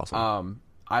 it's awesome.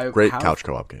 Great couch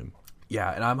co-op game. Yeah,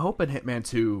 and I'm hoping Hitman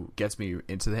 2 gets me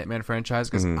into the Hitman franchise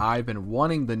because I've been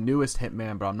wanting the newest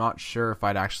Hitman, but I'm not sure if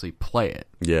I'd actually play it.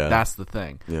 Yeah. That's the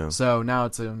thing. Yeah. So now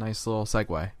it's a nice little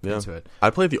segue into it. I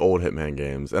played the old Hitman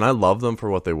games, and I loved them for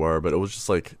what they were, but it was just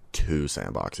like too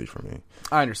sandboxy for me.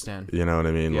 I understand. You know what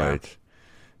I mean? Yeah. Like,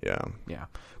 yeah. Yeah.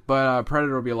 But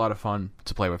Predator will be a lot of fun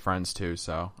to play with friends too,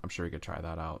 so I'm sure you could try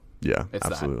that out. Yeah, It's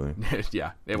absolutely.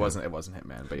 Yeah. It wasn't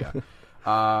Hitman, but yeah.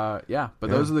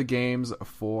 Those are the games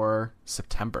for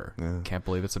September. Can't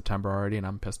believe it's September already, and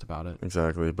I'm pissed about it.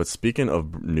 Exactly. But speaking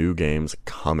of new games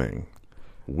coming,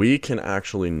 we can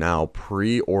actually now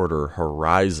pre-order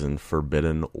Horizon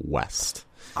Forbidden West.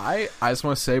 I just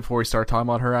want to say before we start talking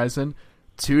about Horizon,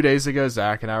 2 days ago,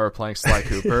 Zach and I were playing Sly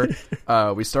Cooper.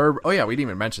 We started. Oh yeah, we didn't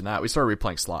even mention that. We started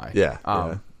replaying Sly. Yeah.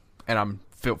 And I'm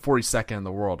 42nd in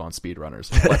the world on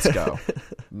speedrunners. Let's go.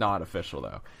 Not official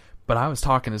though. But I was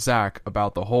talking to Zach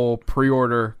about the whole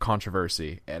pre-order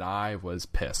controversy, and I was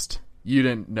pissed. You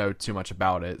didn't know too much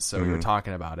about it, so we were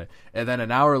talking about it. And then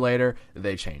an hour later,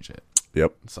 they changed it.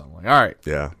 Yep. So I'm like, all right.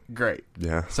 Yeah. Great.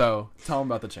 Yeah. So tell them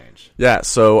about the change. Yeah,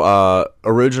 so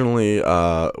originally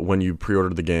when you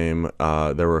pre-ordered the game,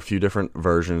 there were a few different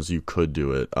versions you could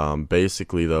do it.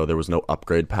 Basically, though, there was no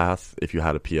upgrade path if you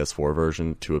had a PS4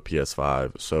 version to a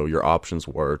PS5. So your options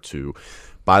were to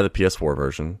buy the PS4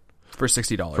 version for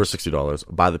 $60. For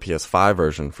 $60, buy the PS5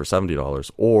 version for $70,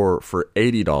 or for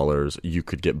 $80 you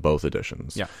could get both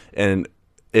editions. Yeah. And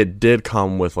it did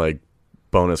come with like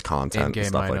bonus content In-game and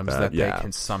stuff items like that they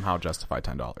can somehow justify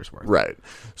 $10 worth. Right.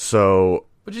 So,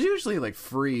 which is usually like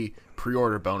free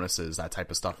pre-order bonuses, that type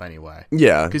of stuff anyway.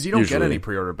 Yeah. Because you don't get usually. any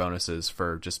pre-order bonuses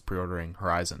for just pre-ordering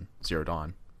Horizon Zero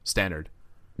Dawn standard.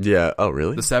 Yeah. Oh,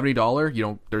 really? The $70, you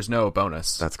don't. There's no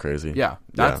bonus. That's crazy. Yeah.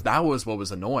 That was what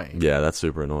was annoying. Yeah, that's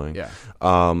super annoying. Yeah.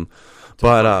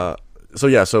 So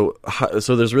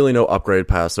there's really no upgrade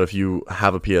pass. So if you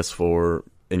have a PS4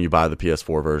 and you buy the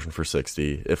PS4 version for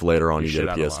 $60, if later on you get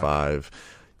a PS5,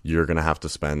 you're gonna have to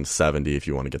spend $70 if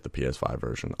you want to get the PS5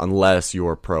 version, unless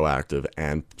you're proactive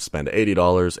and spend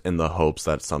 $80 in the hopes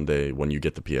that someday when you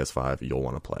get the PS5 you'll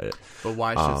want to play it. But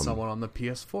why should someone on the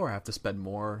PS4 have to spend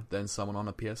more than someone on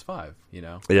the PS5? You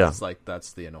know, yeah,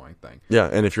 that's the annoying thing. Yeah,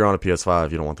 and if you're on a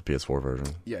PS5, you don't want the PS4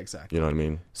 version. Yeah, exactly. You know what I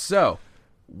mean? So,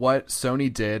 what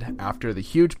Sony did after the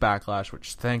huge backlash,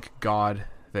 which thank God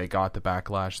they got the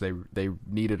backlash, they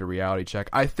needed a reality check.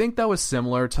 I think that was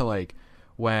similar to like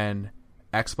when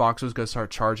Xbox was going to start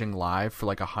charging live for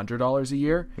like $100 a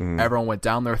year. Everyone went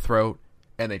down their throat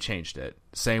and they changed it.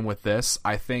 Same with this.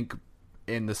 I think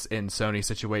in Sony's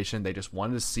situation, they just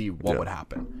wanted to see what would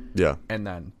happen. Yeah. And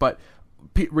then, but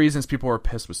reasons people were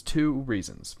pissed was 2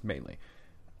 reasons mainly.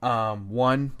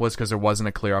 One was because there wasn't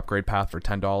a clear upgrade path for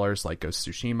 $10, like Ghost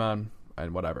of Tsushima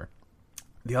and whatever.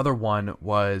 The other one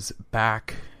was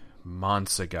back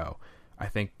months ago. I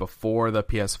think before the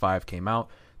PS5 came out,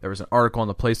 there was an article on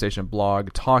the PlayStation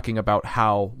blog talking about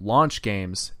how launch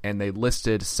games, and they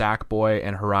listed Sackboy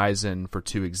and Horizon for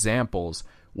 2 examples,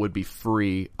 would be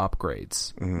free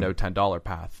upgrades, no $10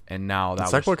 path. And now that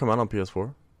Sackboy come out on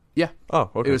PS4? Yeah. Oh,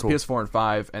 okay. It was cool. PS4 and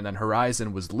 5, and then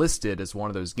Horizon was listed as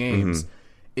one of those games.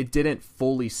 It didn't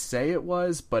fully say it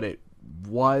was, but it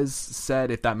was said,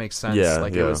 if that makes sense. Yeah,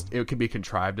 like it could be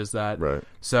contrived as that. Right.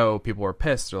 So people were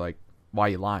pissed. They're like, why are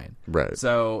you lying? Right.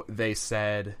 So they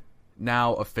said,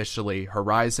 now officially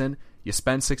Horizon, you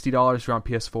spend $60 if you're on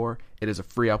PS4, it is a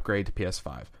free upgrade to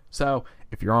PS5. So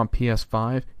if you're on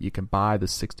PS5, you can buy the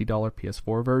 $60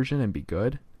 PS4 version and be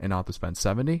good and not have to spend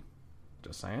 $70.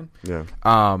 Just saying. Yeah.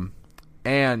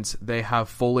 And they have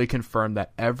fully confirmed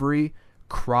that every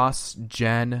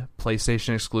cross-gen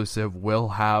PlayStation exclusive will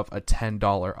have a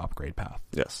 $10 upgrade path.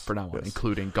 Yes. For now on, yes.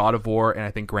 including God of War and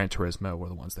I think Gran Turismo were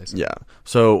the ones they said. Yeah.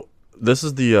 So this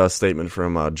is the statement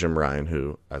from Jim Ryan,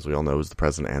 who, as we all know, is the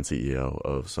president and CEO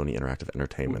of Sony Interactive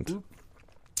Entertainment.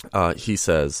 He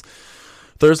says,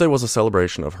 Thursday was a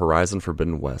celebration of Horizon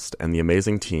Forbidden West and the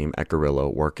amazing team at Guerrilla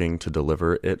working to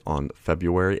deliver it on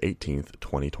February 18th,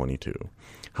 2022.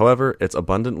 However, it's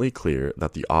abundantly clear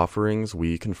that the offerings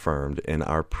we confirmed in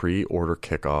our pre-order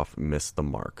kickoff missed the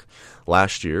mark.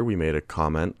 Last year, we made a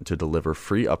comment to deliver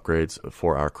free upgrades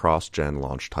for our cross-gen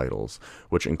launch titles,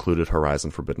 which included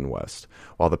Horizon Forbidden West.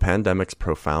 While the pandemic's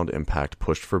profound impact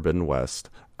pushed Forbidden West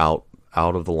out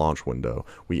of the launch window,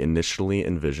 we initially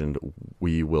envisioned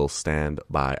we will stand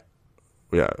by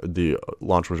our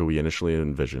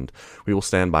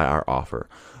offer.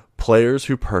 Players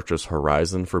who purchase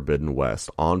Horizon Forbidden West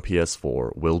on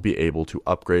PS4 will be able to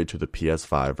upgrade to the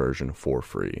PS5 version for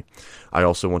free. I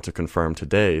also want to confirm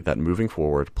today that moving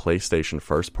forward, PlayStation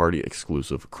first-party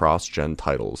exclusive cross-gen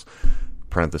titles,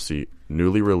 parenthesis,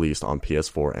 newly released on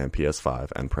PS4 and PS5,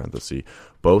 end parenthesis,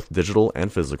 both digital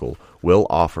and physical, will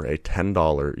offer a $10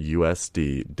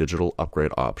 USD digital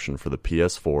upgrade option for the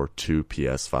PS4 to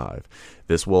PS5.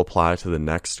 This will apply to the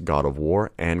next God of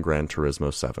War and Gran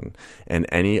Turismo 7, and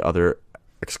any other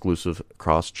exclusive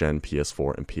cross-gen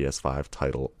PS4 and PS5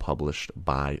 title published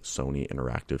by Sony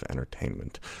Interactive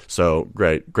Entertainment. So,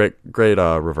 great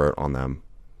revert on them.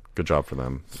 Good job for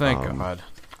them. Thank God.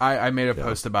 I made a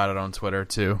post about it on Twitter,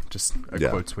 too. Just a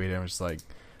quote tweet. I was just like,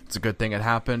 it's a good thing it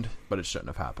happened, but it shouldn't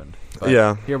have happened. But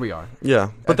here we are. Yeah,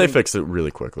 but they fixed it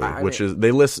really quickly,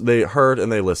 they heard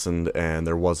and they listened, and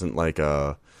there wasn't like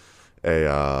a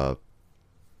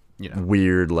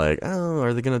weird, like, oh,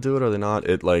 are they going to do it or are they not?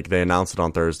 It, like, they announced it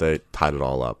on Thursday, tied it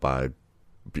all up by,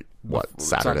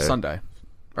 Saturday? Sunday.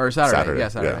 Or Saturday. Yeah,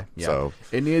 Saturday. Yeah. Yeah. So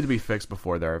it needed to be fixed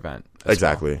before their event.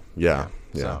 Exactly. Well.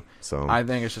 Yeah. So I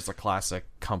think it's just a classic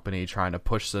company trying to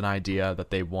push an idea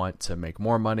that they want to make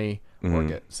more money or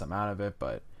get some out of it,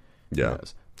 but yeah.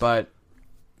 But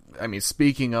I mean,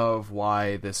 speaking of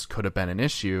why this could have been an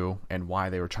issue and why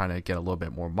they were trying to get a little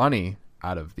bit more money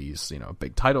out of these,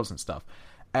 big titles and stuff,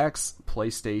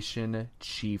 ex-PlayStation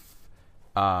chief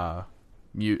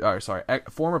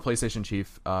former PlayStation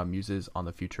chief muses on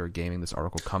the future of gaming. This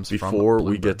article comes from Before Bloomberg.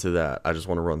 we get to that, I just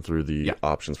want to run through the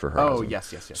options for Horizon. Oh,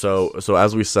 yes. So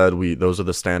as we said, those are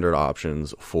the standard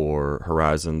options for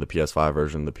Horizon, the PS5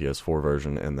 version, the PS4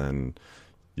 version, and then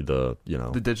the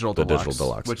digital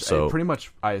deluxe, which pretty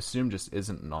much I assume just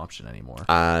isn't an option anymore.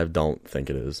 I don't think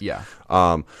it is. Yeah.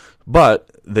 But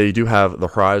they do have the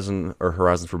Horizon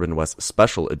Forbidden West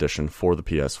Special Edition for the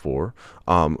PS4.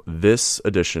 This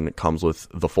edition comes with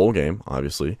the full game,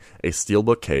 obviously, a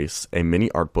steelbook case, a mini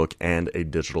art book, and a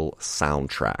digital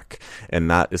soundtrack,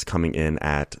 and that is coming in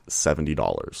at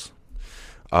 $70.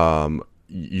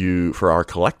 For our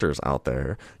collectors out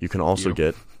there, you can also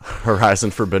get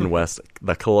Horizon Forbidden West,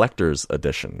 the collector's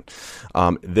edition.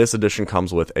 This edition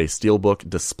comes with a steelbook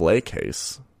display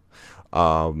case.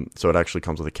 So it actually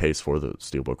comes with a case for the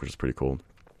steelbook, which is pretty cool.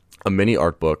 A mini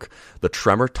art book, the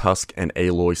Tremor Tusk and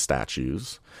Aloy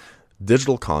statues.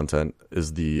 Digital content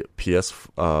is the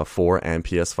PS4 and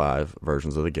PS5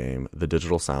 versions of the game, the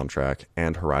digital soundtrack,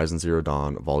 and Horizon Zero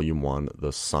Dawn Volume 1,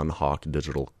 the Sunhawk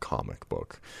digital comic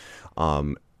book.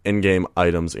 In-game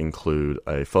items include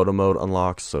a photo mode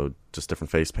unlocks, so just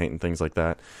different face paint and things like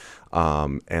that.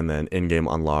 And then in-game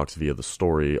unlocks via the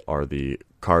story are the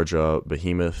Karja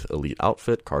Behemoth Elite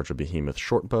Outfit, Karja Behemoth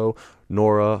Shortbow,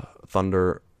 Nora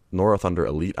Thunder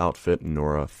Elite Outfit,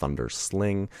 Nora Thunder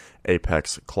Sling,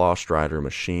 Apex Claw Strider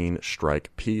Machine Strike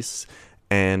Piece,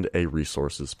 and a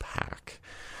resources pack.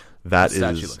 The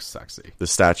statue looks sexy. The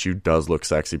statue does look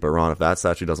sexy, but Ron, if that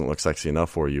statue doesn't look sexy enough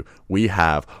for you, we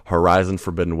have Horizon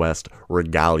Forbidden West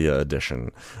Regalia Edition.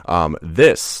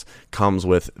 This comes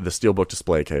with the steelbook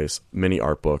display case, mini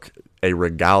art book, a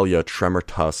Regalia Tremor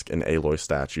Tusk and Aloy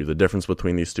statue. The difference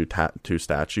between these two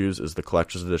statues is the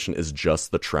collector's edition is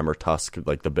just the Tremor Tusk,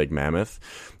 like the big mammoth.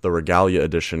 The Regalia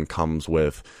edition comes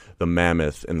with the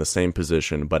mammoth in the same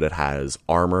position, but it has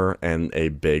armor and a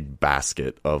big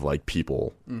basket of like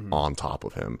people on top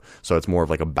of him. So it's more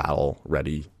of like a battle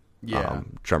ready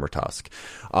Tremor Tusk.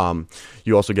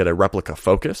 You also get a replica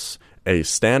focus, a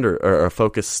standard or a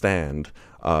focus stand,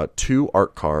 2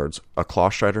 art cards, a Claw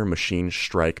Strider Machine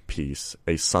Strike piece,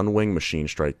 a Sunwing Machine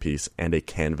Strike piece, and a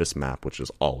canvas map, which is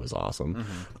always awesome.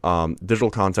 Digital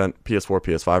content, PS4,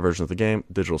 PS5 version of the game,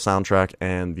 digital soundtrack,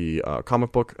 and the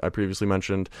comic book I previously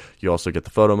mentioned. You also get the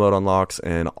photo mode unlocks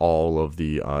and all of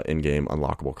the in-game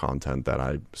unlockable content that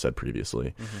I said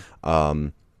previously.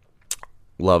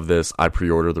 Love this. I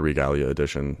pre-ordered the Regalia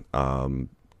edition.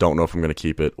 Don't know if I'm going to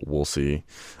keep it. We'll see.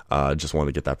 Just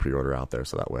wanted to get that pre-order out there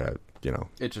so that way I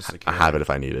have it if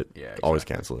I need it. Yeah, exactly. Always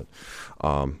cancel it.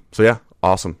 So yeah,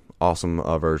 awesome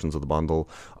versions of the bundle.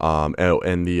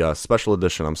 And the special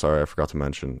edition, I'm sorry, I forgot to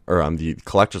mention, or the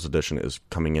collector's edition is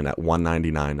coming in at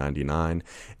 $199.99,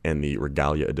 and the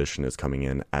Regalia edition is coming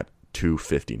in at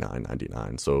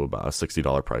 $259.99. So about a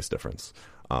 $60 price difference.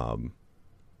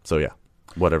 So yeah,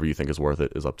 whatever you think is worth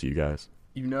it is up to you guys.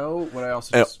 You know what I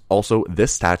also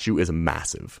this statue is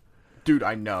massive. Dude,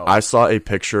 I know. I saw a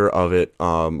picture of it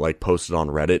posted on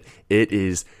Reddit. It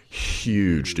is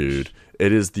huge, dude.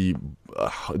 It is the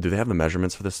do they have the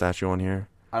measurements for the statue on here?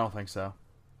 I don't think so.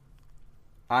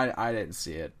 I didn't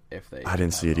see it. I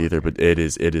didn't see it either, but it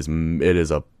is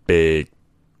a big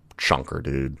chunker,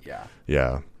 dude. Yeah.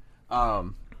 Yeah.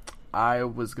 I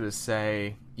was gonna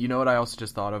say, you know what I also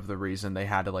just thought of, the reason they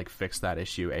had to like fix that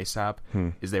issue ASAP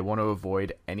is they want to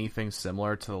avoid anything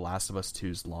similar to The Last of Us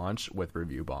 2's launch with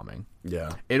review bombing.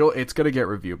 Yeah. It's gonna get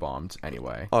review bombed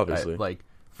anyway. Obviously. Like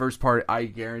first part, I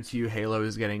guarantee you Halo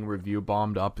is getting review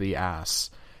bombed up the ass.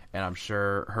 And I'm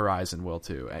sure Horizon will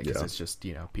too, because it's just,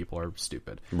 people are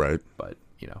stupid. Right. But,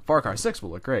 Far Cry 6 will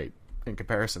look great in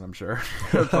comparison, I'm sure.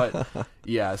 But,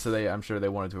 yeah, so I'm sure they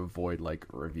wanted to avoid, like,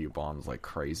 review bombs like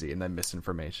crazy and then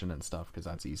misinformation and stuff, because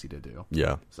that's easy to do.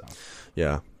 Yeah. So.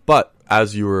 Yeah. But,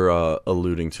 as you were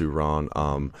alluding to, Ron,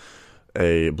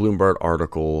 a Bloomberg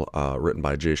article written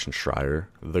by Jason Schreier,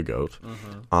 the GOAT,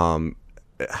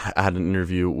 had an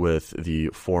interview with the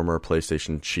former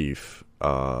PlayStation chief,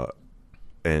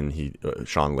 and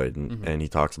Sean Layden, and he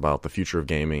talks about the future of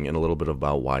gaming and a little bit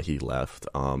about why he left.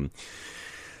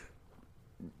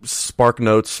 Spark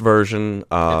Notes version. It's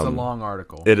a long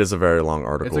article. It is a very long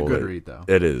article. It's a good read, though.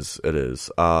 It is.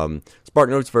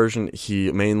 Spark Notes version.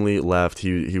 He mainly left.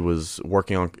 He was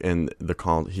working on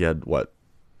he had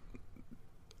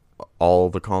all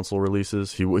the console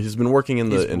releases. He's been working in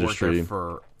the industry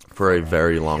for a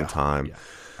very long time. Yeah.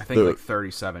 I think like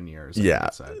 37 years. Yeah.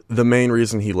 The main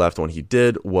reason he left when he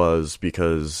did was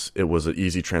because it was an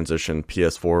easy transition.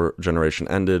 PS4 generation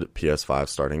ended, PS5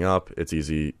 starting up. It's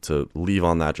easy to leave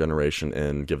on that generation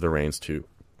and give the reins to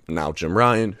now Jim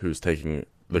Ryan, who's taking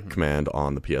the command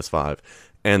on the PS5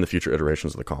 and the future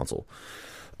iterations of the console.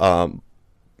 And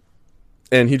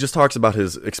he just talks about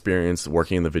his experience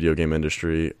working in the video game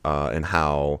industry and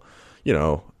how, he's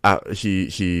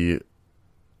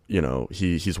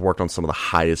worked on some of the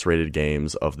highest rated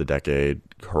games of the decade,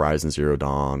 Horizon Zero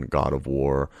Dawn, God of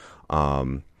War.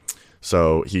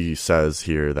 So he says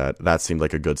here that seemed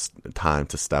like a good time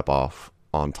to step off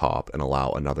on top and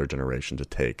allow another generation to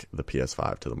take the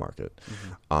PS5 to the market.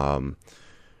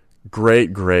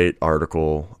 Great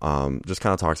article. Just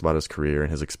kind of talks about his career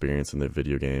and his experience in the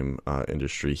video game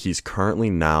industry. He's currently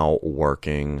now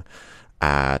working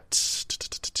at...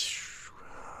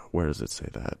 Where does it say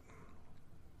that?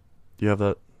 Do you have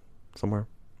that somewhere?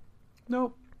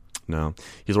 Nope. No.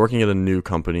 He's working at a new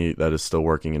company that is still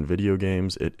working in video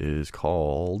games. It is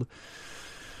called...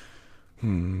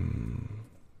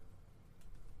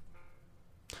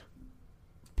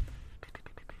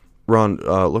 Ron,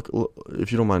 look,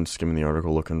 if you don't mind skimming the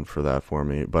article, looking for that for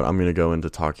me. But I'm going to go into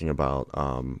talking about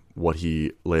what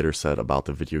he later said about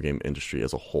the video game industry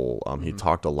as a whole. He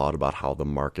talked a lot about how the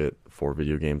market for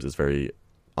video games is very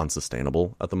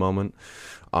unsustainable at the moment,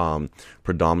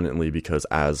 predominantly because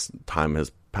as time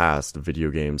has passed, video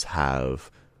games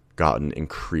have gotten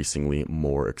increasingly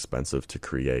more expensive to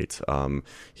create.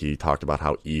 He talked about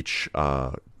how each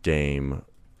Sony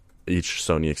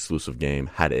exclusive game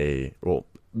had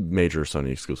major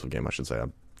Sony exclusive game, I should say. I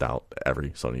doubt every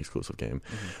Sony exclusive game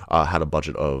had a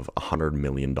budget of $100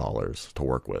 million to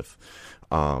work with.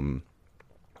 And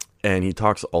he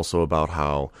talks also about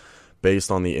how,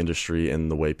 based on the industry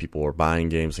and the way people are buying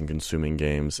games and consuming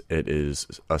games, it is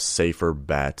a safer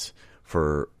bet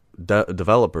for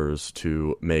developers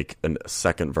to make a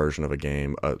second version of a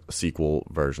game, sequel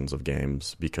versions of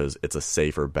games, because it's a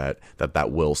safer bet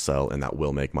that will sell and that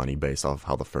will make money based off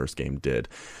how the first game did.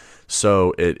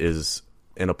 So it is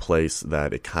in a place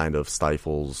that it kind of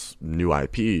stifles new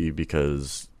IP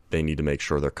because they need to make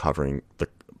sure they're covering the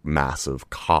massive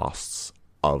costs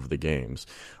of the games.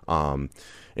 And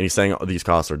he's saying these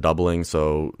costs are doubling,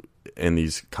 so in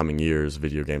these coming years,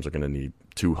 video games are going to need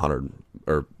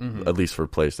at least for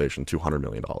PlayStation, $200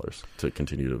 million to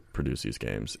continue to produce these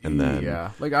games. And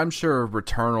then, I'm sure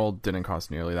Returnal didn't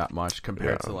cost nearly that much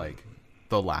compared to like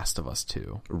The Last of Us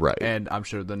 2, right? And I'm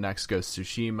sure the next Ghost of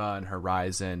Tsushima and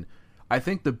Horizon. I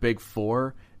think the big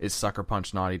four is Sucker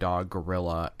Punch, Naughty Dog,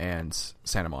 Guerrilla, and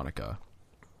Santa Monica.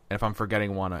 And if I'm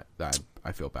forgetting one,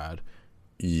 I feel bad.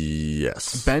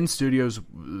 Yes. Ben Studios,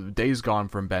 Days Gone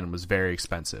from Ben was very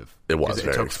expensive. It was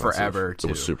very expensive. It took forever It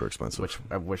was super expensive. Which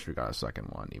I wish we got a second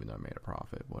one, even though it made a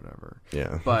profit, whatever.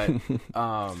 Yeah. But,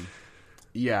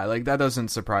 that doesn't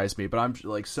surprise me. But I'm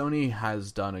like, Sony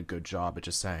has done a good job at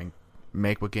just saying,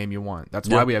 make what game you want. That's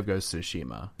why we have Ghost of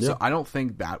Tsushima. So I don't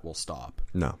think that will stop.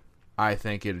 No. I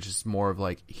think it's just more of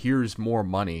like, here's more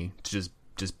money to just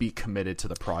be committed to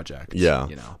the project. Yeah,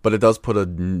 but it does put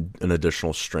an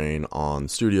additional strain on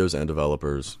studios and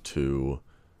developers to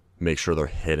make sure they're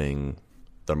hitting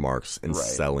their marks and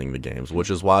selling the games, which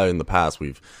is why in the past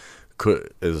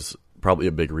is probably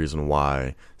a big reason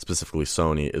why specifically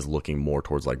Sony is looking more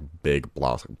towards like big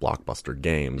blockbuster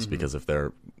games, because if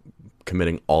they're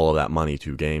committing all of that money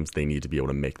to games, they need to be able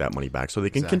to make that money back so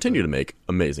they can continue to make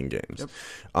amazing games.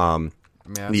 I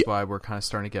mean, that's why we're kind of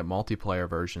starting to get multiplayer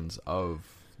versions of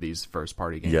these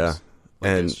first-party games. Yeah.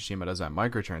 And Tsushima does have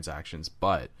microtransactions,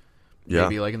 but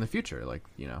maybe like in the future, like,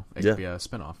 you know, it could be a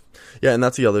spinoff. Yeah, and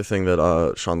that's the other thing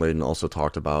that Sean Layden also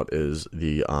talked about is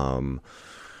the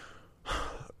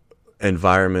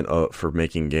environment for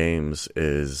making games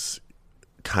is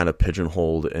kind of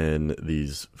pigeonholed in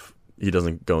these. He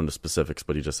doesn't go into specifics,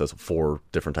 but he just says 4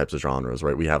 different types of genres,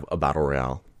 right? We have a battle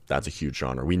royale. That's a huge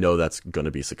genre. We know that's going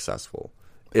to be successful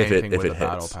if it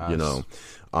hits, you know.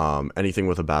 Anything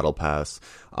with a battle pass,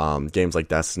 games like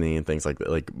Destiny and things like that,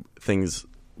 like things,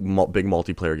 big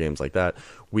multiplayer games like that.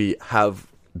 We have,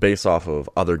 based off of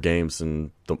other games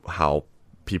and how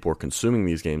people are consuming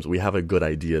these games, we have a good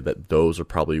idea that those are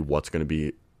probably what's going to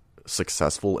be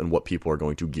successful and what people are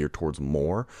going to gear towards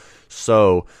more.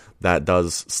 So that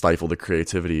does stifle the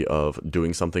creativity of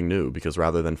doing something new, because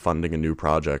rather than funding a new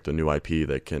project, a new IP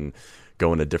that can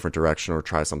go in a different direction or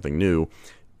try something new,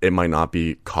 it might not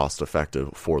be cost effective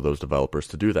for those developers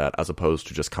to do that, as opposed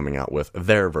to just coming out with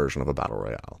their version of a battle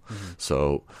royale. Mm-hmm.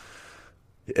 So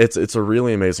it's a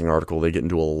really amazing article. They get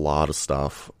into a lot of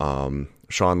stuff. Sean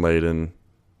Layden,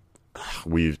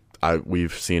 we've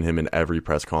seen him in every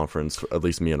press conference, at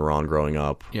least me and Ron growing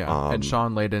up. Yeah, and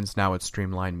Sean Layden's now at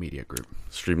Streamline Media Group.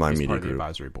 He's part of the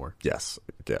advisory board. Yes.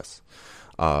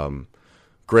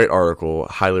 Great article.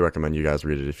 Highly recommend you guys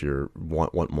read it if you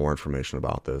want more information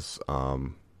about this.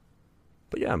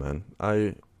 But yeah, man,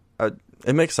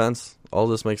 it makes sense. All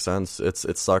this makes sense.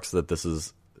 It sucks that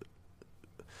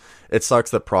it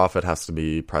sucks that profit has to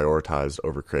be prioritized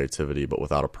over creativity, but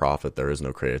without a profit, there is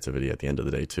no creativity at the end of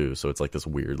the day too. So it's like this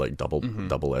weird, like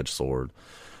double-edged sword.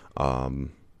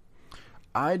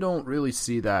 I don't really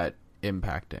see that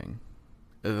impacting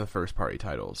the first-party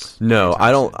titles. No,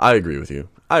 I don't. I agree with you.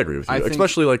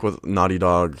 Especially like with Naughty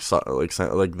Dog, like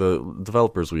the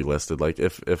developers we listed. Like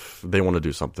if they want to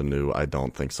do something new, I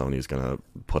don't think Sony's gonna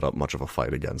put up much of a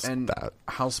fight against that.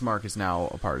 Housemarque is now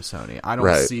a part of Sony. I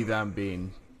don't see them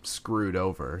being screwed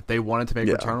over. They wanted to make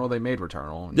Returnal, they made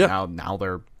Returnal. And now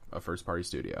they're a first party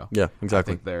studio. Yeah,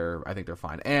 exactly. I think they're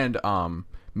fine. And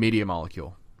Media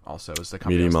Molecule also is the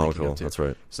company. Media Molecule, that's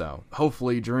right. So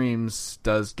hopefully Dreams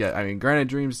does get. I mean, granted,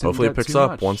 Dreams didn't hopefully get it picks too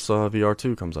up much. once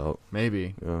VR2 comes out.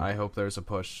 Maybe. Yeah. I hope there's a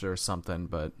push or something,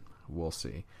 but we'll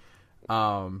see. You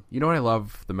know what I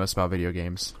love the most about video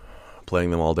games?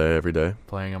 Playing them all day, every day.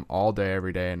 Playing them all day,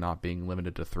 every day, and not being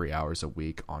limited to 3 hours a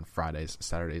week on Fridays,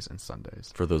 Saturdays, and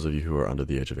Sundays. For those of you who are under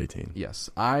the age of 18.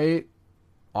 Yes. I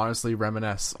honestly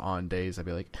reminisce on days I'd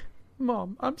be like,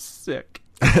 Mom, I'm sick.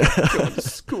 I'm going to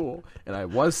school. And I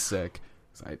was sick,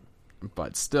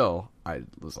 but still, I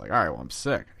was like, all right, well, I'm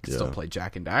sick. I can still play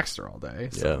Jak and Daxter all day.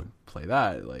 So play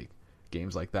that, like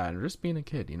games like that, and just being a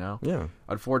kid, you know? Yeah.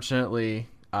 Unfortunately,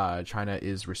 China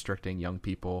is restricting young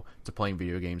people to playing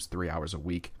video games 3 hours a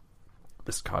week.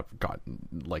 This got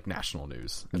like national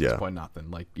news at this point. Nothing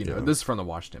like, you know, this is from the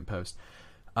Washington Post.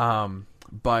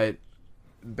 But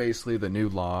basically, the new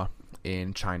law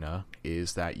in China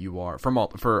is that you are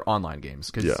for online games,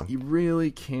 because you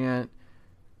really can't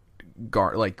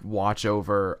watch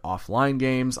over offline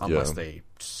games unless they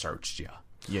searched you.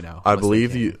 You know, I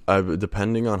believe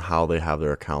depending on how they have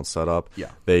their account set up,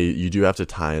 you do have to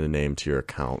tie in a name to your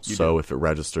account. So if it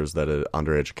registers that an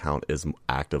underage account is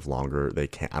active longer, they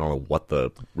can't. I don't know what the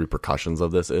repercussions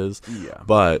of this is. Yeah.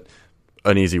 But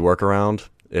an easy workaround,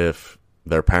 if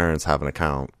their parents have an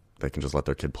account, they can just let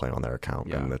their kid play on their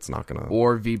account, and it's not gonna.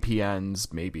 Or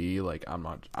VPNs, maybe. Like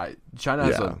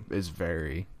China is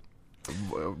very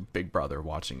Big Brother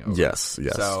watching over. Yes,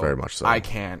 so very much so. I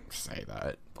can't say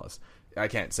that. Plus, I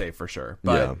can't say for sure,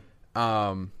 but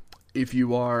if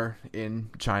you are in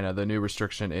China, the new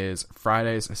restriction is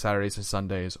Fridays, Saturdays, and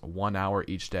Sundays, 1 hour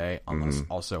each day, unless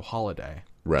also holiday,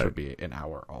 which would be an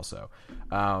hour also.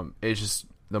 It's just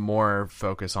the more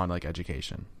focus on like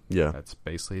education. Yeah, that's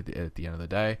basically at the end of the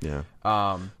day. Yeah.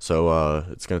 So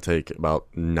it's going to take about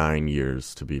 9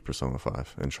 years to beat Persona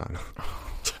 5 in China.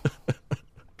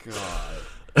 God.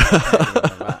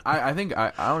 I think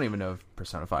I don't even know if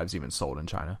Persona 5 is even sold in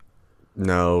China.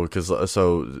 No, because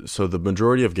so the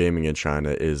majority of gaming in China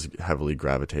is heavily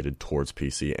gravitated towards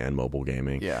PC and mobile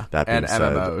gaming. Yeah, that being said,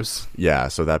 MMOs. Yeah,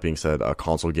 so that being said,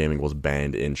 console gaming was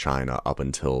banned in China up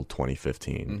until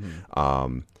 2015.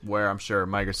 Where I'm sure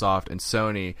Microsoft and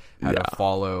Sony had to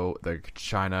follow the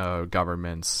China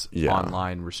government's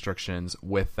online restrictions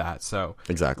with that. So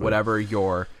whatever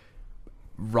your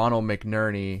Ronald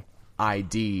McNerney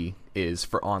ID is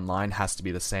for online has to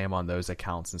be the same on those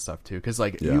accounts and stuff too, because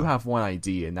you have one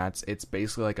ID and it's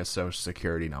basically like a social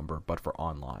security number but for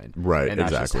online, right? And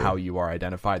that's just how you are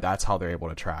identified. That's how they're able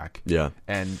to track.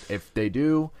 And if they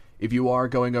do, if you are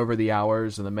going over the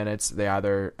hours and the minutes,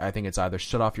 I think it's either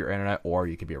shut off your internet or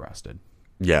you could be arrested.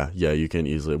 Yeah, you can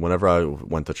easily. Whenever I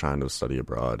went to China to study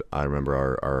abroad, I remember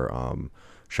our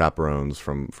chaperones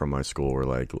from my school were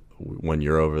like, when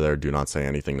you're over there, do not say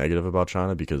anything negative about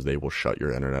China because they will shut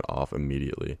your internet off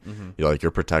immediately.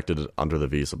 You're protected under the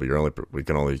visa, but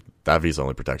that visa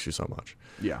only protects you so much.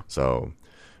 Yeah. So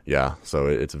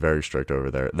it's very strict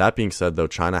over there. That being said, though,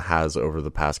 China has over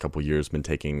the past couple years been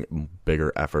taking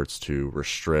bigger efforts to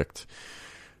restrict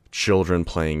children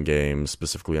playing games,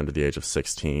 specifically under the age of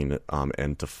 16,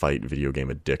 and to fight video game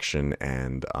addiction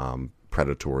and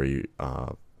predatory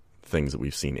things that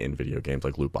we've seen in video games,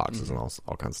 like loot boxes and all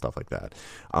kinds of stuff like that.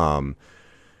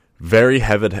 Very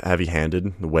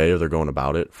heavy-handed the way they're going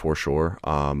about it, for sure.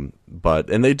 And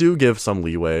they do give some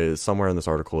leeway. Somewhere in this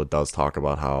article, it does talk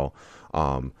about how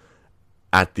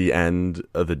at the end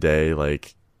of the day,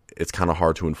 like, it's kind of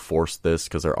hard to enforce this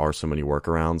because there are so many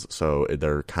workarounds. So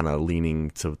they're kind of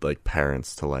leaning to like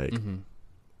parents to like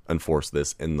enforce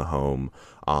this in the home.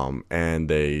 And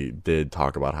they did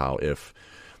talk about how if,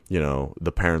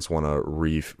 the parents want to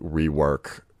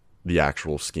rework the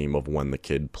actual scheme of when the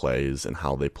kid plays and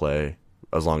how they play,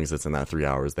 as long as it's in that 3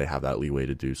 hours, they have that leeway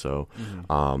to do so.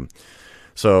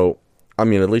 So, I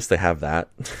mean, at least they have that.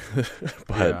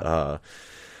 But,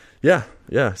 yeah.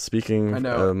 Speaking,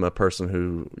 I'm a person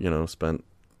who, spent,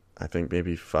 I think,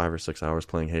 maybe 5 or 6 hours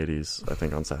playing Hades, I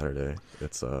think, on Saturday.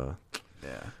 It's kind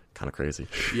of crazy.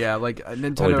 Yeah, like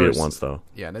Nintendo. Only beat it once, though.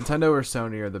 Yeah, Nintendo or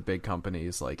Sony are the big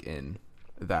companies, like, in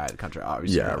that country.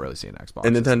 Obviously, you're not really seeing Xbox.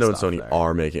 And Nintendo and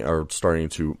Sony are starting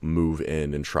to move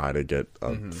in and try to get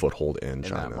a foothold in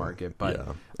China. That market. But,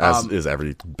 as is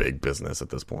every big business at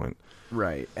this point.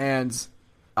 Right. And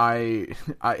it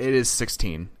is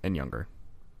 16 and younger.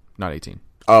 Not 18.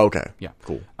 Oh, okay. Yeah.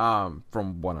 Cool.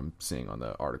 From what I'm seeing on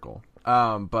the article.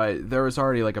 But there was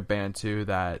already like a ban too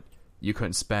that you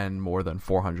couldn't spend more than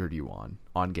 400 yuan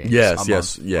on games. Yes,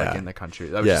 month, like in the country.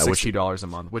 That was $60 a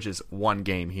month, which is one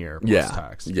game here plus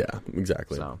tax. Yeah,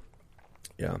 exactly.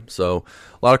 So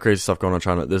a lot of crazy stuff going on in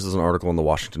China. This is an article in the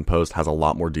Washington Post, has a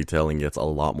lot more detail and gets a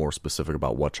lot more specific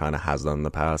about what China has done in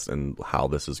the past and how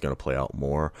this is going to play out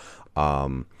more.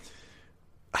 I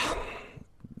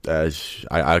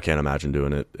can't imagine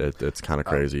doing it. It's kind of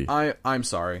crazy. I'm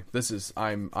sorry.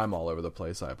 I'm all over the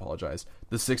place. I apologize.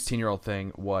 The 16-year-old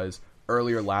thing was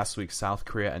earlier last week. South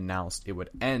Korea announced it would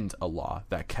end a law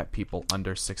that kept people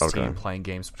under 16 playing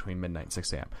games between midnight and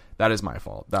 6 a.m. That is my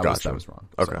fault. That was wrong.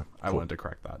 Okay, so I wanted to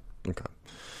correct that. Okay.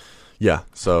 Yeah.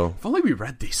 So if only we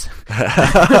read these.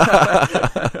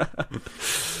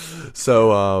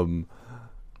 So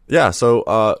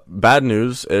bad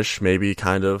news-ish, maybe,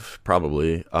 kind of,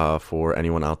 probably, for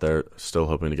anyone out there still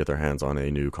hoping to get their hands on a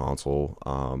new console.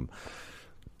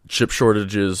 Chip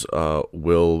shortages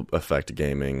will affect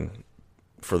gaming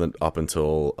up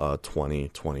until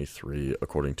 2023,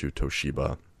 according to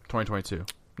Toshiba. 2022,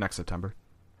 next September.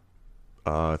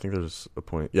 I think there's a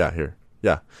point. Yeah, here.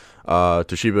 Yeah.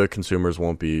 Toshiba consumers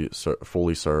won't be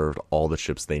fully served all the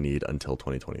chips they need until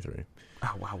 2023.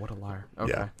 Oh, wow, what a liar.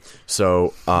 Okay. Yeah.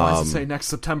 So, why does it say next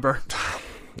September?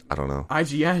 I don't know.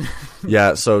 IGN.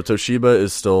 Yeah, so Toshiba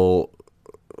is still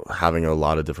having a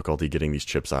lot of difficulty getting these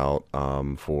chips out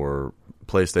for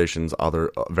PlayStations,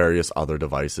 various other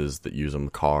devices that use them,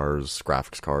 cars,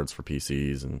 graphics cards for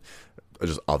PCs, and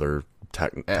just other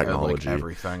technology. Like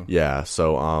everything. Yeah,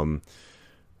 so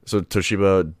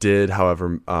Toshiba did,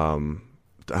 however,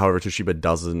 Toshiba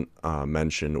doesn't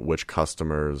mention which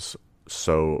customers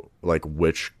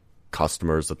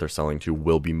that they're selling to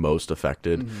will be most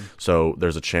affected. So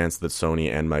there's a chance that Sony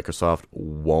and Microsoft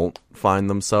won't find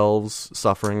themselves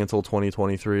suffering until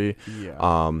 2023.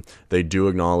 They do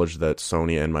acknowledge that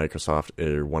Sony and Microsoft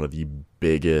are one of the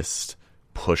biggest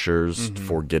pushers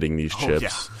for getting these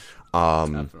chips.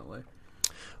 Definitely.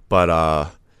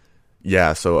 But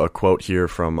so a quote here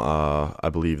from I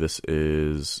believe this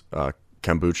is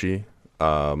Kambuchi.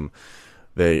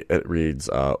 It reads,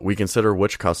 "We consider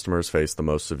which customers face the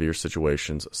most severe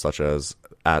situations, such as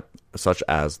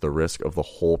the risk of the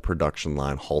whole production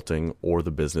line halting or the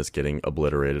business getting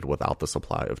obliterated without the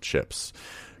supply of chips.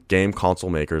 Game console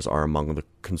makers are among the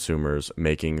consumers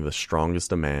making the strongest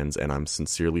demands, and I'm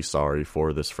sincerely sorry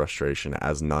for this frustration,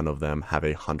 as none of them have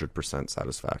 100%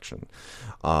 satisfaction."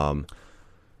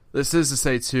 This is to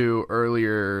say, too,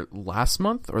 earlier last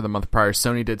month or the month prior,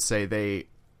 Sony did say they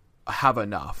have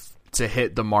enough to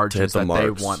hit the margins that they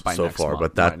want by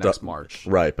next March.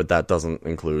 Right, but that doesn't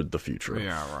include the future.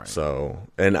 Yeah, right. So,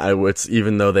 and it's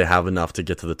even though they have enough to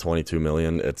get to the 22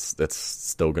 million, it's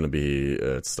still going to be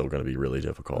really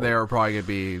difficult. They're probably going to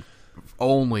be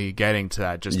only getting to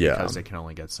that just Yeah. because they can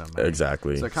only get so many.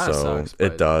 Exactly. So it kind of sucks. It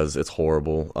but- does. It's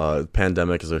horrible.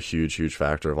 Pandemic is a huge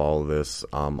factor of all of this.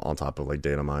 On top of like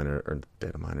data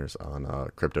miners on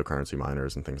cryptocurrency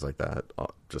miners and things like that.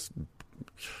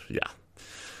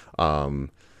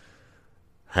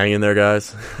 Hang in there,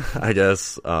 guys. I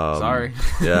guess. Sorry.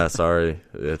 Yeah, sorry.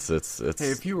 It's. Hey,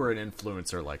 if you were an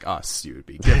influencer like us, you would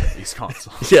be getting these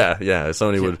consoles. Yeah.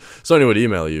 Sony would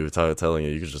email you telling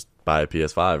you could just buy a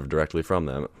PS5 directly from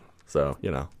them. So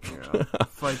Yeah.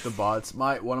 Fight the bots.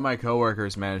 One of my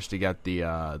coworkers managed to get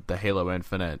the Halo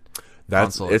Infinite.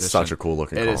 It's edition. such a cool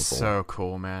looking console. It is so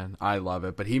cool, man. I love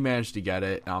it. But he managed to get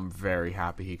it, and I'm very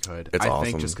happy he could. It's I awesome.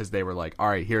 think just because they were like, all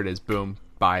right, here it is, boom,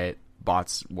 buy it.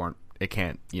 Bots weren't. It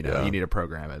can't. You need to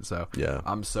program it. So yeah,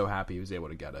 I'm so happy he was able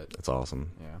to get it. It's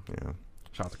awesome. Yeah.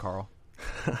 Shout out to Carl.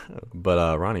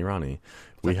 But Ronnie,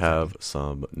 we have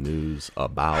some news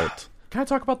about. Can I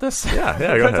talk about this? Yeah. Go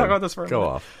Can ahead. I talk about this for a minute? Go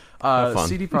off.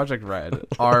 CD Projekt Red,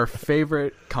 our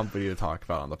favorite company to talk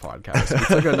about on the podcast.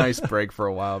 We took a nice break for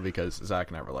a while because Zach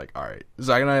and I were like, all right.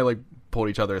 Zach and I like pulled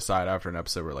each other aside after an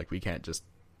episode. We're like, we can't just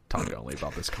talk only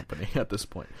about this company at this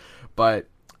point. But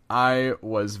I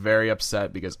was very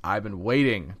upset because I've been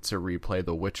waiting to replay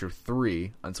The Witcher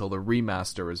 3 until the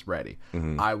remaster is ready.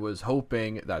 Mm-hmm. I was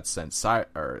hoping that since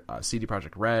CD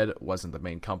Projekt Red wasn't the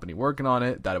main company working on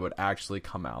it, that it would actually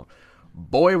come out.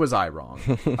 Boy, was I wrong,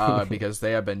 because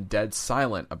they have been dead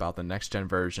silent about the next-gen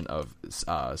version of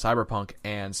Cyberpunk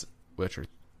and Witcher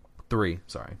 3.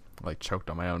 Sorry, I like choked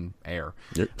on my own air.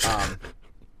 Yep.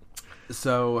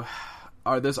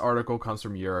 This article comes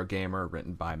from Eurogamer,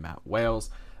 written by Matt Wales.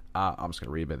 I'm just going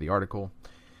to read a bit of the article.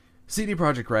 CD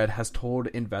Projekt Red has told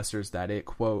investors that it,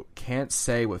 quote, can't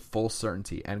say with full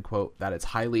certainty, end quote, that its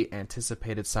highly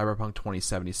anticipated Cyberpunk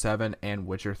 2077 and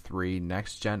Witcher 3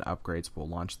 next-gen upgrades will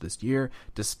launch this year,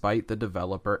 despite the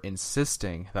developer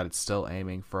insisting that it's still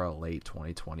aiming for a late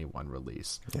 2021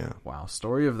 release. Yeah. Wow,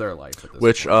 story of their life at this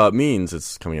Which point. means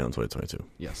it's coming out in 2022.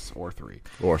 Yes, or 3.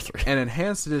 Or 3. An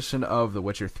enhanced edition of The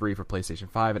Witcher 3 for PlayStation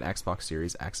 5 and Xbox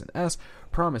Series X and S,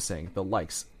 promising the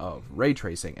likes of ray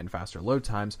tracing and faster load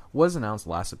times, was announced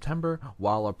last September,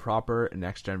 while a proper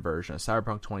next-gen version of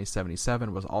Cyberpunk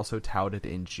 2077 was also touted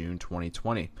in June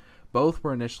 2020. Both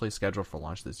were initially scheduled for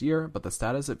launch this year, but the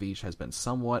status of each has been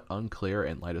somewhat unclear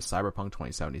in light of Cyberpunk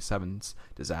 2077's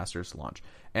disastrous launch,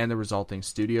 and the resulting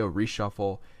studio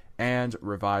reshuffle and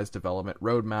revised development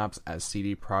roadmaps as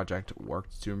CD Projekt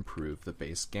worked to improve the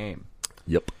base game.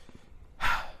 Yep.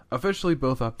 Officially,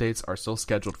 both updates are still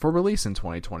scheduled for release in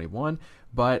 2021,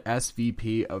 but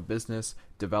SVP of Business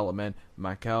Development,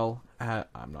 Michael, I'm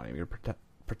not even going to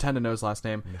pretend to know his last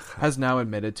name, has now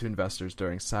admitted to investors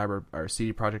during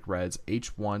CD Projekt Red's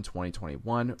H1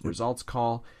 2021 results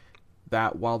call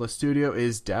that while the studio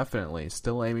is definitely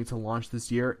still aiming to launch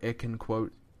this year, it can,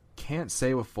 quote, can't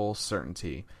say with full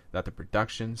certainty that the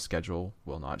production schedule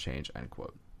will not change, end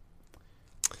quote.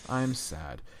 I'm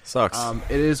sad. Sucks.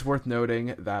 It is worth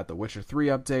noting that the Witcher 3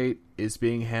 update is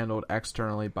being handled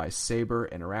externally by Saber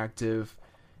Interactive,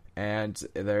 and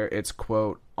it's,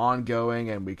 quote, ongoing,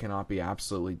 and we cannot be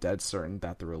absolutely dead certain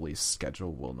that the release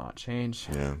schedule will not change.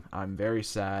 Yeah. I'm very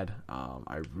sad.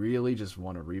 I really just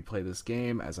want to replay this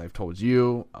game. As I've told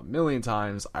you a million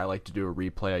times, I like to do a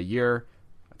replay a year.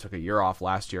 I took a year off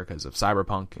last year because of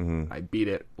Cyberpunk. Mm-hmm. I beat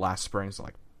it last spring, so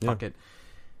fuck it.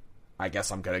 I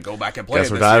guess I'm gonna go back and play it.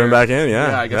 Guess we're this diving year. back in,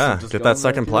 yeah. I guess I'm just Get going that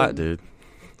second back plat, in. dude.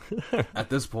 At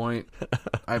this point,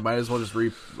 I might as well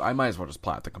just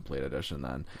plat the complete edition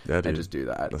then, Yeah, dude. and just do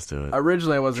that. Let's do it.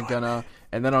 Originally, I wasn't gonna,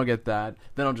 and then I'll get that.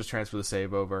 Then I'll just transfer the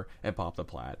save over and pop the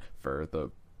plat for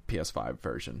the PS5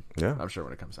 version. Yeah. I'm sure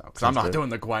when it comes out, because I'm not good. doing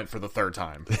the Gwent for the third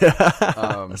time.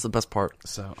 That's the best part.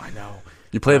 So I know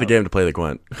You play the game to play the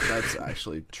Gwent. that's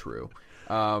actually true.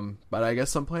 But I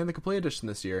guess I'm playing the complete edition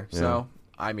this year. So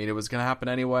I mean, it was gonna happen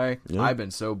anyway. Yeah. I've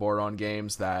been so bored on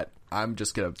games that I'm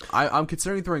just gonna. I'm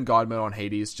considering throwing God mode on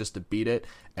Hades just to beat it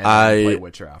and then play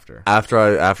Witcher after. After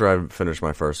I finished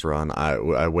my first run,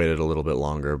 I waited a little bit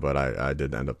longer, but I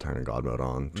did end up turning God mode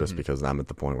on just because I'm at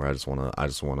the point where I just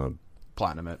wanna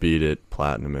Platinum it, beat it,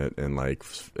 platinum it, and like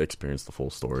experience the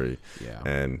full story. Yeah.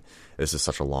 And it's just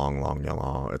such a long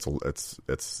yellow. It's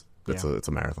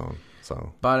a marathon.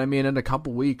 So. But I mean, in a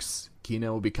couple weeks,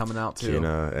 Kena will be coming out too.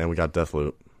 Kena, and we got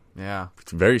Deathloop. Yeah.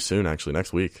 Very soon, actually,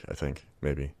 next week, I think,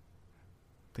 maybe.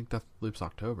 I think Deathloop's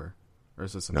October, or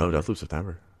is this No, Deathloop's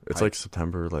September. It's Hype. like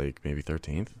September, like maybe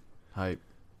 13th. Hype.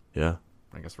 Yeah.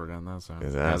 I guess we're doing that. So Yeah,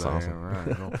 that's there you awesome. go. All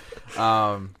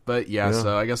right, cool. But yeah,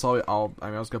 so I guess I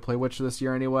was gonna play Witcher this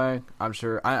year anyway. I'm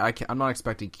sure. I'm not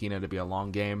expecting Kena to be a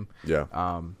long game. Yeah.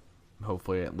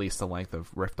 Hopefully at least the length of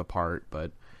Rift Apart,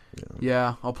 but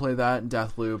Yeah, I'll play that and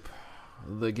Deathloop.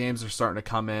 The games are starting to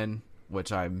come in,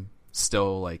 which I'm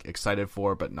still like excited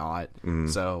for, but not.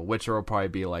 So Witcher will probably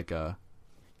be like a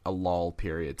lull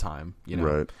period time, you know.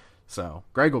 Right. So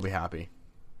Greg will be happy.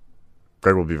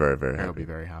 Greg will be very, very Greg happy. will be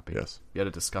very happy. Yes. You had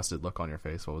a disgusted look on your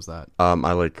face. What was that? I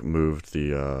like moved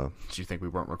the. Did you think we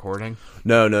weren't recording?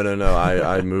 No.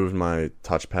 I moved my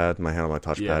touchpad, my hand on my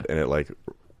touchpad, and it like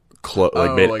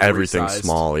made like everything resized.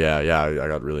 small. Yeah. I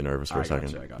got really nervous for a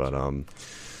second. I gotcha. But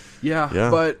Yeah, Yeah.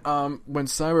 but when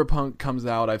Cyberpunk comes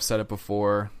out, I've said it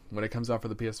before. When it comes out for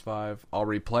the PS5, I'll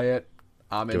replay it.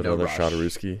 I'm in give it no another rush. shot of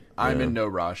Ruski. I'm in no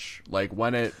rush. Like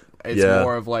when it's Yeah.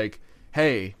 more of like,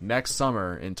 hey, next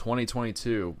summer in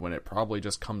 2022, when it probably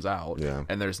just comes out,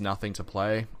 and there's nothing to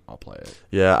play, I'll play it.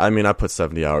 Yeah, I mean, I put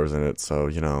 70 hours in it, so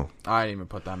you know. I didn't even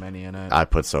put that many in it. I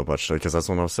put so much because that's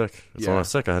when I was sick. When I was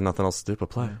sick, I had nothing else to do but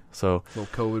play. Yeah. So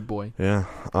little COVID boy. Yeah.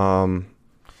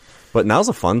 But now's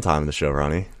a fun time in the show,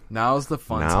 Ronnie. Now's the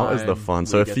fun time. Now is the fun. We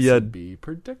So if get you some B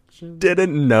predictions.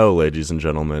 didn't know, ladies and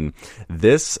gentlemen,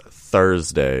 this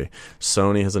Thursday,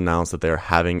 Sony has announced that they are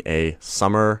having a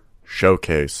summer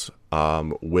showcase,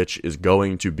 which is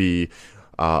going to be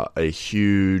a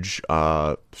huge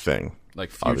thing. Like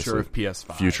future obviously. of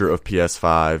PS5. Future of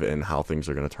PS5 and how things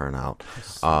are going to turn out. I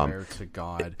swear to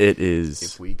God. It is.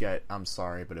 If we get, I'm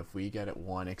sorry, but if we get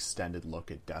one extended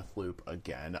look at Deathloop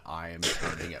again, I am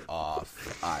turning it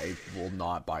off. I will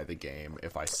not buy the game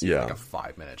if I see like a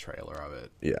 5-minute trailer of it.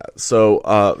 Yeah.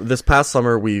 So this past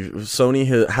summer,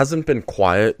 Sony hasn't been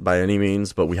quiet by any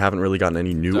means, but we haven't really gotten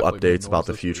any new updates about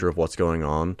the future of what's going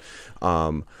on.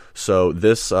 So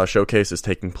this showcase is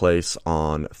taking place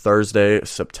on Thursday,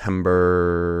 September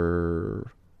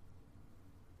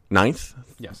 9th.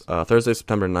 Yes. Thursday,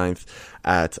 September 9th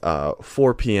at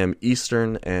 4 p.m.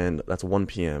 Eastern, and that's 1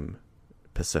 p.m.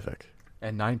 Pacific.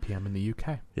 And 9 p.m. in the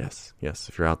UK. Yes,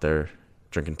 if you're out there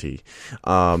drinking tea.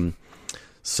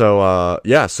 So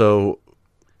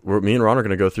me and Ron are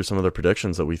going to go through some of the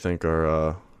predictions that we think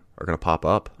are going to pop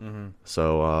up. Mm-hmm.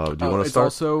 So do you want to start?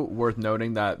 It's also worth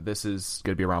noting that this is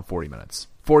going to be around 40 minutes.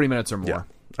 40 minutes or more. Yeah.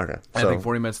 Okay. I think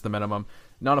 40 minutes is the minimum.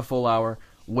 Not a full hour.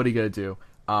 What are you going to do?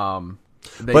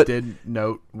 They did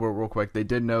note, real quick, they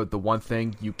did note the one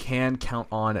thing you can count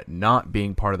on not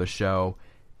being part of the show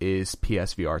is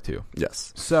PSVR 2.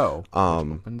 Yes. So,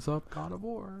 opens up God of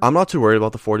War. I'm not too worried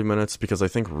about the 40 minutes because I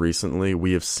think recently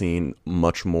we have seen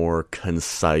much more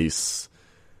concise,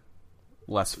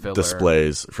 less filler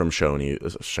displays from Sony.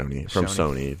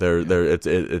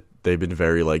 They've been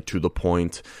very like to the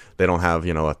point. They don't have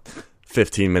a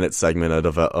 15-minute segment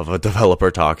of a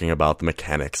developer talking about the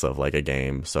mechanics of like a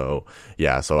game. So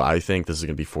I think this is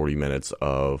going to be 40 minutes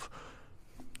of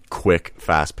quick,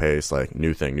 fast-paced, like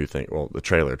new thing. Well, the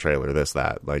trailer, this,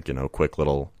 that, like quick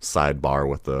little sidebar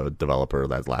with the developer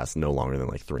that lasts no longer than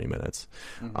like 3 minutes.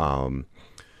 Mm-hmm.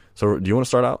 So do you want to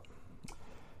start out?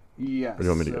 Yes. Or do you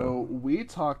want me to go? We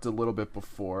talked a little bit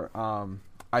before.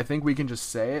 I think we can just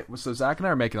say it. So Zach and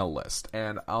I are making a list,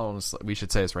 and we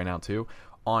should say this right now too.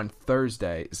 On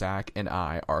Thursday, Zach and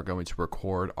I are going to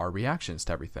record our reactions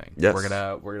to everything. Yes. We're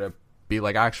gonna be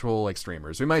like actual like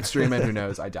streamers. We might stream it. Who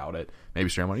knows? I doubt it. Maybe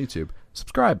stream on YouTube.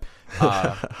 Subscribe.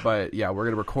 But yeah, we're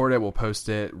gonna record it. We'll post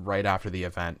it right after the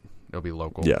event. It'll be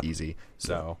local, easy.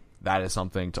 So that is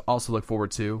something to also look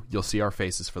forward to. You'll see our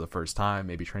faces for the first time.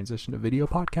 Maybe transition to video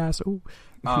podcast. Ooh.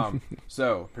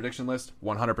 So prediction list: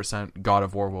 100% God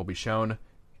of War will be shown.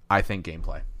 I think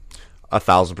gameplay.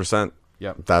 1,000%.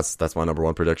 Yep. That's my number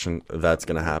one prediction. That's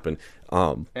going to happen.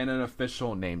 And an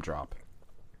official name drop.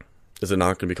 Is it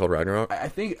not going to be called Ragnarok? I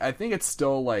think it's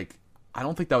still like, I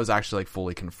don't think that was actually like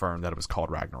fully confirmed that it was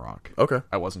called Ragnarok. Okay.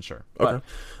 I wasn't sure. Okay. But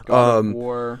God of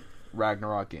War,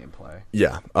 Ragnarok gameplay.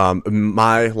 Yeah.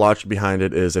 My logic behind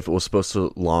it is if it was supposed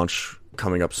to launch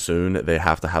coming up soon, they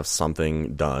have to have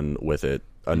something done with it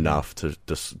enough to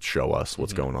just show us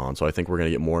what's going on. So I think we're going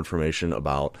to get more information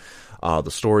about the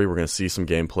story. We're going to see some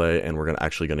gameplay, and we're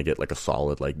actually going to get like a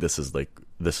solid, like this is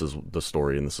the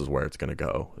story and this is where it's going to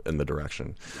go in the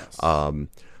direction. Yes.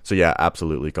 So yeah,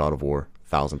 absolutely, God of War,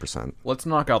 1,000%. Let's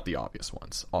knock out the obvious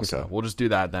ones. Also, okay. We'll just do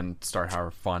that, then start our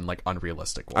fun, like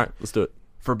unrealistic one. All right, let's do it.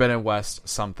 Forbidden West,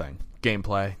 something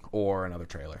gameplay or another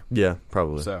trailer. Yeah,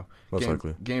 probably. So most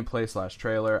likely gameplay /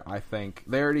 trailer. I think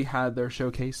they already had their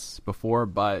showcase before,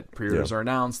 but pre-orders are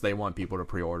announced. They want people to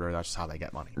pre-order. That's just how they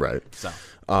get money. Right. So,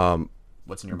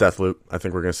 what's in your Deathloop? I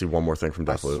think we're going to see one more thing from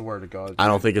Deathloop. I swear to God. I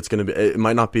don't think it's going to be. It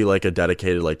might not be like a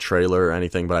dedicated like trailer or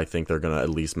anything, but I think they're going to at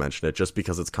least mention it just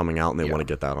because it's coming out and they want to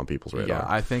get that on people's radar. Yeah,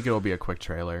 I think it'll be a quick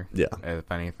trailer. Yeah.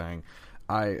 If anything,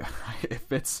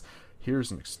 if it's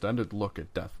here's an extended look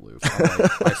at Deathloop. I'm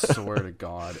like, I swear to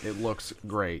God, it looks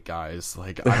great, guys.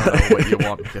 Like, I don't know what you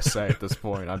want me to say at this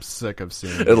point. I'm sick of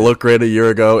seeing it. It looked great a year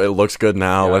ago. It looks good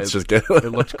now. Yeah, Let's just get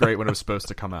it looked great when it was supposed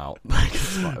to come out. Like,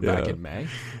 back in May?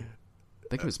 I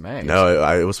think it was May. No,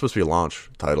 it was supposed to be a launch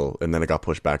title, and then it got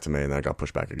pushed back to May, and then it got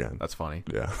pushed back again. That's funny.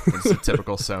 Yeah. It's a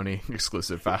typical Sony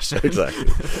exclusive fashion. Exactly.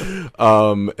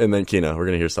 And then Kina. We're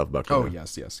going to hear stuff about Kina. Oh,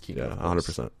 yes, Kina. Yeah,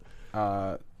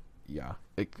 100%. Yeah.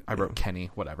 I wrote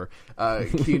Kenny, whatever.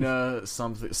 Kina,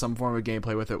 some form of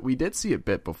gameplay with it. We did see a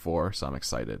bit before, so I'm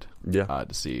excited to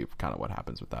see kind of what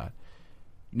happens with that.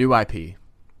 New IP.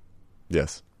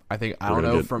 Yes. I don't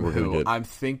know from who.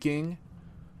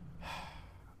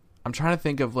 I'm trying to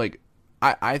think of, like,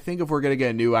 I think if we're going to get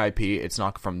a new IP, it's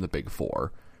not from the big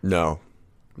four. No.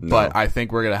 But I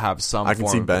think we're going to have some I can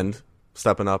see Bend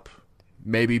stepping up.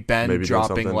 Maybe Bend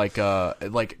dropping they're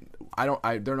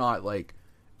not like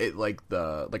it like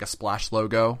a Splash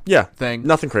logo thing.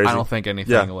 Nothing crazy. I don't think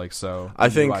anything like so. I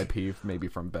think new IP maybe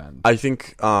from Bend. I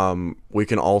think we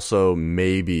can also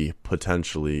maybe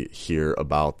potentially hear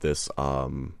about this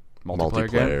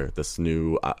multiplayer, this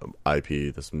new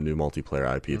IP, this new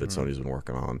multiplayer IP that Sony's been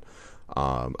working on.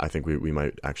 I think we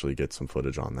might actually get some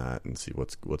footage on that and see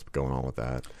what's going on with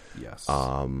that. Yes.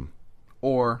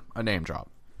 Or a name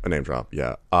drop. A name drop,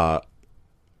 yeah. I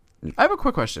have a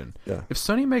quick question. Yeah. If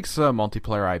Sony makes a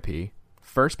multiplayer IP,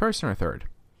 first person or third?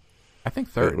 I think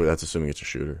third. Wait, that's assuming it's a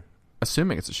shooter.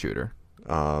 Assuming it's a shooter.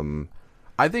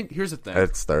 I think here's the thing.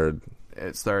 It's third.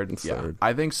 It's third. Third.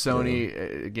 I think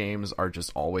Sony games are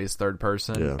just always third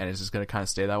person, and it's just going to kind of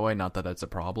stay that way. Not that that's a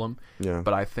problem. Yeah.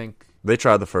 But I think they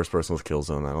tried the first person with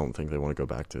Killzone. I don't think they want to go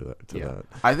back to that.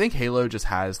 I think Halo just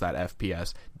has that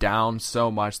FPS down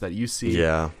so much that you see.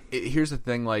 Yeah. Here's the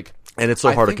thing, like, and it's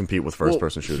so hard to compete with first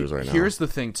person shooters right now. Here's the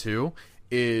thing too,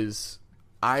 is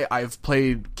I've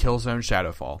played Killzone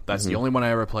Shadowfall. That's the only one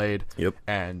I ever played. Yep.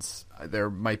 And there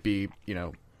might be,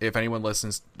 if anyone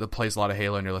listens that plays a lot of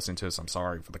Halo and you're listening to this, I'm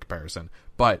sorry for the comparison.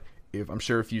 But I'm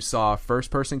sure if you saw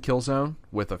first person Killzone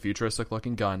with a futuristic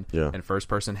looking gun and first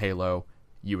person Halo,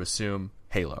 you assume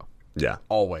Halo. Yeah.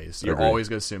 Always. You're always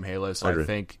going to assume Halo. So I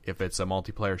think if it's a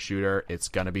multiplayer shooter, it's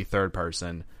going to be third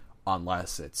person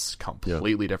unless it's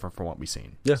completely different from what we've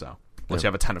seen. Yeah. So unless you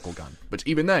have a tentacle gun. But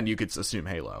even then, you could assume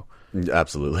Halo.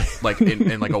 Absolutely. Like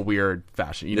in like a weird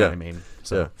fashion. You know what I mean?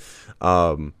 So.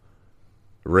 Yeah.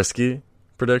 Risky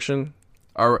prediction?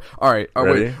 All right.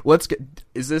 Ready? Wait, let's get.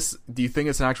 Do you think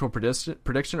it's an actual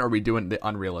prediction, or are we doing the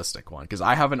unrealistic one? Because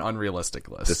I have an unrealistic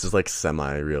list. This is like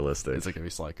semi-realistic. Is it going to be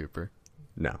Sly Cooper?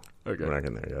 No. Okay. We're not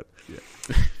getting there yet.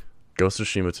 Yeah. Ghost of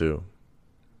Tsushima 2.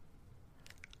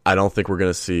 I don't think we're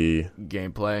going to see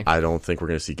gameplay. I don't think we're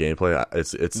going to see gameplay.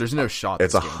 It's there's no shot.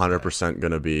 It's 100%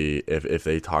 going to be, if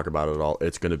they talk about it at all,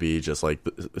 it's going to be just like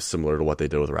similar to what they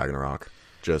did with Ragnarok.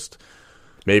 Just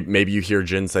maybe you hear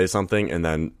Jin say something and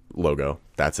then logo.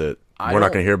 That's it. We're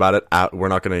not going to hear about it. We're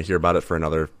not going to hear about it for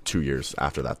another 2 years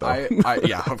after that, though.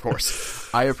 Yeah, of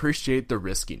course. I appreciate the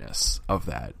riskiness of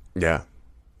that. Yeah.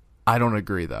 I don't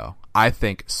agree though. I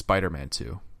think Spider-Man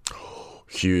 2.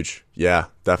 Huge. Yeah,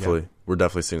 definitely. Yeah. We're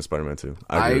definitely seeing Spider-Man 2.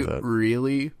 I agree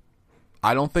with that.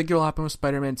 I don't think it'll happen with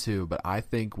Spider-Man 2, but I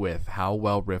think with how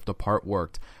well Rift Apart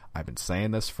worked, I've been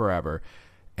saying this forever,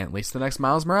 and at least the next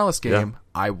Miles Morales game,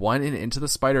 I want an Into the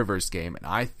Spider-Verse game, and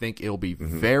I think it'll be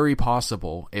very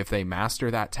possible if they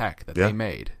master that tech that they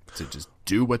made to just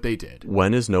do what they did.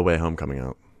 When is No Way Home coming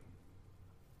out?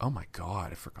 Oh my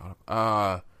God, I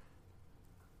forgot.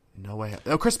 No way.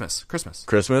 Oh, Christmas.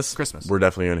 We're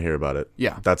definitely going to hear about it.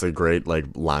 Yeah. That's a great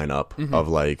lineup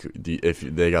of if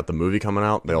they got the movie coming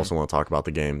out, they also want to talk about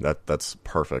the game. That's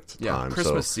perfect time.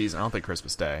 Christmas season. I don't think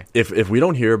Christmas Day. If we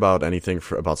don't hear about anything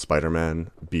about Spider-Man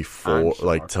before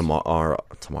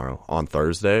tomorrow on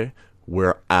Thursday,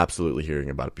 we're absolutely hearing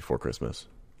about it before Christmas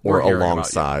or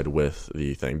alongside with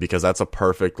the thing, because that's a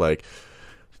perfect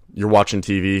you're watching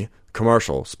TV,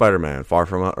 commercial, Spider-Man, Far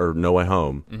From or No Way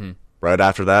Home. Mm-hmm. Right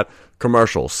after that,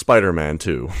 commercial, Spider-Man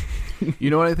 2. You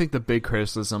know what I think the big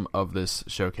criticism of this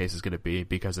showcase is going to be,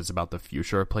 because it's about the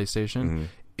future of PlayStation,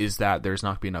 is that there's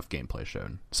not going to be enough gameplay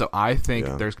shown. So I think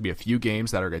there's going to be a few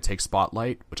games that are going to take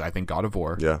spotlight, which I think God of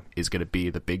War is going to be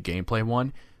the big gameplay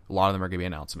one. A lot of them are going to be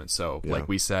announcements. So like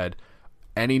we said,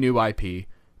 any new IP,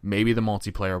 maybe the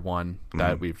multiplayer one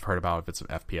that we've heard about if it's an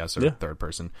FPS or third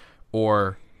person,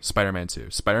 or Spider-Man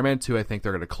 2. Spider-Man 2 I think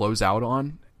they're going to close out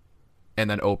on, and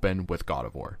then open with God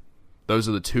of War. Those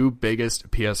are the two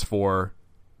biggest PS4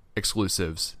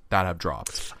 exclusives that have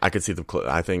dropped. I could see them.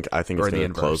 I think it's going to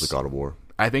close with God of War.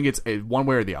 I think it's one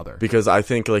way or the other. Because I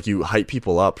think you hype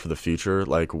people up for the future,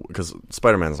 because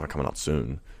Spider-Man's not coming out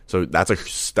soon. So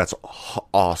that's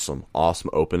awesome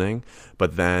opening.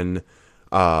 But then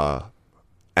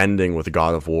ending with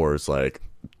God of War is like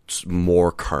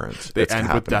more current. They it's end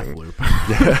happening. with Deathloop.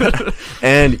 Yeah.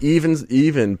 And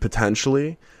even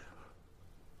potentially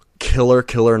killer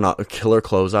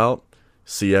closeout.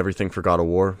 See everything for God of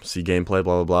War. See gameplay.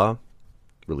 Blah blah blah.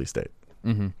 Release date.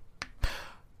 Mm-hmm.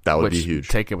 That would Which, be huge.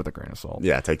 Take it with a grain of salt.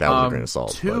 Yeah, take that with a grain of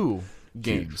salt. Two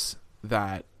games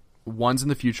that one's in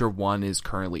the future, one is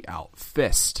currently out.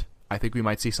 Fist. I think we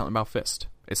might see something about Fist.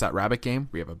 It's that rabbit game.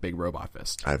 We have a big robot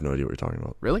fist. I have no idea what you're talking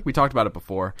about. Really? We talked about it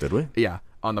before. Did we? Yeah,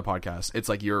 on the podcast. It's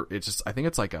like I think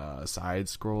it's like a side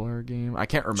scroller game. I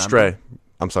can't remember. Stray.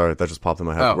 I'm sorry, that just popped in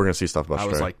my head. Oh, We're gonna see stuff about Stray.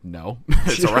 I was like, no,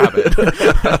 it's a rabbit.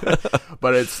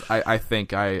 But it's. I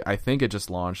think it just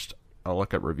launched. I'll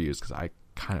look at reviews because I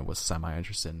kind of was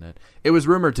semi-interested in it. It was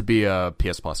rumored to be a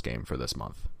PS Plus game for this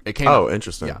month. It came. Oh, out,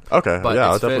 interesting. Yeah. Okay. But yeah,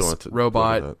 I it's definitely Fist,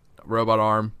 want to robot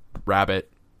arm, rabbit.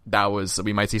 That was.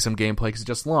 We might see some gameplay because it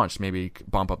just launched. Maybe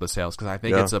bump up the sales because I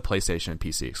think it's a PlayStation and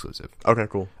PC exclusive. Okay,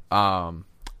 cool.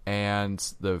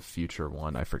 And the future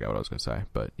one, I forget what I was going to say,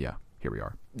 but yeah, here we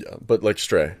are. Yeah, but like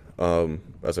Stray,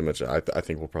 as I mentioned, I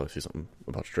think we'll probably see something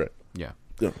about Stray. Yeah.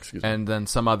 Yeah, excuse me. And then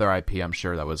some other IP, I'm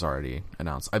sure that was already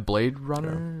announced. Blade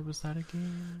Runner, was that a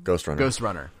game? Ghost Runner. Ghost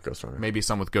Runner. Maybe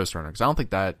some with Ghost Runner because I don't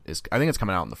think that is. I think it's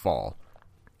coming out in the fall.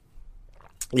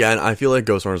 Yeah, and I feel like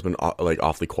Ghost Runner's been like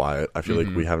awfully quiet. I feel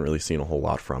like we haven't really seen a whole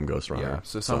lot from Ghost Runner. Yeah,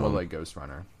 so someone like Ghost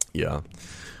Runner. Yeah.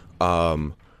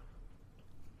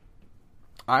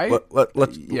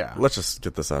 Let's just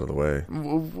get this out of the way.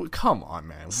 Come on,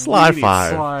 man. Sly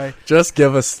 5. Sly. Just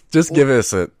give us it.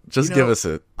 Give us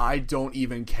it. I don't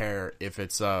even care if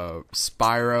it's a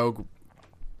Spyro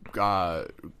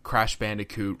Crash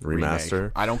Bandicoot remaster.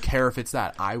 Remake. I don't care if it's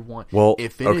that. I want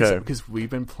if it is because we've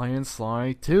been playing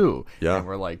Sly too. Yeah. And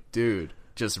we're like, dude,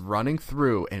 just running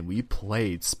through and we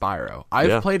played Spyro.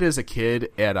 I've played it as a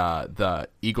kid at the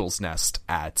Eagle's Nest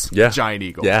at Giant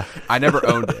Eagle. Yeah. I never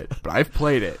owned it, but I've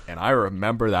played it and I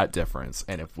remember that difference.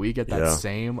 And if we get that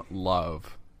same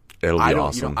love, it'll be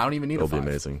awesome. I don't even need it'll a 5. be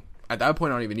amazing. At that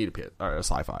point I don't even need a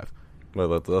Sly 5. Well,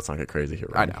 let's not get crazy here.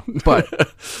 Right? I know, but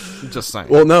just saying.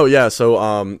 Well, no, yeah. So,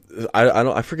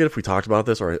 I forget if we talked about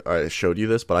this or I showed you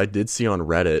this, but I did see on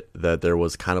Reddit that there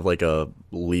was kind of like a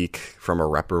leak from a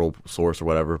reputable source or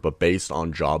whatever, but based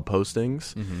on job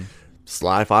postings,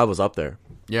 Sly 5 was up there.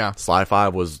 Yeah, Sly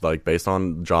 5 was like based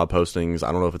on job postings.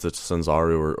 I don't know if it's a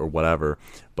Sanzaru or whatever,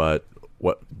 but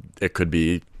what it could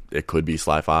be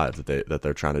Sly 5 that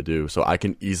they're trying to do. So I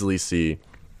can easily see.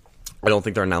 I don't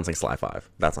think they're announcing Sly 5.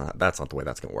 That's not the way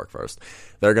that's going to work first.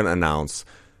 They're going to announce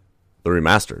the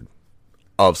remastered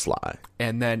of Sly.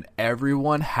 And then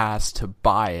everyone has to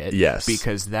buy it. Yes.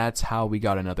 Because that's how we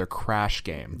got another Crash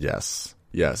game. Yes.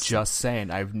 Just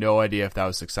saying. I have no idea if that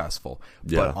was successful.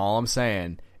 Yeah. But all I'm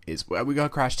saying is we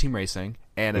got Crash Team Racing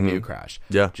and a new Crash.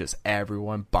 Yeah. Just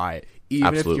everyone buy it. Even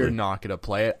Absolutely. if you're not going to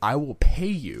play it, I will pay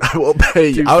you. I will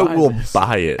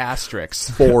buy it.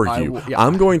 Asterisks. For you.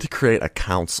 I'm going to create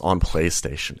accounts on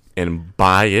PlayStation and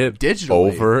buy it digitally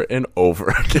over and over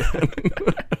again.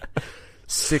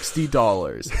 $60,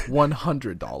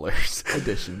 $100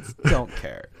 editions. Don't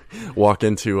care. Walk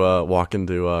into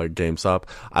GameStop.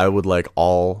 I would like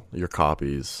all your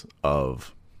copies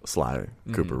of Sly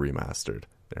Cooper remastered.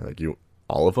 They're like,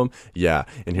 all of them? Yeah.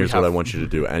 And here's what I want you to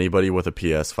do. Anybody with a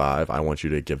PS5, I want you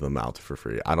to give them out for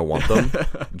free. I don't want them.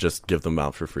 Just give them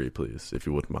out for free, please, if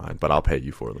you wouldn't mind. But I'll pay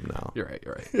you for them now. You're right.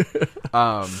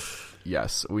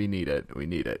 Yes, we need it. We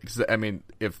need it. 'Cause, I mean,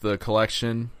 if the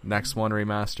collection, next one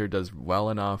remaster, does well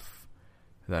enough,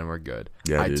 then we're good.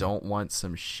 Yeah, I dude. don't want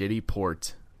some shitty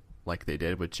port like they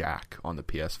did with Jack on the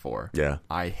PS4. Yeah.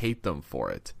 I hate them for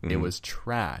it. It was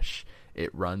trash.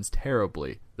 It runs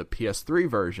terribly. The PS3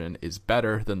 version is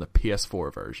better than the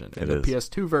PS4 version. And the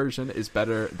PS2 version is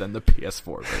better than the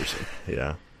PS4 version.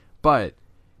 Yeah. But,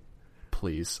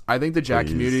 please. I think the Jack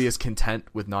community is content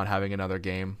with not having another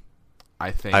game.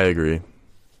 I agree.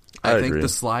 I think the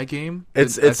Sly game.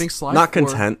 It's I think Sly not 4,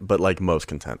 content, but like most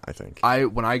content, I think.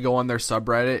 When I go on their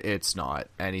subreddit, it's not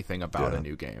anything about a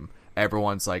new game.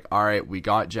 Everyone's like, all right, we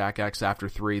got Jack X after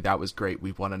 3. That was great.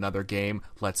 We won another game.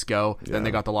 Let's go. Yeah. Then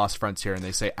they got the Lost Frontier, and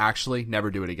they say, actually, never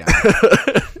do it again.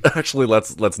 Actually,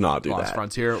 let's not do that. Lost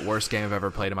Frontier, worst game I've ever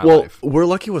played in my life. We're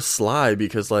lucky with Sly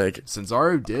because like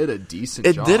Sanzaru did a decent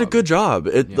job. It did a good job.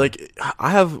 Like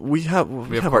we have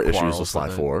our issues with Sly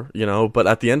 4, but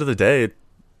at the end of the day,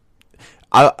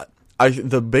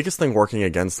 the biggest thing working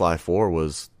against Sly 4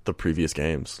 was the previous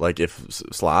games. Like if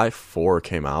Sly 4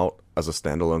 came out as a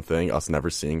standalone thing, us never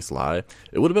seeing Sly,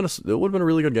 it would have been a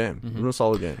really good game. It would have been a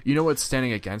solid game. You know what's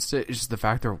standing against it is just the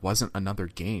fact there wasn't another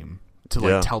game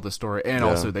to tell the story, and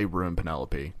also they ruined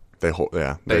Penelope. They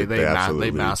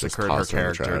Massacred her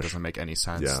character. It The doesn't make any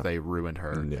sense. Yeah. They ruined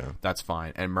her. Yeah. That's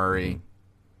fine. And Murray,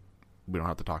 we don't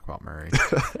have to talk about Murray.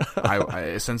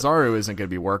 Sanzaru isn't going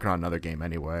to be working on another game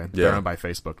anyway. They're owned by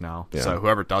Facebook now. Yeah. So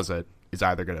whoever does it is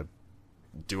either going to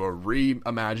do a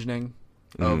reimagining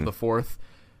of the fourth,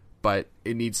 but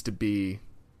it needs to be.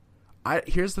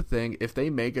 Here's the thing: if they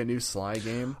make a new Sly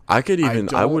game, I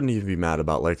wouldn't even be mad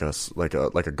about like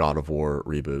a God of War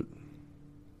reboot.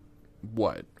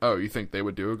 What? Oh, you think they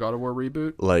would do a God of War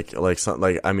reboot?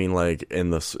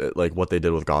 In this, like what they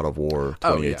did with God of War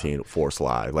 2018 for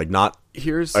Sly, like not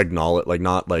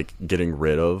getting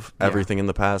rid of everything in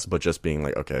the past, but just being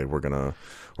like, okay, we're gonna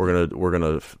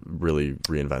really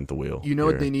reinvent the wheel. You know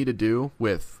what they need to do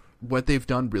with what they've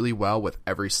done really well with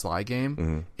every Sly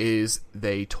game is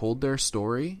they told their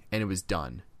story and it was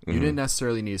done. You didn't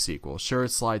necessarily need a sequel. Sure,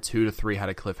 Sly 2 to 3 had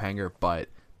a cliffhanger, but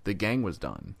the gang was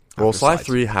done. Well, Sly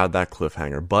 3 had that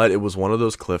cliffhanger, but it was one of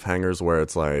those cliffhangers where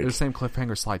it's like... It was the same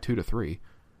cliffhanger Sly 2 to 3.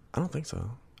 I don't think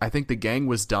so. I think the gang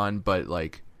was done, but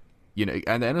like... You know,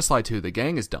 at the end of Sly 2, the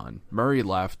gang is done. Murray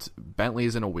left. Bentley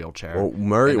is in a wheelchair.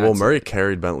 Well, Murray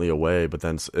carried Bentley away, but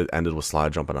then it ended with Sly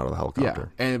jumping out of the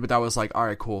helicopter. Yeah, but that was like, all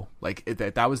right, cool. Like,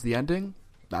 that was the ending.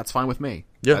 That's fine with me.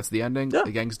 Yeah. That's the ending. Yeah.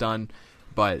 The gang's done.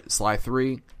 But Sly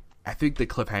 3, I think the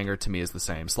cliffhanger to me is the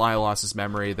same. Sly lost his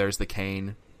memory. There's the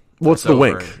cane. Well, it's the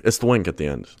wink. It's the wink at the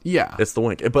end. Yeah. It's the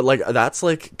wink. But, like, that's,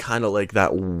 like, kind of like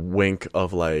that wink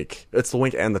of, like... It's the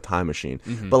wink and the time machine.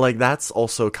 But, like, that's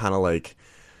also kind of, like...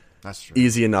 That's true.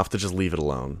 Easy enough to just leave it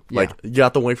alone. Yeah. Like, you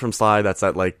got the wink from Sly. That's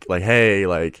that, like, hey,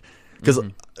 like... Because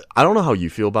I don't know how you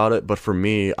feel about it, but for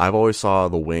me, I've always saw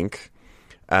the wink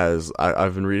as...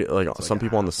 I've been reading, like, some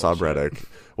people on the subreddit...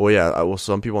 Well, yeah,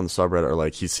 some people on the subreddit are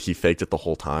like, he faked it the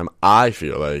whole time. I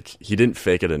feel like he didn't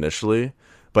fake it initially...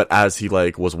 But as he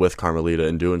like was with Carmelita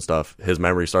and doing stuff, his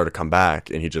memory started to come back,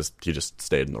 and he just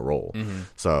stayed in the role.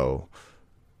 So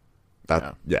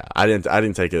I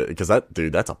didn't take it because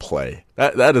that's a play.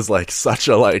 That is like such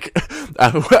a like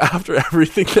after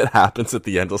everything that happens at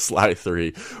the end of Sly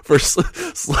 3, for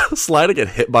Sly to get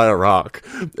hit by a rock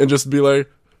and just be like,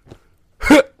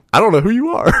 I don't know who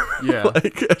you are. Yeah,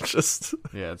 like it's just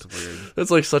it's weird.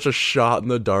 It's like such a shot in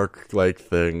the dark like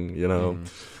thing, you know.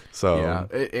 So yeah,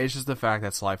 it's just the fact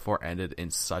that Sly 4 ended in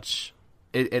such...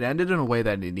 It ended in a way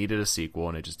that it needed a sequel,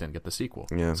 and it just didn't get the sequel.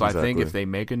 Yeah, so exactly. I think if they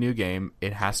make a new game,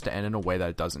 it has to end in a way that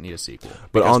it doesn't need a sequel.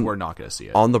 Because we're not going to see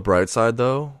it. On the bright side,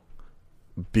 though,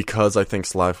 because I think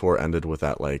Sly 4 ended with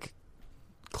that like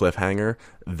cliffhanger,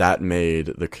 that made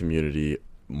the community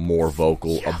more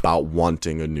vocal about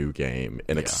wanting a new game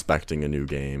and expecting a new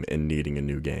game and needing a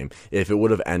new game. If it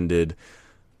would have ended...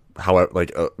 However,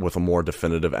 like with a more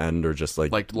definitive end, or just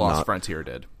like Lost Frontier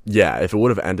did. Yeah, if it would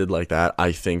have ended like that,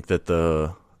 I think that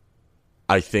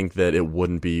it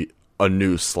wouldn't be a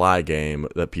new Sly game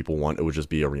that people want. It would just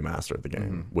be a remaster of the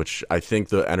game, which I think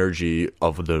the energy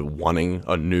of the wanting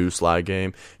a new Sly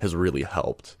game has really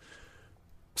helped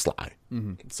Sly.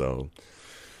 So,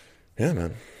 yeah,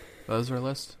 man. That was our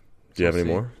list. Do you have any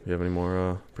more? Do you have any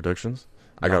more predictions?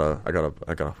 No. I got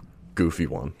a goofy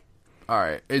one. All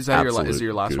right, is that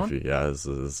your last goofy. one? Yeah, this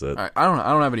is it. All right, I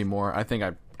don't have any more. I think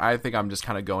I'm just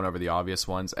kind of going over the obvious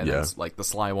ones, and it's like the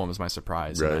Sly one was my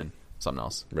surprise, right. and then something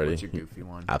else. Ready? What's your goofy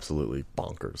one? Absolutely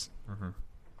bonkers.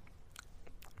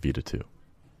 Vita 2.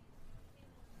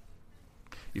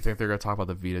 You think they're going to talk about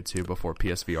the Vita 2 before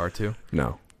PSVR 2?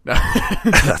 No.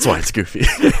 That's why it's goofy.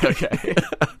 Okay.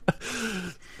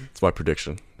 It's my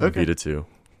prediction. Okay. Vita 2.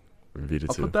 Vita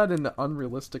 2. I'll put that in the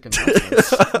unrealistic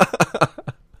announcements.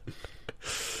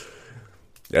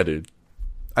 Yeah, dude.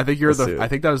 I think I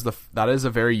think that is a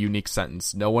very unique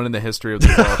sentence. No one in the history of the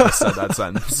world has said that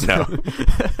sentence. No,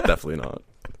 definitely not.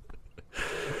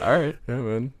 All right. Yeah,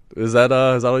 man. Is that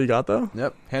all you got though?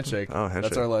 Yep. Handshake. Oh, handshake.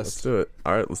 That's our list. Let's do it.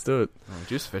 All right, let's do it. Oh,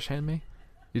 did you just fish hand me?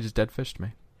 You just dead fished me.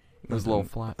 It was a little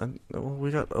flat. Well,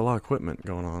 we got a lot of equipment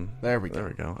going on. There we go. There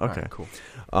we go. Okay, right, cool.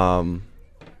 I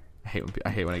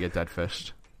hate when I get dead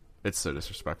fished. It's so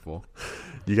disrespectful.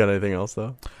 You got anything else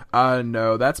though?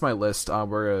 No, that's my list.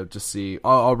 We're gonna just see.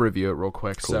 I'll review it real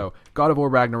quick. Cool. So, God of War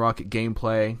Ragnarok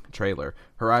gameplay trailer.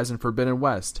 Horizon Forbidden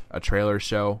West, a trailer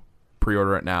show.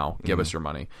 Pre-order it now. Give us your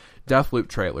money. Deathloop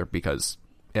trailer because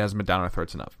it hasn't been down our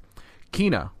throats enough.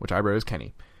 Kena, which I wrote as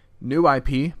Kenny. New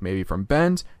IP, maybe from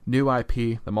Bend. New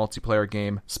IP, the multiplayer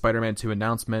game. Spider-Man 2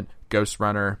 announcement. Ghost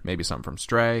Runner, maybe something from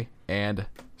Stray, and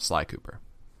Sly Cooper.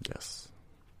 Yes.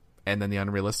 And then the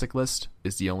unrealistic list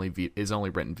is only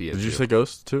written via. Did you say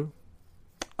Ghost too?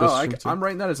 I'm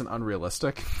writing that as an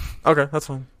unrealistic. Okay, that's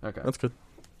fine. Okay, that's good.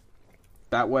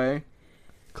 That way,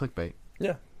 clickbait.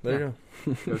 Yeah, there you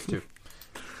go. Those two.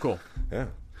 Cool. Yeah.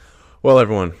 Well,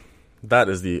 everyone, that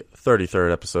is the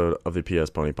 33rd episode of the PS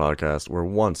Pony Podcast, where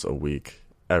once a week,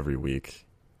 every week,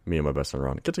 me and my best friend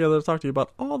Ron get together to talk to you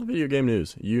about all the video game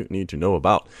news you need to know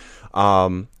about.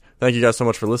 Thank you guys so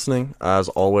much for listening. As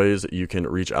always, you can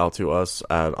reach out to us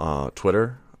at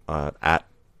Twitter at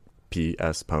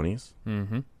PS Ponies.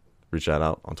 Mm-hmm. Reach that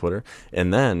out on Twitter.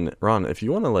 And then, Ron, if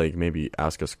you want to like maybe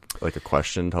ask us like a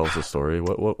question, tell us a story,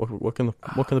 what can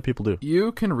the people do?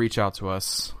 You can reach out to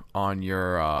us on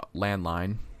your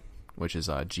landline, which is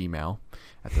Gmail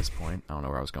at this point. I don't know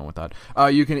where I was going with that.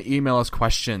 You can email us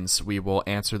questions. We will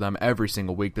answer them every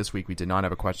single week. This week we did not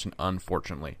have a question,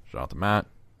 unfortunately. Shout out to Matt.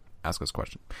 Ask us a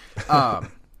question.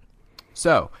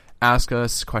 So, ask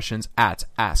us questions at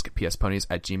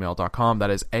askpsponies@gmail.com. That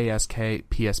is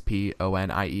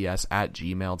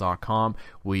askpsponies@gmail.com.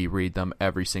 We read them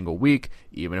every single week.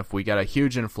 Even if we get a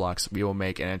huge influx, we will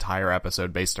make an entire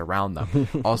episode based around them.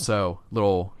 Also,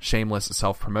 little shameless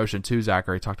self-promotion too.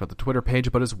 Zachary talked about the Twitter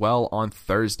page, but as well on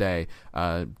Thursday,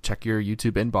 check your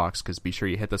YouTube inbox, because be sure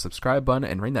you hit the subscribe button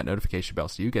and ring that notification bell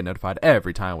so you get notified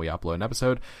every time we upload an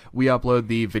episode. We upload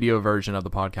the video version of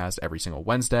the podcast every single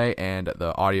Wednesday and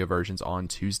the audio versions on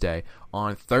Tuesday.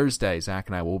 On Thursday, Zach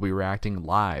and I will be reacting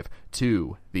live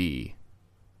to the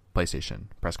PlayStation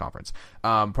press conference.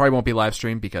 Probably won't be live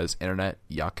streamed because internet,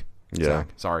 yuck. Yeah. Zach,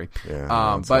 sorry.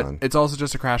 Yeah, but fine. it's also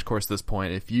just a crash course at this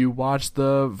point. If you watch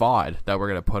the VOD that we're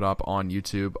going to put up on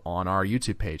YouTube, on our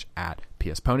YouTube page at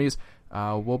PS Ponies,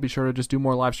 we'll be sure to just do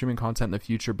more live streaming content in the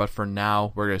future. But for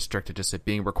now, we're going to stick to just it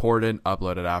being recorded,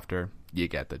 uploaded after. You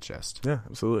get the gist. Yeah,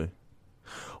 absolutely.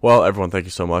 Well, everyone, thank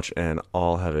you so much, and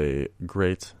all have a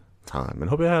great time. And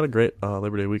hope you had a great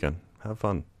Labor Day weekend. Have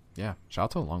fun. Yeah, shout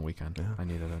out to a long weekend. Yeah. I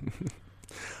needed it.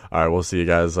 All right, we'll see you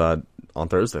guys on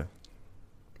Thursday.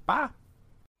 Bye.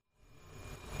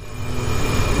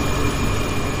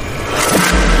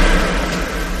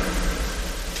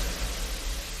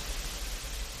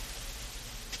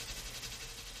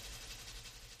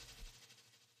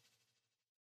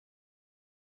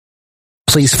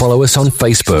 Please follow us on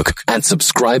Facebook and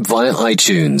subscribe via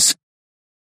iTunes.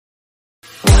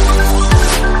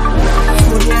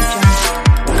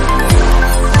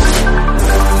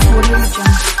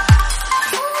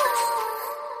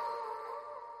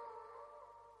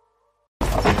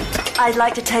 I'd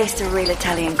like to taste a real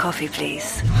Italian coffee,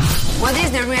 please. What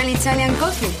is the real Italian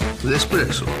coffee?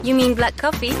 L'espresso. You mean black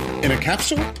coffee? In a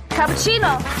capsule?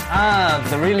 Cappuccino. Ah,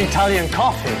 the real Italian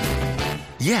coffee.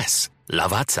 Yes,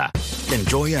 Lavazza.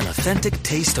 Enjoy an authentic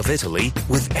taste of Italy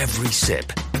with every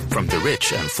sip. From the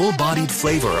rich and full-bodied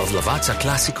flavor of Lavazza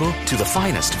Classico to the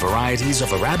finest varieties of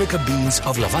Arabica beans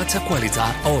of Lavazza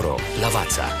Qualità Oro.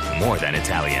 Lavazza, more than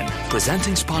Italian.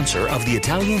 Presenting sponsor of the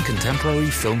Italian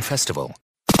Contemporary Film Festival.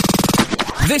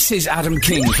 This is Adam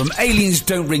King from Aliens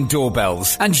Don't Ring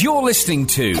Doorbells, and you're listening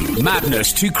to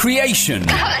Madness to Creation.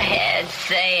 Go ahead,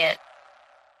 say it.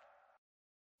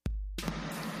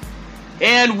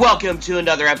 And welcome to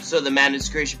another episode of the Madness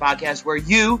to Creation podcast, where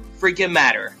you freaking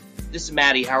matter. This is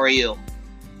Maddie. How are you?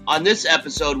 On this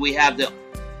episode, we have the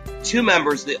two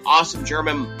members of the awesome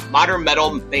German modern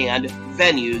metal band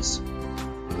Venues.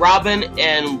 Robin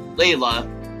and Layla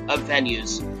of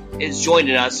Venues is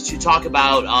joining us to talk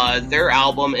about their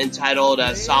album entitled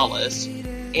Solace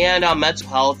and mental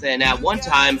health, and at one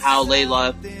time how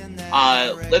Layla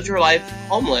lived her life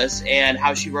homeless and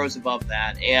how she rose above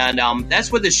that. And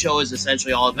that's what this show is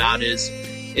essentially all about,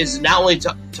 is not only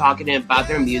talking about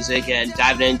their music and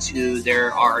diving into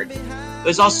their art, but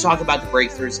it's also talking about the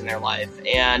breakthroughs in their life.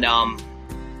 And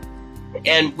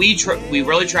we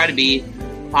really try to be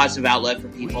a positive outlet for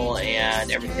people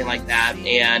and everything like that.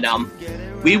 And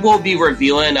we will be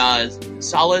reviewing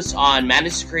Solace on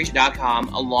MadnessCreation.com,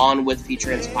 along with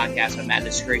featuring this podcast on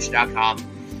MadnessCreation.com.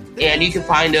 And you can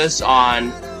find us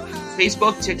on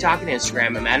Facebook, TikTok, and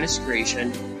Instagram at Madness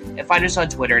Creation, and find us on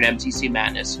Twitter at MTC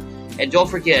Madness. And don't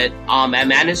forget, at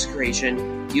Madness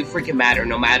Creation, you freaking matter,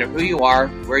 no matter who you are,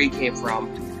 where you came from,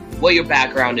 what your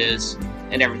background is,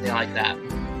 and everything like that.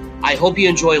 I hope you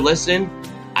enjoy listening.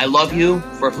 I love you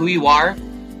for who you are,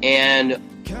 and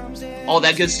all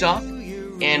that good stuff.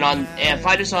 And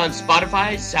find us on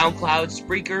Spotify, SoundCloud,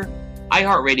 Spreaker,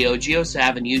 iHeartRadio,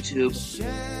 GeoSav, and YouTube,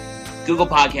 Google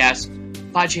Podcasts,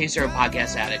 Podchaser, and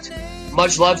Podcast Addict.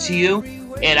 Much love to you,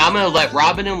 and I'm going to let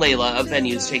Robin and Layla of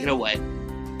Venues take it away.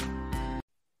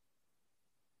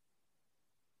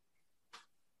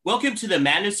 Welcome to the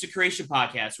Madness to Creation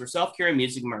podcast, where self-care and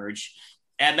music merge.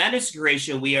 At Madness to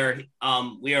Creation, we are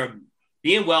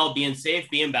being well, being safe,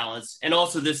 being balanced. And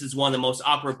also, this is one of the most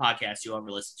awkward podcasts you'll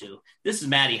ever listen to. This is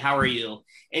Maddie. How are you?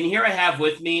 And here I have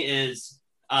with me is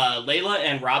Layla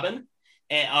and Robin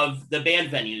of the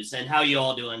band Venues. And how are you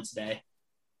all doing today?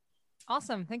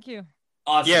 Awesome. Thank you.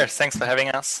 Awesome. Yes, thanks for having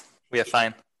us. We are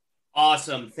fine.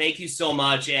 Awesome. Thank you so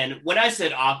much. And when I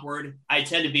said awkward, I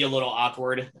tend to be a little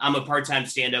awkward. I'm a part-time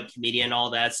stand-up comedian, all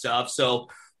that stuff. So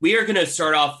we are going to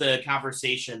start off the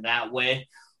conversation that way.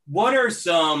 What are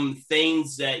some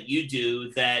things that you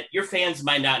do that your fans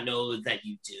might not know that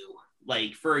you do?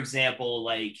 Like, for example,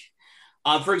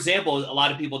 a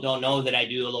lot of people don't know that I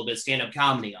do a little bit of stand-up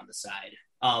comedy on the side.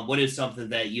 What is something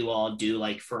that you all do,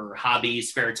 like for hobby,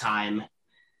 spare time,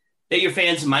 that your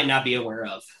fans might not be aware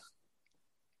of?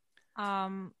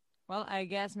 Well, I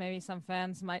guess maybe some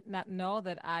fans might not know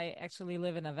that I actually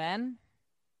live in a van.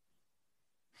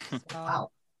 So, wow.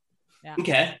 Yeah.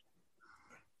 Okay.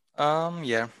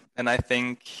 Yeah. And I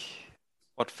think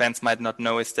what fans might not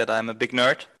know is that I'm a big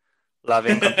nerd,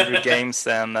 loving computer games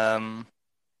and,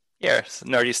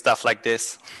 nerdy stuff like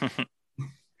this.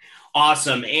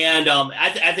 Awesome. And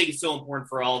I think it's so important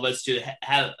for all of us to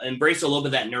embrace a little bit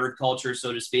of that nerd culture,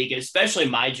 so to speak, especially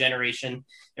my generation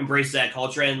embrace that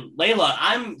culture. And Layla,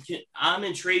 I'm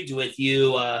intrigued with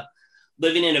you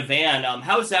living in a van.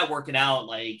 How is that working out?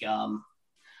 Like,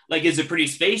 is it pretty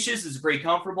spacious? Is it pretty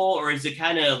comfortable? Or is it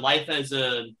kind of life as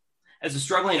a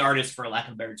struggling artist, for lack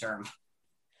of a better term?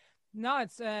 No,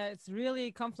 it's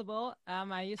really comfortable.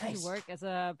 I used to work as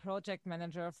a project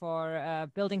manager for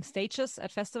building stages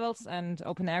at festivals and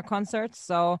open air concerts.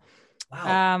 So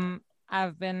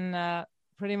I've been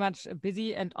pretty much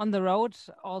busy and on the road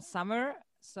all summer.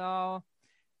 So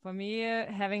for me,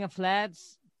 having a flat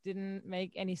didn't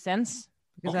make any sense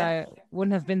because I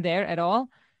wouldn't have been there at all.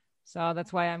 So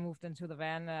that's why I moved into the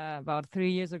van about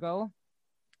 3 years ago.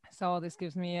 So this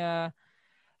gives me a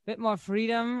bit more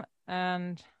freedom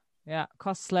and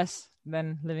costs less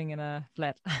than living in a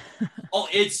flat.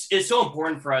 It's so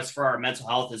important for us, for our mental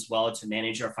health as well, to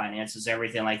manage our finances,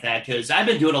 everything like that. Because I've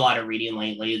been doing a lot of reading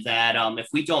lately that if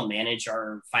we don't manage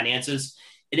our finances,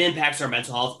 it impacts our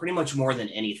mental health pretty much more than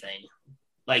anything.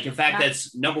 Like, in fact,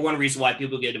 that's number one reason why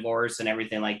people get divorced and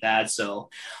everything like that. So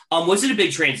was it a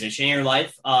big transition in your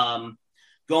life?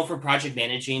 Going from project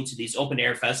managing to these open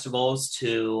air festivals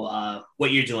to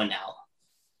what you're doing now?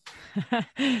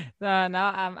 So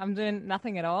now I'm doing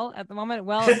nothing at all at the moment.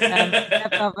 Well,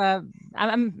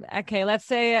 I'm okay. Let's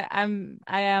say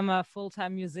I am a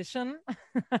full-time musician.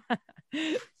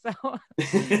 So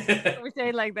we say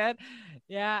it like that.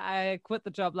 Yeah, I quit the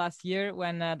job last year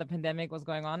when the pandemic was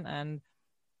going on, and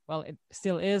well, it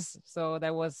still is. So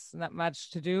there was not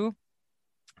much to do.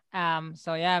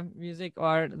 So yeah, music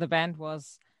or the band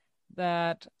was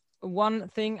that one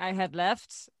thing I had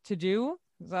left to do.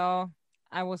 So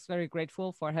I was very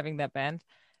grateful for having that band.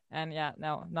 And yeah,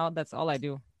 now that's all I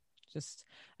do.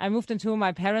 I moved into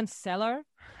my parents' cellar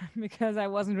because I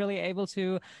wasn't really able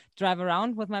to drive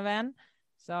around with my van.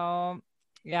 So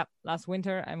yeah, last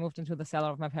winter I moved into the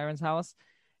cellar of my parents' house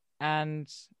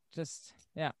and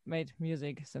made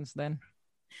music since then.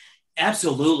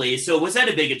 Absolutely. So was that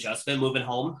a big adjustment moving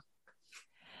home?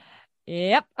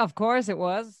 Yep, of course it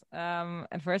was.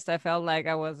 At first I felt like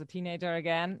I was a teenager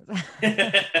again.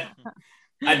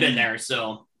 I've been there.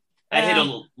 So I hit a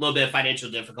little bit of financial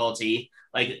difficulty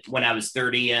like when I was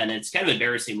 30, and it's kind of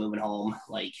embarrassing moving home,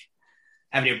 like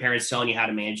having your parents telling you how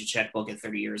to manage a checkbook at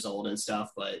 30 years old and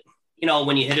stuff. But,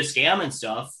 when you hit a scam and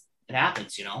stuff, it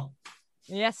happens,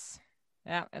 Yes.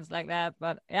 Yeah, it's like that.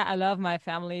 But yeah, I love my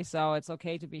family, so it's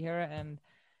okay to be here. And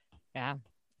yeah,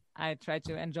 I try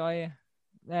to enjoy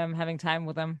them, having time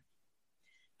with them.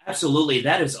 Absolutely.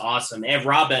 That is awesome. And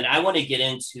Robin, I want to get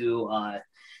into,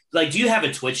 do you have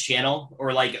a Twitch channel,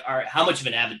 or how much of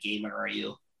an avid gamer are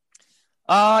you?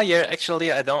 Yeah,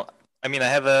 actually I don't. I mean, I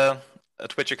have a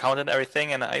Twitch account and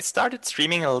everything, and I started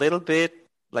streaming a little bit,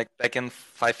 like back in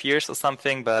 5 years or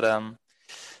something, but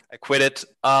I quit it.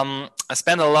 I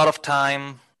spent a lot of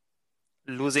time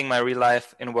losing my real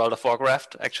life in World of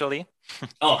Warcraft, actually.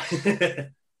 Oh.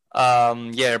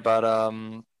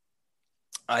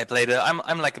 I played it.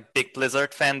 I'm like a big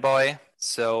Blizzard fanboy.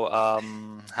 So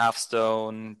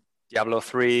Hearthstone, Diablo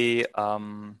 3,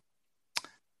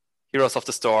 Heroes of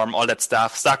the Storm, all that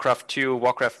stuff. StarCraft 2,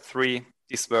 Warcraft 3.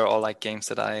 These were all like games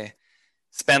that I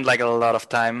spent like a lot of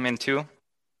time into.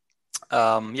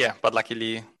 But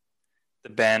luckily the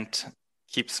band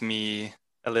keeps me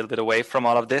a little bit away from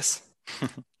all of this.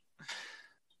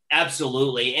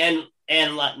 Absolutely. And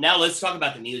now let's talk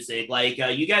about the music.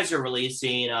 You guys are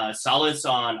releasing Solace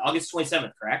on August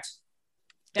 27th, correct?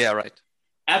 Yeah, right.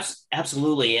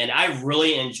 Absolutely. And I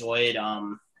really enjoyed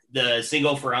the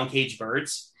single for Uncaged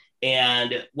Birds.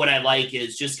 And what I like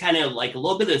is just kind of like a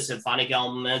little bit of symphonic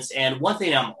elements. And one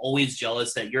thing I'm always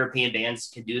jealous that European bands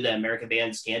can do that American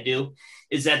bands can't do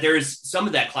is that there's some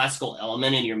of that classical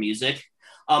element in your music.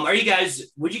 Would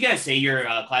you guys say you're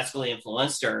classically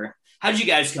influenced, or how did you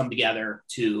guys come together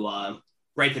to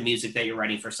write the music that you're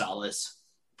writing for Solace?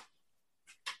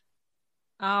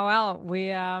 Well,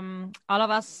 we all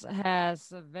of us have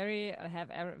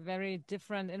very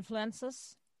different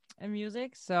influences in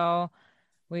music, so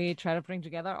we try to bring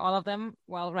together all of them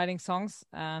while writing songs.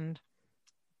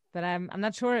 But I'm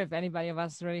not sure if anybody of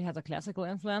us really has a classical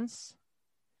influence.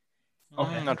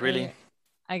 Okay. Not really.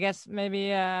 I guess maybe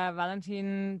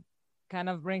Valentin kind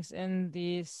of brings in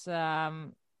these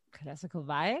classical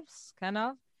vibes, kind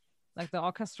of like the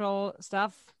orchestral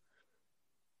stuff,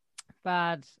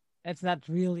 but it's not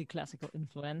really classical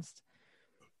influenced.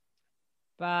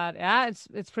 But yeah,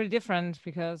 it's pretty different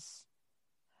because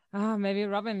maybe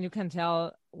Robin, you can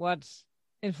tell what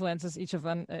influences each of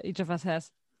us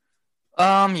has.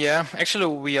 Yeah, actually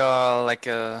we are like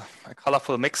a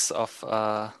colorful mix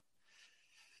of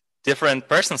different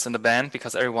persons in the band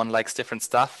because everyone likes different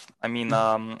stuff. I mean,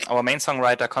 our main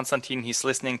songwriter Konstantin, he's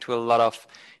listening to a lot of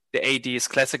the 80s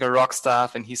classical rock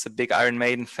stuff, and he's a big Iron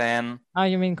Maiden fan. Oh,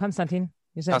 you mean Konstantin?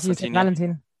 You said Konstantin,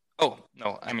 Valentin. Oh,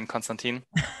 no, I mean Konstantin.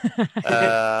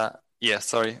 Yeah,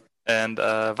 sorry. And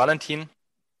Valentin,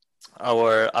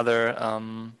 our other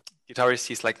guitarist,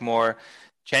 he's like more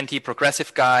chanty,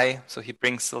 progressive guy, so he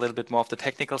brings a little bit more of the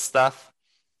technical stuff.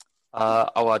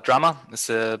 Our drummer is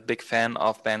a big fan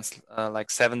of bands like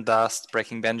Seven Dust,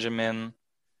 Breaking Benjamin,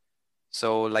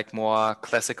 so like more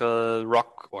classical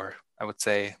rock, or I would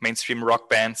say mainstream rock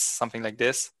bands, something like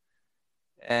this.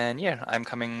 And yeah, I'm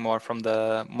coming more from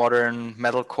the modern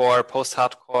metalcore,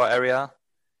 post-hardcore area,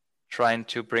 trying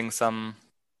to bring some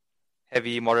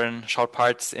heavy modern shout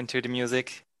parts into the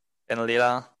music. And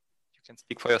Lela, you can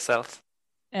speak for yourself.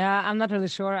 Yeah, I'm not really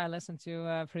sure. I listen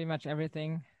to pretty much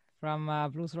everything from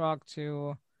blues rock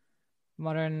to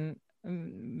modern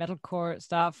metalcore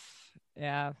stuff.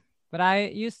 Yeah, but I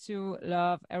used to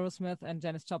love Aerosmith and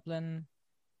Janis Joplin.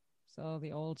 So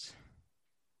the old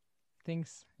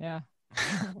things, yeah.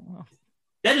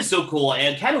 That is so cool.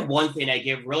 And kind of one thing I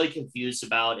get really confused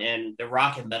about in the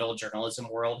rock and metal journalism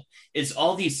world is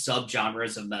all these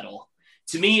subgenres of metal.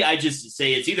 To me, I just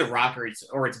say it's either rock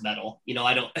or it's metal. You know,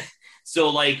 I don't. So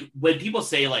like when people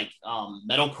say like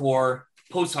metalcore,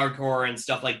 post-hardcore and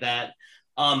stuff like that,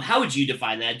 how would you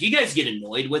define that? Do you guys get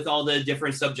annoyed with all the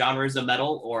different subgenres of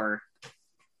metal, or?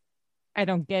 I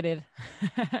don't get it.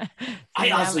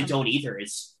 I honestly don't either.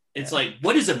 It's like,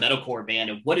 what is a metalcore band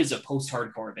and what is a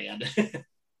post-hardcore band?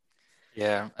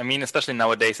 Yeah, I mean, especially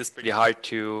nowadays, it's pretty hard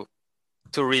to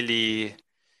really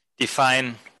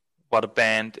define what a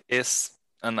band is.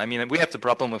 And I mean, we have the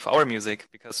problem with our music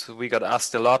because we got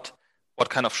asked a lot what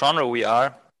kind of genre we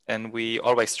are, and we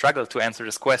always struggle to answer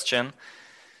this question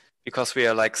because we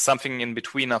are like something in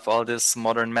between of all this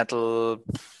modern metal,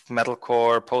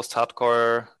 metalcore,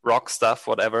 post-hardcore, rock stuff,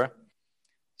 whatever.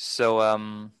 So,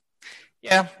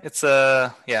 yeah,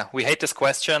 we hate this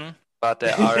question, but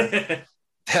there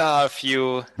are a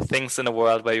few things in the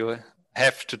world where you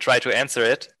have to try to answer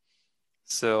it.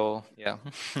 So, yeah.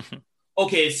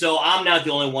 Okay, so I'm not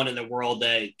the only one in the world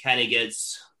that kind of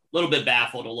gets a little bit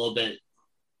baffled, a little bit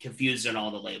confused in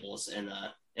all the labels in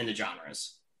the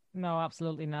genres. No,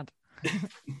 absolutely not.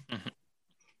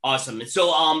 Awesome.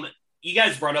 So, you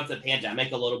guys brought up the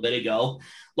pandemic a little bit ago.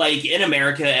 Like in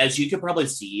America, as you can probably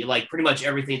see, like pretty much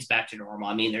everything's back to normal.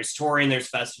 I mean, there's touring, there's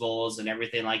festivals and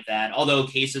everything like that. Although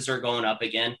cases are going up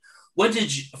again.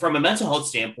 From a mental health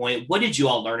standpoint, what did you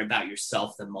all learn about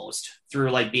yourself the most through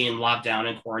like being locked down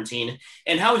in quarantine?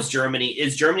 And how is Germany?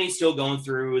 Is Germany still going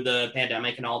through the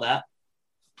pandemic and all that?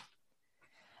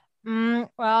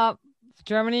 Well,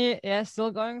 Germany is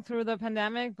still going through the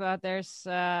pandemic, but there's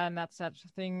not such a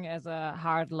thing as a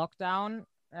hard lockdown.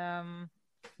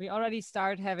 We already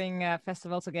start having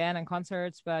festivals again and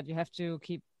concerts, but you have to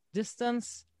keep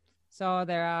distance. So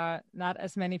there are not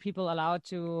as many people allowed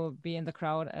to be in the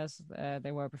crowd as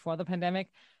they were before the pandemic.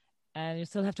 And you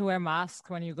still have to wear masks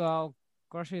when you go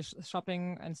grocery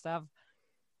shopping and stuff.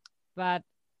 But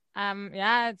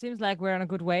yeah, it seems like we're in a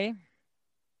good way,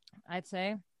 I'd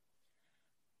say.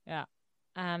 Yeah.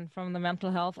 And from the mental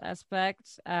health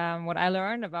aspect, what I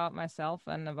learned about myself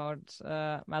and about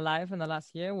my life in the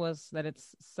last year was that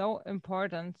it's so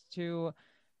important to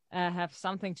have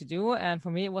something to do. And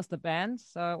for me, it was the band.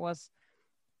 So it was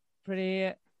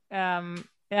pretty,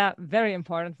 very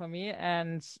important for me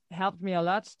and helped me a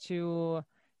lot to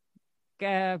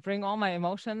bring all my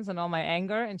emotions and all my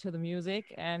anger into the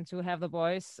music, and to have the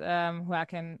boys who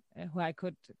I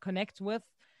could connect with,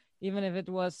 even if it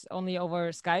was only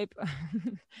over Skype.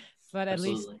 But at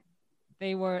least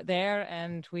they were there,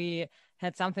 and we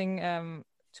had something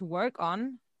to work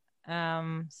on.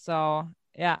 So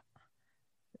yeah,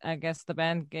 I guess the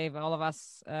band gave all of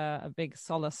us a big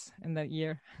solace in that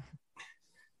year.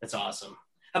 That's awesome.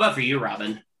 How about for you,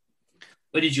 Robin?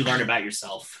 What did you learn about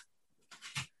yourself?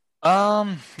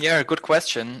 Yeah, good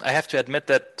question. I have to admit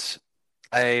that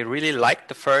I really liked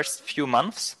the first few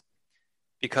months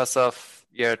because of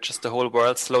just the whole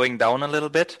world slowing down a little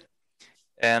bit.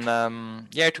 And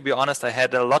to be honest, I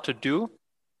had a lot to do.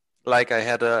 Like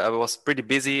I was pretty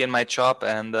busy in my job,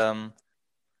 and I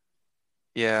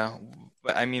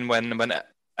mean when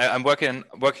I'm working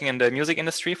in the music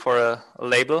industry for a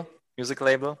music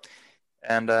label,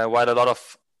 and while a lot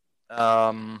of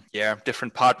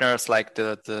different partners like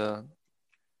the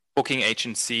booking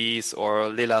agencies or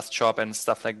Lila's job and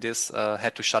stuff like this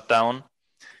had to shut down,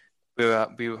 we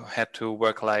had to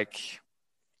work like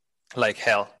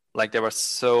hell. Like there was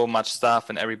so much stuff,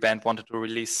 and every band wanted to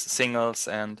release singles,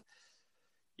 and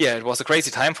it was a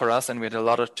crazy time for us, and we had a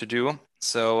lot to do.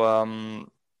 So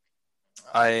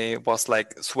I was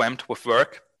like swamped with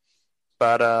work,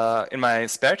 but in my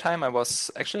spare time I was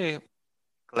actually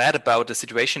glad about the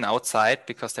situation outside,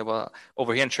 because there were,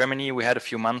 over here in Germany, we had a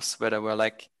few months where there were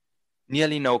like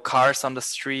nearly no cars on the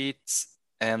streets,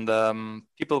 and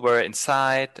people were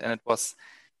inside, and it was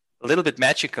a little bit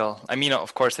magical. I mean,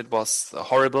 of course, it was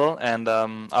horrible, and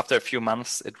after a few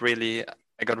months, I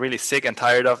got really sick and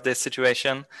tired of this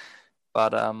situation.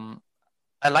 But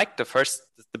I liked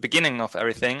the beginning of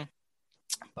everything.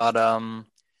 But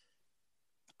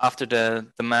after the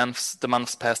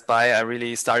months passed by, I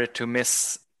really started to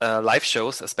miss live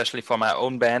shows, especially for my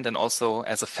own band, and also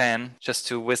as a fan, just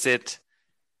to visit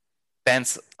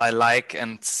bands I like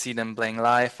and see them playing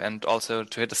live, and also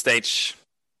to hit the stage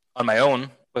on my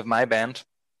own with my band.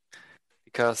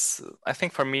 Because I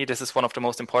think for me, this is one of the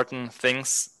most important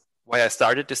things why I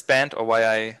started this band, or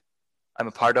why I'm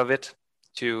a part of it,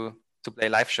 to play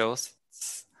live shows.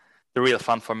 It's the real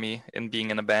fun for me in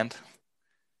being in a band.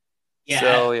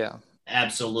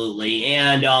 Absolutely.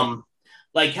 And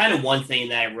like kind of one thing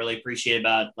that I really appreciate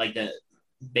about like the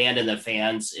band and the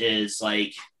fans is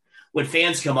like when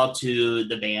fans come up to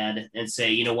the band and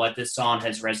say, you know what, this song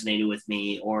has resonated with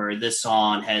me, or this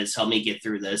song has helped me get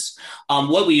through this.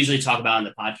 What we usually talk about in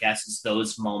the podcast is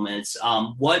those moments.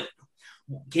 What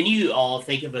can you all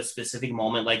think of a specific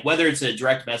moment, like whether it's a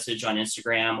direct message on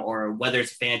Instagram, or whether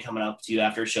it's a fan coming up to you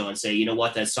after a show and say, you know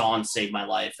what, that song saved my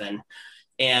life,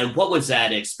 and what was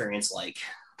that experience like?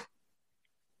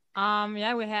 We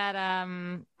had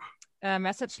a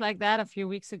message like that a few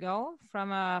weeks ago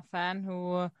from a fan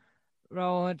who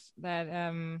wrote that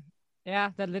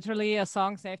that literally a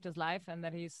song saved his life, and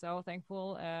that he's so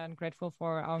thankful and grateful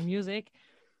for our music.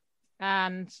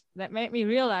 And that made me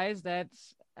realize that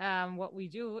what we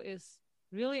do is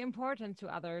really important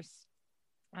to others,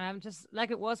 just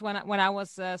like it was when I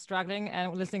was struggling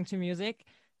and listening to music.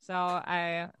 So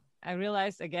I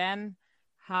realized again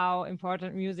how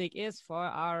important music is for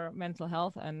our mental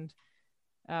health, and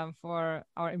for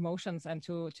our emotions, and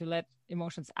to let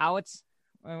emotions out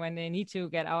when they need to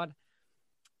get out.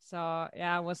 So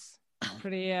I was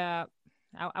pretty I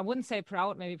wouldn't say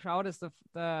proud, maybe proud is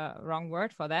the wrong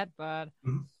word for that, but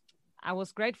I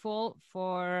was grateful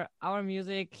for our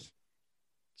music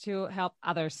to help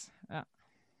others.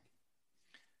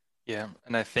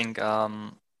 And I think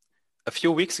a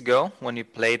few weeks ago when we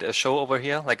played a show over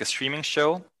here, like a streaming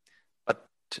show, but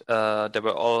there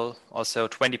were also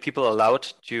 20 people allowed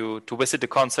to visit the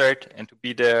concert and to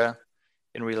be there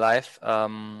in real life.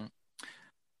 One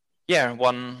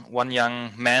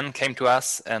young man came to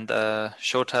us and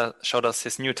showed us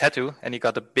his new tattoo, and he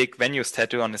got a big Venues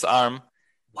tattoo on his arm.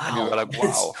 Wow, and we were like, wow,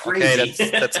 that's crazy.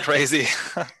 Okay, that's crazy.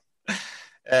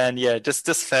 And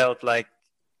this felt like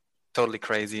totally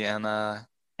crazy. And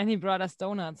he brought us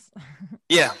donuts.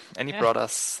 And he brought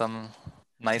us some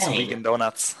nice vegan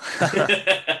donuts.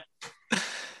 That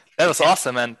was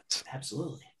awesome, and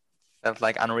absolutely, that was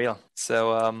like unreal.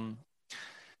 So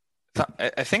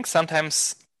I think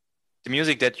sometimes the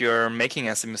music that you're making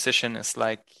as a musician is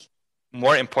like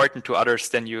more important to others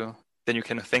than you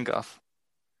can think of,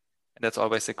 and that's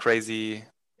always a crazy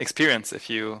experience if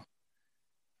you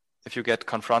get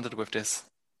confronted with this.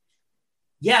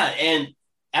 Yeah, and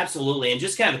absolutely. And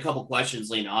just kind of a couple questions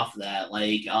leading off of that.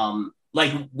 Like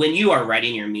when you are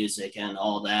writing your music and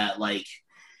all that, like,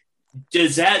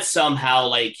 does that somehow,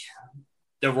 like,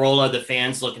 the role of the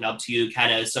fans looking up to you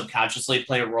kind of subconsciously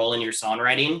play a role in your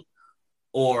songwriting?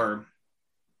 or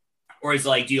is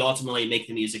like, do you ultimately make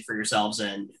the music for yourselves,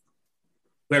 and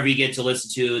whoever you get to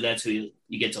listen to, that's who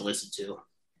you get to listen to?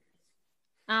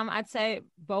 I'd say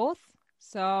both.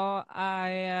 So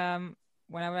I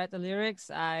when I write the lyrics,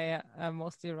 I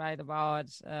mostly write about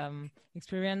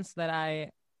experiences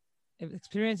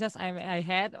I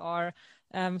had, or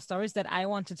stories that I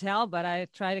want to tell, but I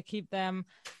try to keep them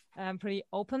pretty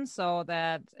open, so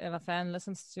that if a fan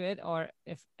listens to it, or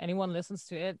if anyone listens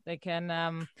to it, they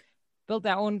can build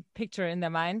their own picture in their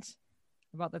mind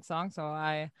about that song. So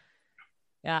I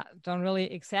don't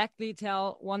really exactly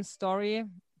tell one story,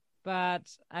 but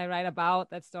I write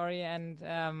about that story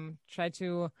and try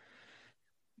to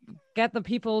get the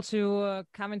people to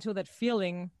come into that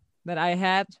feeling that I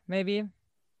had maybe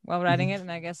while writing it.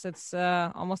 And I guess it's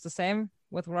almost the same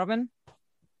with Robin.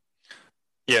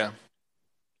 Yeah,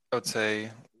 I would say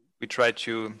we try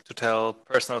to tell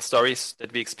personal stories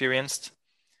that we experienced.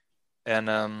 And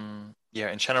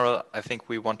in general, I think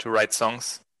we want to write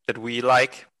songs that we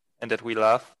like and that we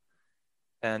love.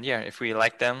 And if we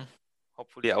like them,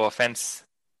 hopefully our fans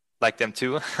like them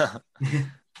too.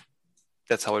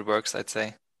 That's how it works, I'd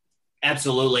say.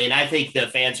 Absolutely. And I think the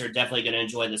fans are definitely going to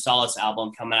enjoy the Solace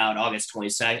album coming out August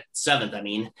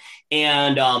 27th,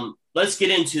 And let's get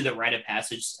into the Rite of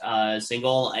Passage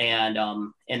single and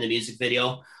the music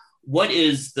video. What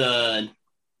is the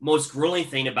most grueling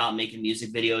thing about making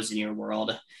music videos in your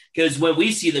world? Because when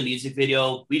we see the music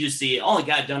video, we just see, oh, it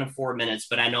got done in 4 minutes,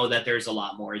 but I know that there's a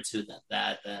lot more to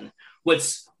that. Then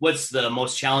what's the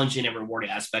most challenging and rewarding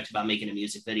aspect about making a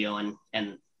music video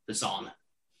and the song?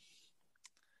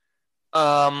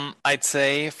 I'd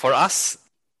say for us,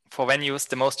 for venues,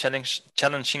 the most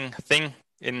challenging thing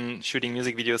in shooting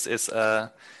music videos is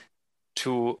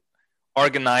to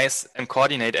organize and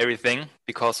coordinate everything,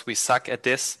 because we suck at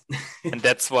this. And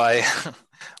that's why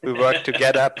we work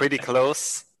together pretty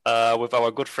close with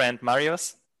our good friend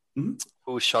Marius,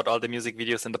 who shot all the music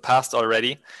videos in the past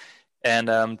already.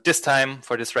 And this time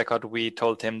for this record, we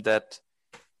told him that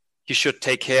he should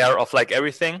take care of like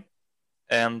everything,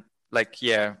 and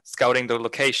scouting the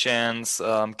locations,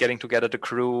 getting together the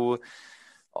crew,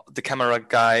 the camera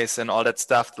guys and all that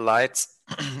stuff, the lights.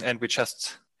 And we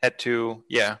just had to,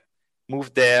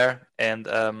 move there and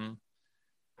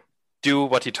do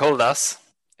what he told us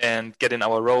and get in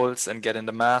our roles and get in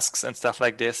the masks and stuff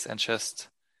like this and just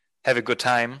have a good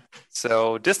time.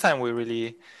 So this time we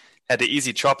really had an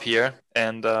easy job here,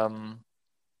 and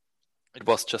it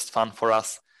was just fun for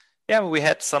us. Yeah, we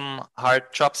had some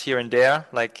hard jobs here and there,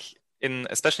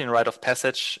 especially in Rite of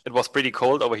Passage. It was pretty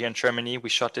cold over here in Germany. We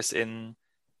shot this in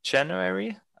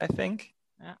January, I think.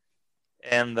 Yeah.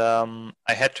 And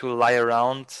I had to lie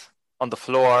around on the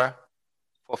floor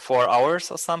for 4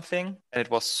 hours or something. And it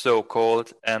was so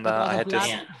cold. And I had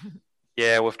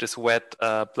this, with this wet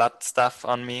blood stuff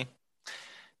on me.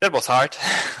 That was hard.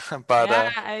 But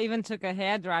I even took a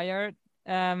hairdryer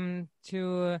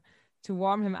to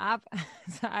warm him up.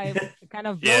 So I kind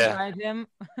of blow-dried him.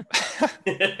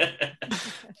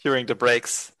 During the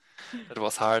breaks. It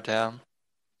was hard, yeah.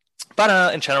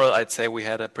 But in general, I'd say we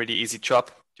had a pretty easy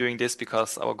job doing this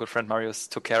because our good friend Marius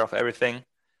took care of everything.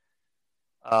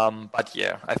 But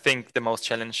I think the most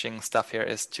challenging stuff here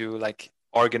is to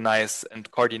organize and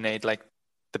coordinate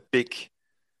the big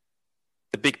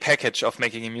package of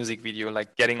making a music video,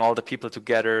 getting all the people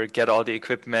together, get all the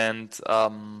equipment,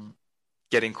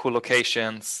 getting cool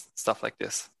locations, stuff like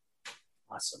this.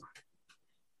 Awesome.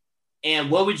 And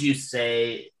what would you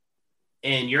say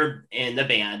in the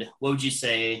band? What would you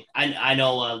say? I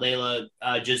know Layla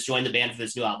just joined the band for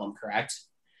this new album, correct?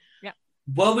 Yeah.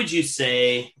 What would you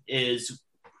say is?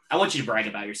 I want you to brag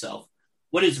about yourself.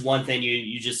 What is one thing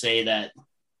you just say that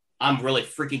I'm really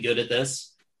freaking good at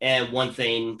this, and one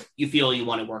thing you feel you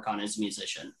want to work on as a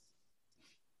musician?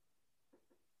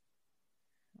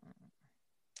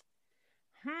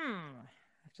 I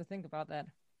have to think about that.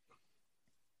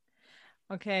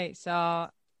 Okay, so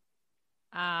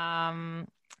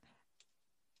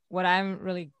what I'm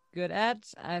really good at,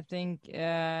 I think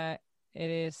it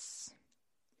is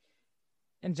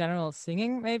in general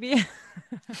singing, maybe.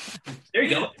 There you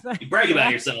go. You brag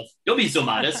about yourself. Don't be so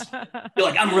modest. You're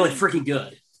like, I'm really freaking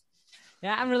good.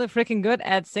 Yeah, I'm really freaking good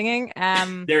at singing.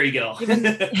 There you go.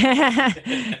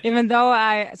 Even though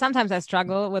I sometimes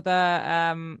struggle with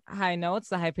the high notes,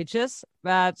 the high pitches,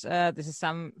 but this is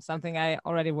something I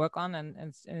already work on,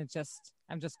 and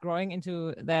I'm just growing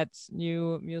into that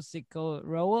new musical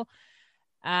role.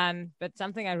 But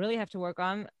something I really have to work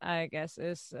on, I guess,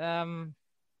 is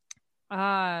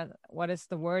what is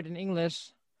the word in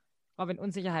English? Robin,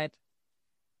 Unsicherheit.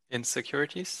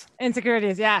 Insecurities?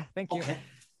 Insecurities, yeah. Thank you. Okay.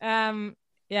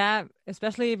 yeah,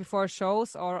 especially before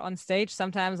shows or on stage,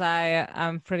 sometimes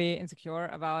I'm pretty insecure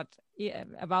about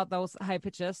those high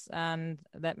pitches, and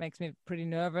that makes me pretty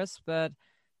nervous. But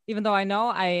even though I know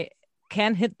I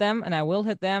can hit them and I will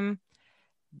hit them,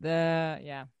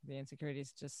 the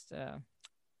insecurities just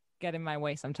get in my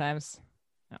way sometimes.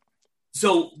 Yeah.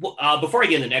 So before I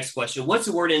get into the next question, what's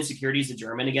the word insecurities in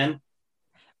German again?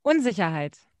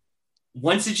 Unsicherheit.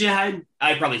 Unsicherheit?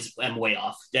 I probably am way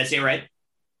off. Did I say it right?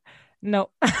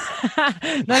 No,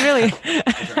 not really.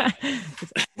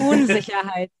 It's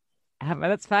Unsicherheit. Yeah, but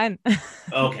that's fine.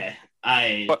 Okay.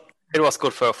 It was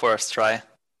good for a first try.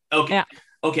 Okay. Yeah.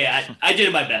 Okay, I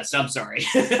did my best. I'm sorry.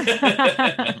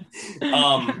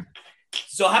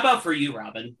 So how about for you,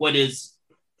 Robin? What is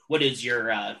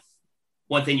your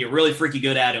one thing you're really freaky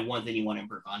good at and one thing you want to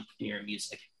improve on in your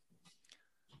music?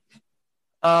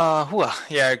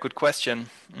 Yeah, good question.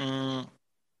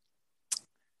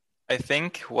 I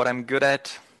think what I'm good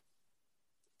at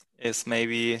is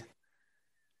maybe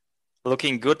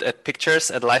looking good at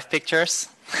pictures, at live pictures.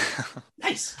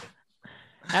 Nice.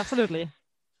 Absolutely.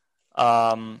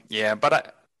 Yeah,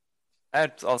 but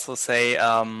I'd also say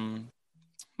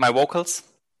my vocals.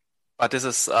 But this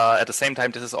is at the same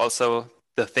time, this is also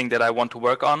the thing that I want to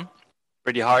work on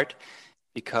pretty hard,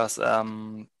 because a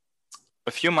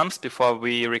few months before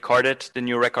we recorded the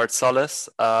new record Solace,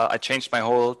 I changed my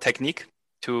whole technique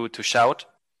to shout.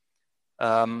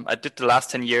 I did the last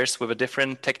 10 years with a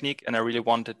different technique, and I really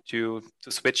wanted to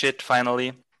switch it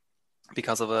finally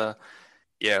because of a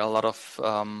lot of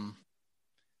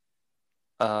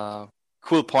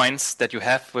cool points that you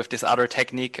have with this other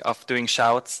technique of doing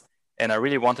shouts. And I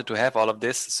really wanted to have all of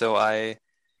this, so I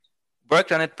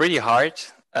worked on it pretty hard.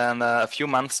 And a few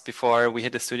months before we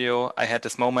hit the studio, I had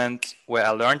this moment where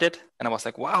I learned it, and I was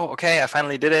like, wow, okay, I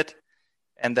finally did it.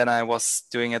 And then I was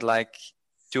doing it like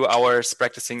 2 hours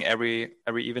practicing every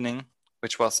evening,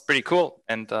 which was pretty cool,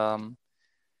 and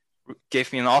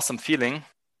gave me an awesome feeling.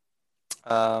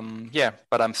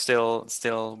 But I'm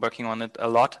still working on it a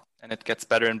lot, and it gets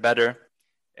better and better.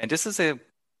 And this is a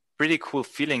pretty cool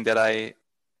feeling that I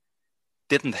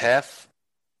didn't have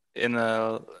in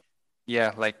I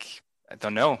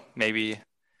don't know, maybe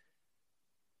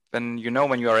when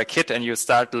you are a kid and you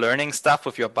start learning stuff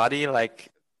with your body, like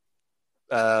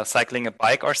cycling a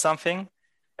bike or something,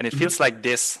 and it feels like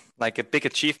this, like a big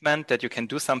achievement that you can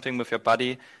do something with your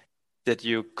body that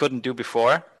you couldn't do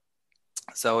before.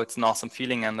 So it's an awesome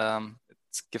feeling, and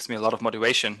it gives me a lot of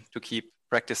motivation to keep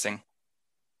practicing.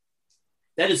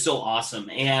 That is so awesome.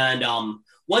 And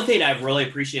one thing I really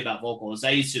appreciate about vocals,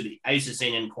 I used to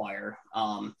sing in choir.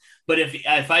 But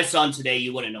if I sung today,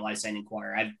 you wouldn't know I sang in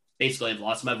choir. I basically have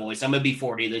lost my voice. I'm gonna be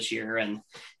 40 this year, and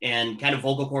kind of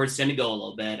vocal cords tend to go a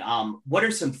little bit. What are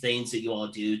some things that you all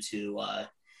do to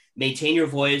maintain your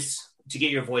voice, to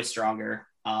get your voice stronger,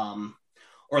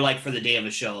 or like for the day of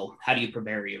a show? How do you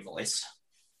prepare your voice?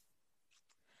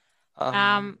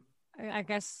 I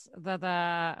guess that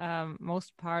the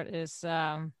most part is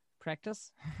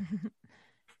practice.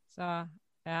 So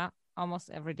yeah, almost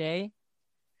every day.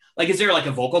 Like, is there like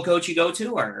a vocal coach you go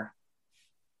to, or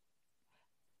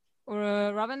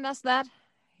Robin does that?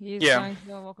 He's going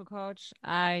to a vocal coach.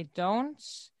 I don't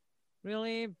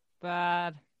really,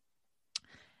 but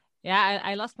yeah,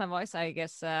 I lost my voice, I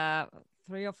guess,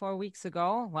 3 or 4 weeks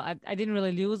ago. Well, I didn't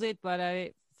really lose it, but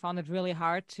I found it really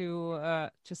hard to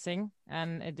sing,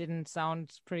 and it didn't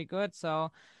sound pretty good.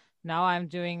 So now I'm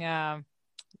doing how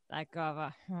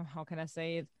can I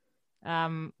say it,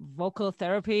 vocal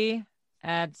therapy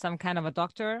at some kind of a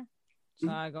doctor. So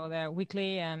I go there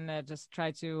weekly and just try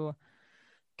to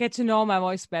get to know my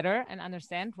voice better and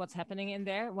understand what's happening in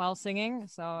there while singing.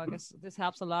 So I guess this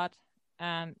helps a lot.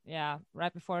 And yeah,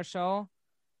 right before a show,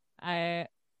 I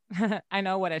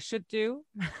know what I should do,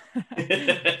 but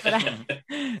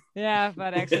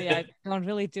actually I don't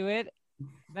really do it.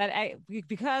 But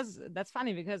because that's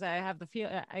funny, because I have the feel,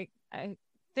 I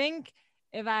think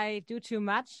if I do too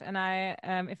much and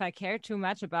if I care too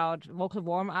much about vocal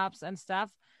warm-ups and stuff,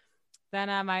 then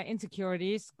my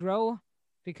insecurities grow,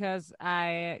 because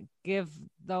I give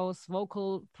those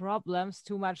vocal problems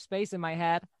too much space in my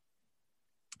head.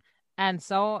 And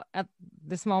so at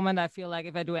this moment, I feel like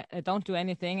if I don't do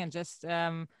anything and just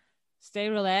stay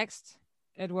relaxed,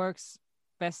 it works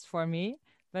best for me.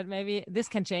 But maybe this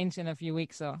can change in a few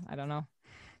weeks, so I don't know.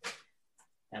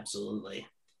 Absolutely.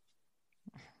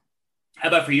 How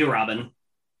about for you, Robin?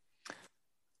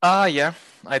 Yeah,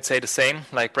 I'd say the same,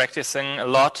 like practicing a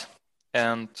lot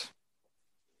and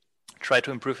try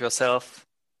to improve yourself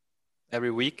every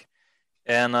week.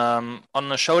 And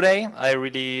on a show day, I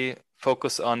really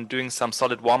focus on doing some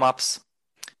solid warm-ups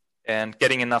and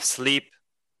getting enough sleep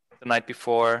the night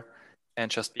before and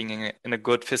just being in a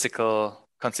good physical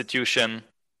constitution.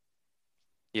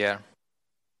 Yeah,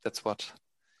 that's what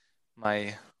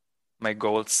my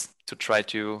goals, to try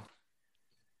to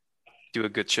do a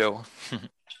good show.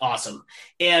 Awesome.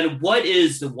 And what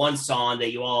is the one song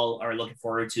that you all are looking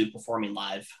forward to performing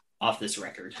live off this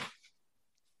record?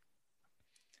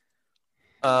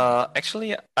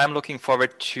 Actually, I'm looking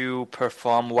forward to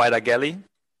perform Wider Galley,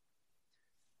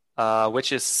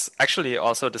 which is actually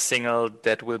also the single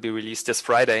that will be released this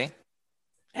Friday.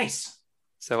 Nice.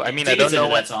 So, I mean, Take I us don't know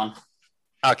into what... that song.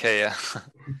 Okay, yeah.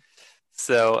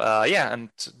 So, yeah, and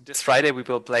this Friday we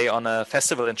will play on a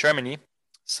festival in Germany.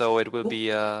 So it will be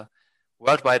a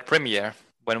worldwide premiere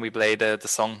when we play the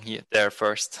song there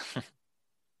first.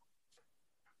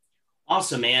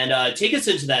 Awesome, man. Take us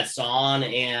into that song,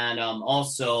 and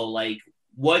also, like,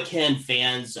 what can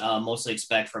fans mostly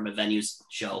expect from a Venues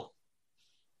show?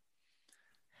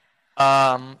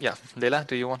 Yeah, Leila,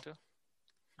 do you want to?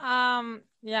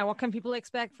 Yeah, what can people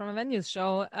expect from a Venues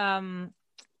show?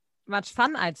 Much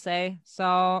fun, I'd say.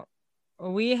 So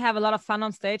we have a lot of fun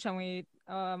on stage, and we,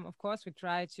 of course, we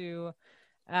try to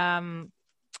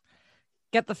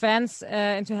get the fans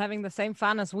into having the same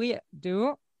fun as we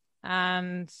do,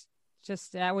 and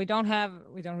just we don't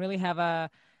really have a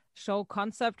show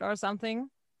concept or something.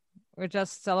 We're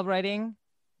just celebrating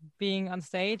being on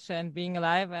stage and being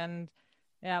alive, and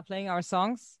playing our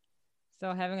songs.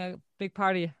 So having a big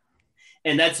party.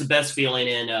 And that's the best feeling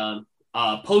in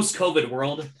post-COVID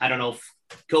world. I don't know if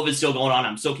COVID's still going on.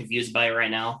 I'm so confused by it right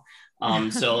now.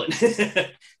 So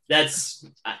that's,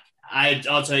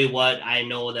 I'll tell you what, I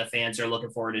know that fans are looking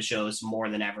forward to shows more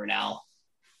than ever now.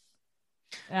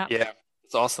 Yeah,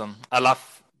 it's awesome. I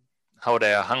love how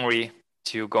they are hungry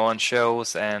to go on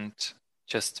shows and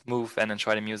just move and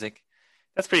enjoy the music.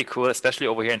 That's pretty cool, especially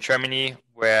over here in Germany,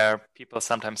 where people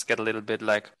sometimes get a little bit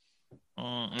like,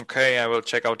 okay, I will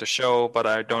check out the show, but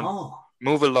I don't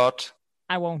move a lot.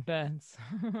 I won't dance.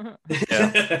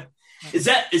 Yeah. Is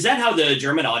that how the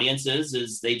German audience is?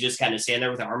 Is they just kind of stand there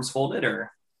with their arms folded,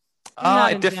 or?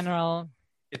 Not in general.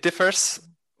 It differs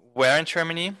where in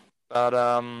Germany, but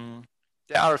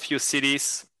there are a few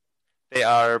cities. They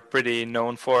are pretty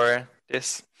known for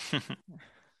this.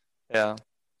 Yeah,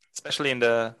 especially in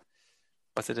the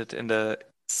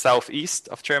southeast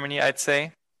of Germany, I'd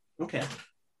say. Okay.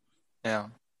 Yeah.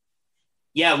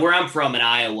 Yeah, where I'm from in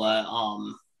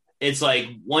Iowa, it's like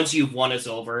once you've won us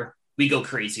over, we go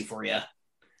crazy for you.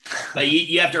 But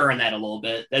you have to earn that a little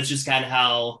bit. That's just kind of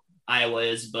how Iowa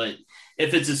is. But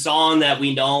if it's a song that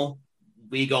we know,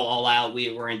 we go all out.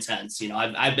 We're intense. You know,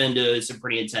 I've been to some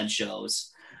pretty intense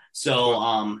shows.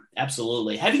 So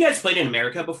absolutely. Have you guys played in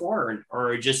America before,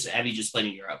 or just have you just played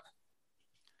in Europe?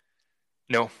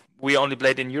 No, we only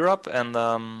played in Europe, and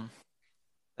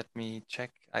let me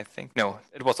check. I think no,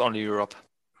 it was only Europe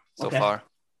so far.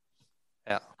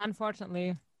 Yeah.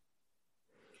 Unfortunately.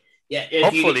 Yeah.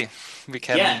 Hopefully, we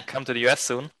can come to the US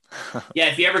soon. Yeah,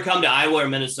 if you ever come to Iowa or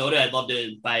Minnesota, I'd love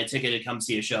to buy a ticket to come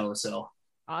see a show. So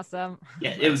awesome.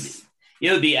 Yeah, it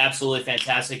would be absolutely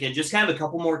fantastic. And just kind of a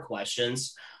couple more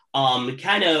questions.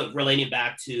 Kind of relating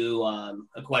back to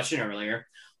a question earlier.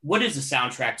 What is the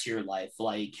soundtrack to your life?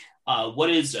 Like, what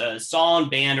is a song,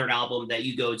 band, or an album that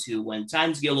you go to when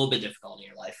times get a little bit difficult in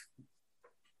your life?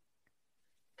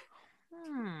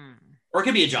 Or it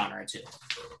could be a genre too.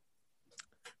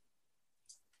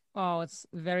 Oh, it's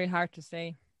very hard to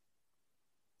say,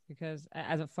 because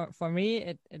for me,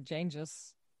 it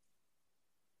changes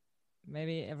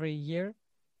maybe every year,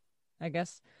 I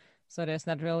guess. So there's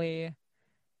not really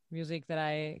music that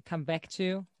I come back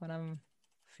to when I'm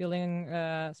feeling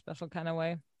a special kind of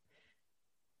way.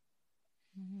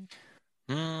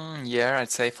 Yeah, I'd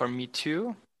say for me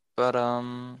too. But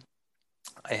I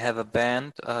have a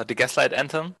band, the Gaslight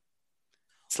Anthem.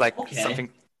 It's like something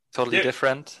totally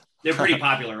different. They're pretty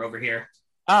popular over here.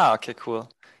 Okay,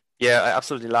 cool. Yeah, I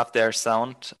absolutely love their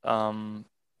sound.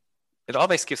 It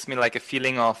always gives me like a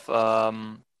feeling of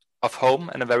home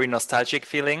and a very nostalgic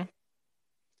feeling.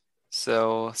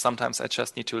 So sometimes I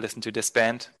just need to listen to this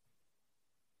band.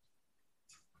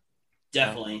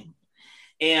 Definitely.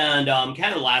 And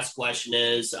kind of the last question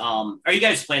is, are you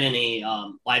guys planning any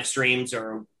live streams,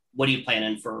 or what are you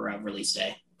planning for release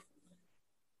day?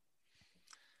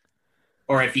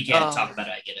 Or if you can't talk about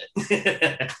it, I get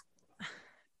it.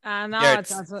 No,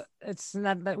 it's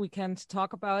not that we can't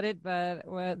talk about it, but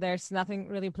there's nothing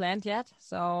really planned yet.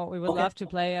 So we would love to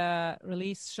play a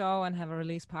release show and have a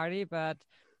release party, but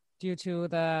due to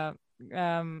the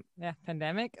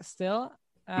pandemic still,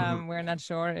 we're not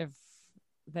sure if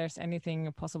there's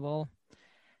anything possible.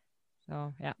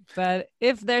 So yeah, but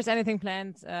if there's anything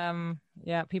planned,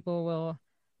 people will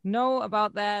know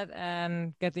about that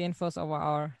and get the infos over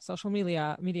our social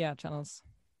media channels.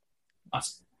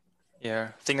 Awesome. Yeah,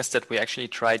 thing is that we actually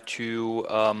tried to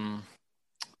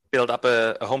build up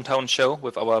a hometown show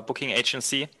with our booking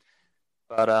agency,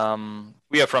 but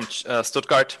we are from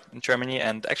Stuttgart in Germany,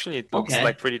 and actually it looks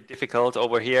like pretty difficult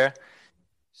over here.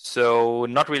 So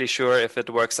not really sure if it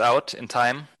works out in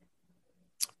time,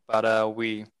 but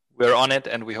we're on it,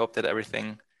 and we hope that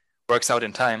everything works out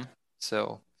in time.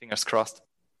 So fingers crossed.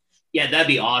 Yeah, that'd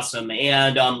be awesome.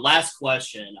 And last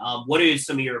question, what are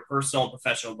some of your personal and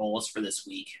professional goals for this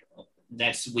week,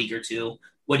 next week or two?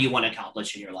 What do you want to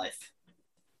accomplish in your life?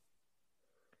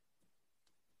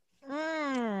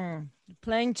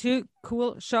 Playing 2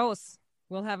 cool shows.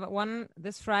 We'll have one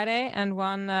this Friday and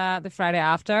one the Friday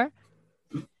after.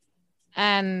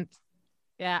 And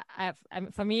yeah,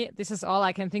 for me, this is all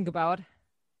I can think about.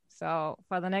 So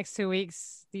for the next 2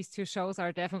 weeks, these 2 shows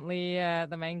are definitely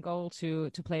the main goal to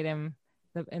play them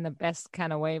in the best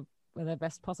kind of way, in the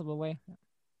best possible way.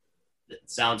 That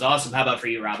sounds awesome. How about for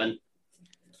you, Robin?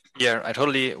 Yeah, I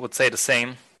totally would say the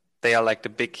same. They are like the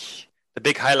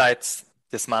big highlights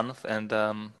this month, and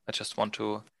I just want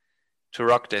to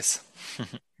rock this.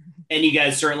 And you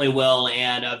guys certainly will.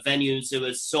 And venues, it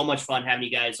was so much fun having you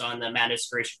guys on the Madness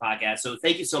Creation podcast. So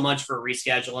thank you so much for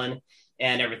rescheduling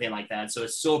and everything like that. So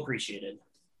it's so appreciated.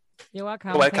 You're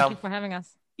welcome. You're welcome. Thank you for having us.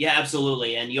 Yeah,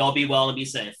 absolutely. And you all be well and be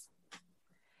safe.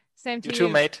 Same to you. You too,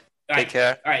 mate. Take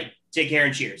care. All right. Take care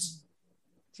and cheers.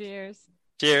 Cheers.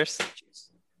 Cheers.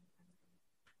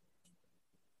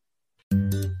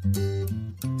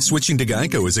 Switching to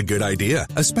Geico is a good idea,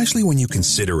 especially when you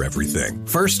consider everything.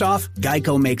 First off,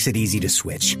 Geico makes it easy to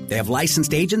switch. They have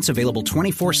licensed agents available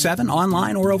 24/7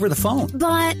 online or over the phone.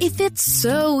 But if it's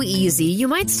so easy, you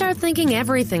might start thinking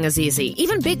everything is easy,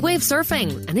 even big wave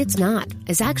surfing. And it's not.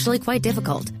 It's actually quite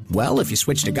difficult. Well, if you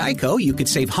switch to Geico, you could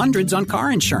save hundreds on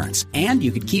car insurance. And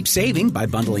you could keep saving by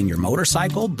bundling your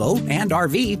motorcycle, boat, and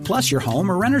RV, plus your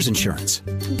home or renter's insurance.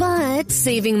 But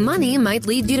saving money might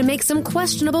lead you to make some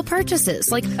questionable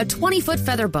purchases, like a 20-foot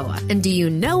feather boa. And do you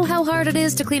know how hard it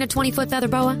is to clean a 20-foot feather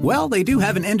boa? Well, they do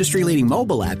have an industry-leading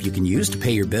mobile app you can use to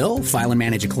pay your bill, file and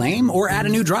manage a claim, or add a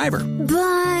new driver.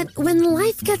 But when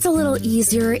life gets a little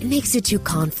easier, it makes you too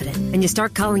confident, and you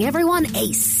start calling everyone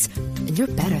Ace. And you're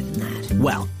better than that.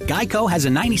 Well, Geico has a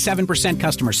 97%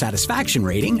 customer satisfaction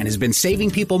rating and has been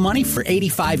saving people money for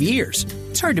 85 years.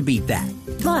 It's hard to beat that.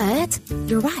 But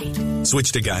you're right.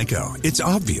 Switch to Geico. It's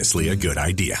obviously a good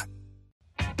idea.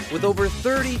 With over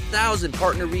 30,000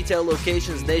 partner retail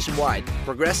locations nationwide,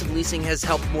 Progressive Leasing has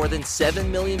helped more than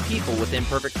 7 million people with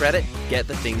imperfect credit get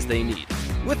the things they need.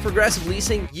 With Progressive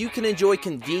Leasing, you can enjoy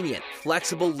convenient,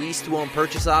 flexible lease-to-own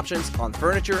purchase options on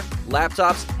furniture,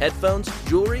 laptops, headphones,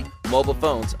 jewelry, mobile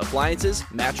phones, appliances,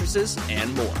 mattresses,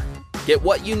 and more. Get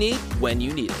what you need when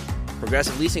you need it.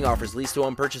 Progressive Leasing offers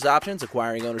lease-to-own purchase options,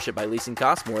 acquiring ownership by leasing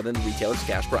costs more than the retailer's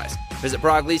cash price. Visit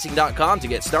ProgLeasing.com to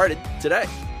get started today.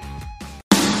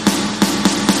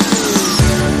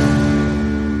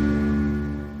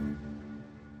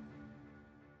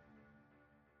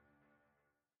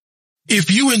 If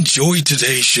you enjoyed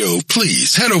today's show,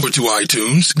 please head over to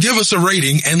iTunes, give us a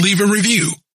rating, and leave a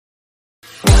review.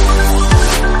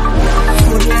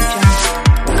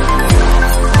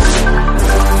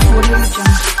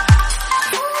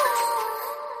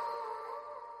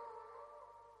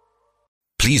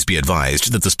 Please be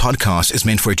advised that this podcast is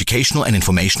meant for educational and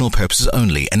informational purposes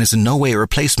only and is in no way a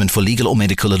replacement for legal or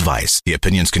medical advice. The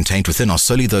opinions contained within are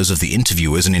solely those of the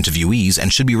interviewers and interviewees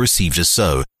and should be received as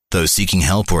so. Those seeking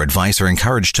help or advice are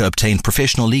encouraged to obtain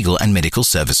professional legal and medical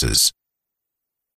services.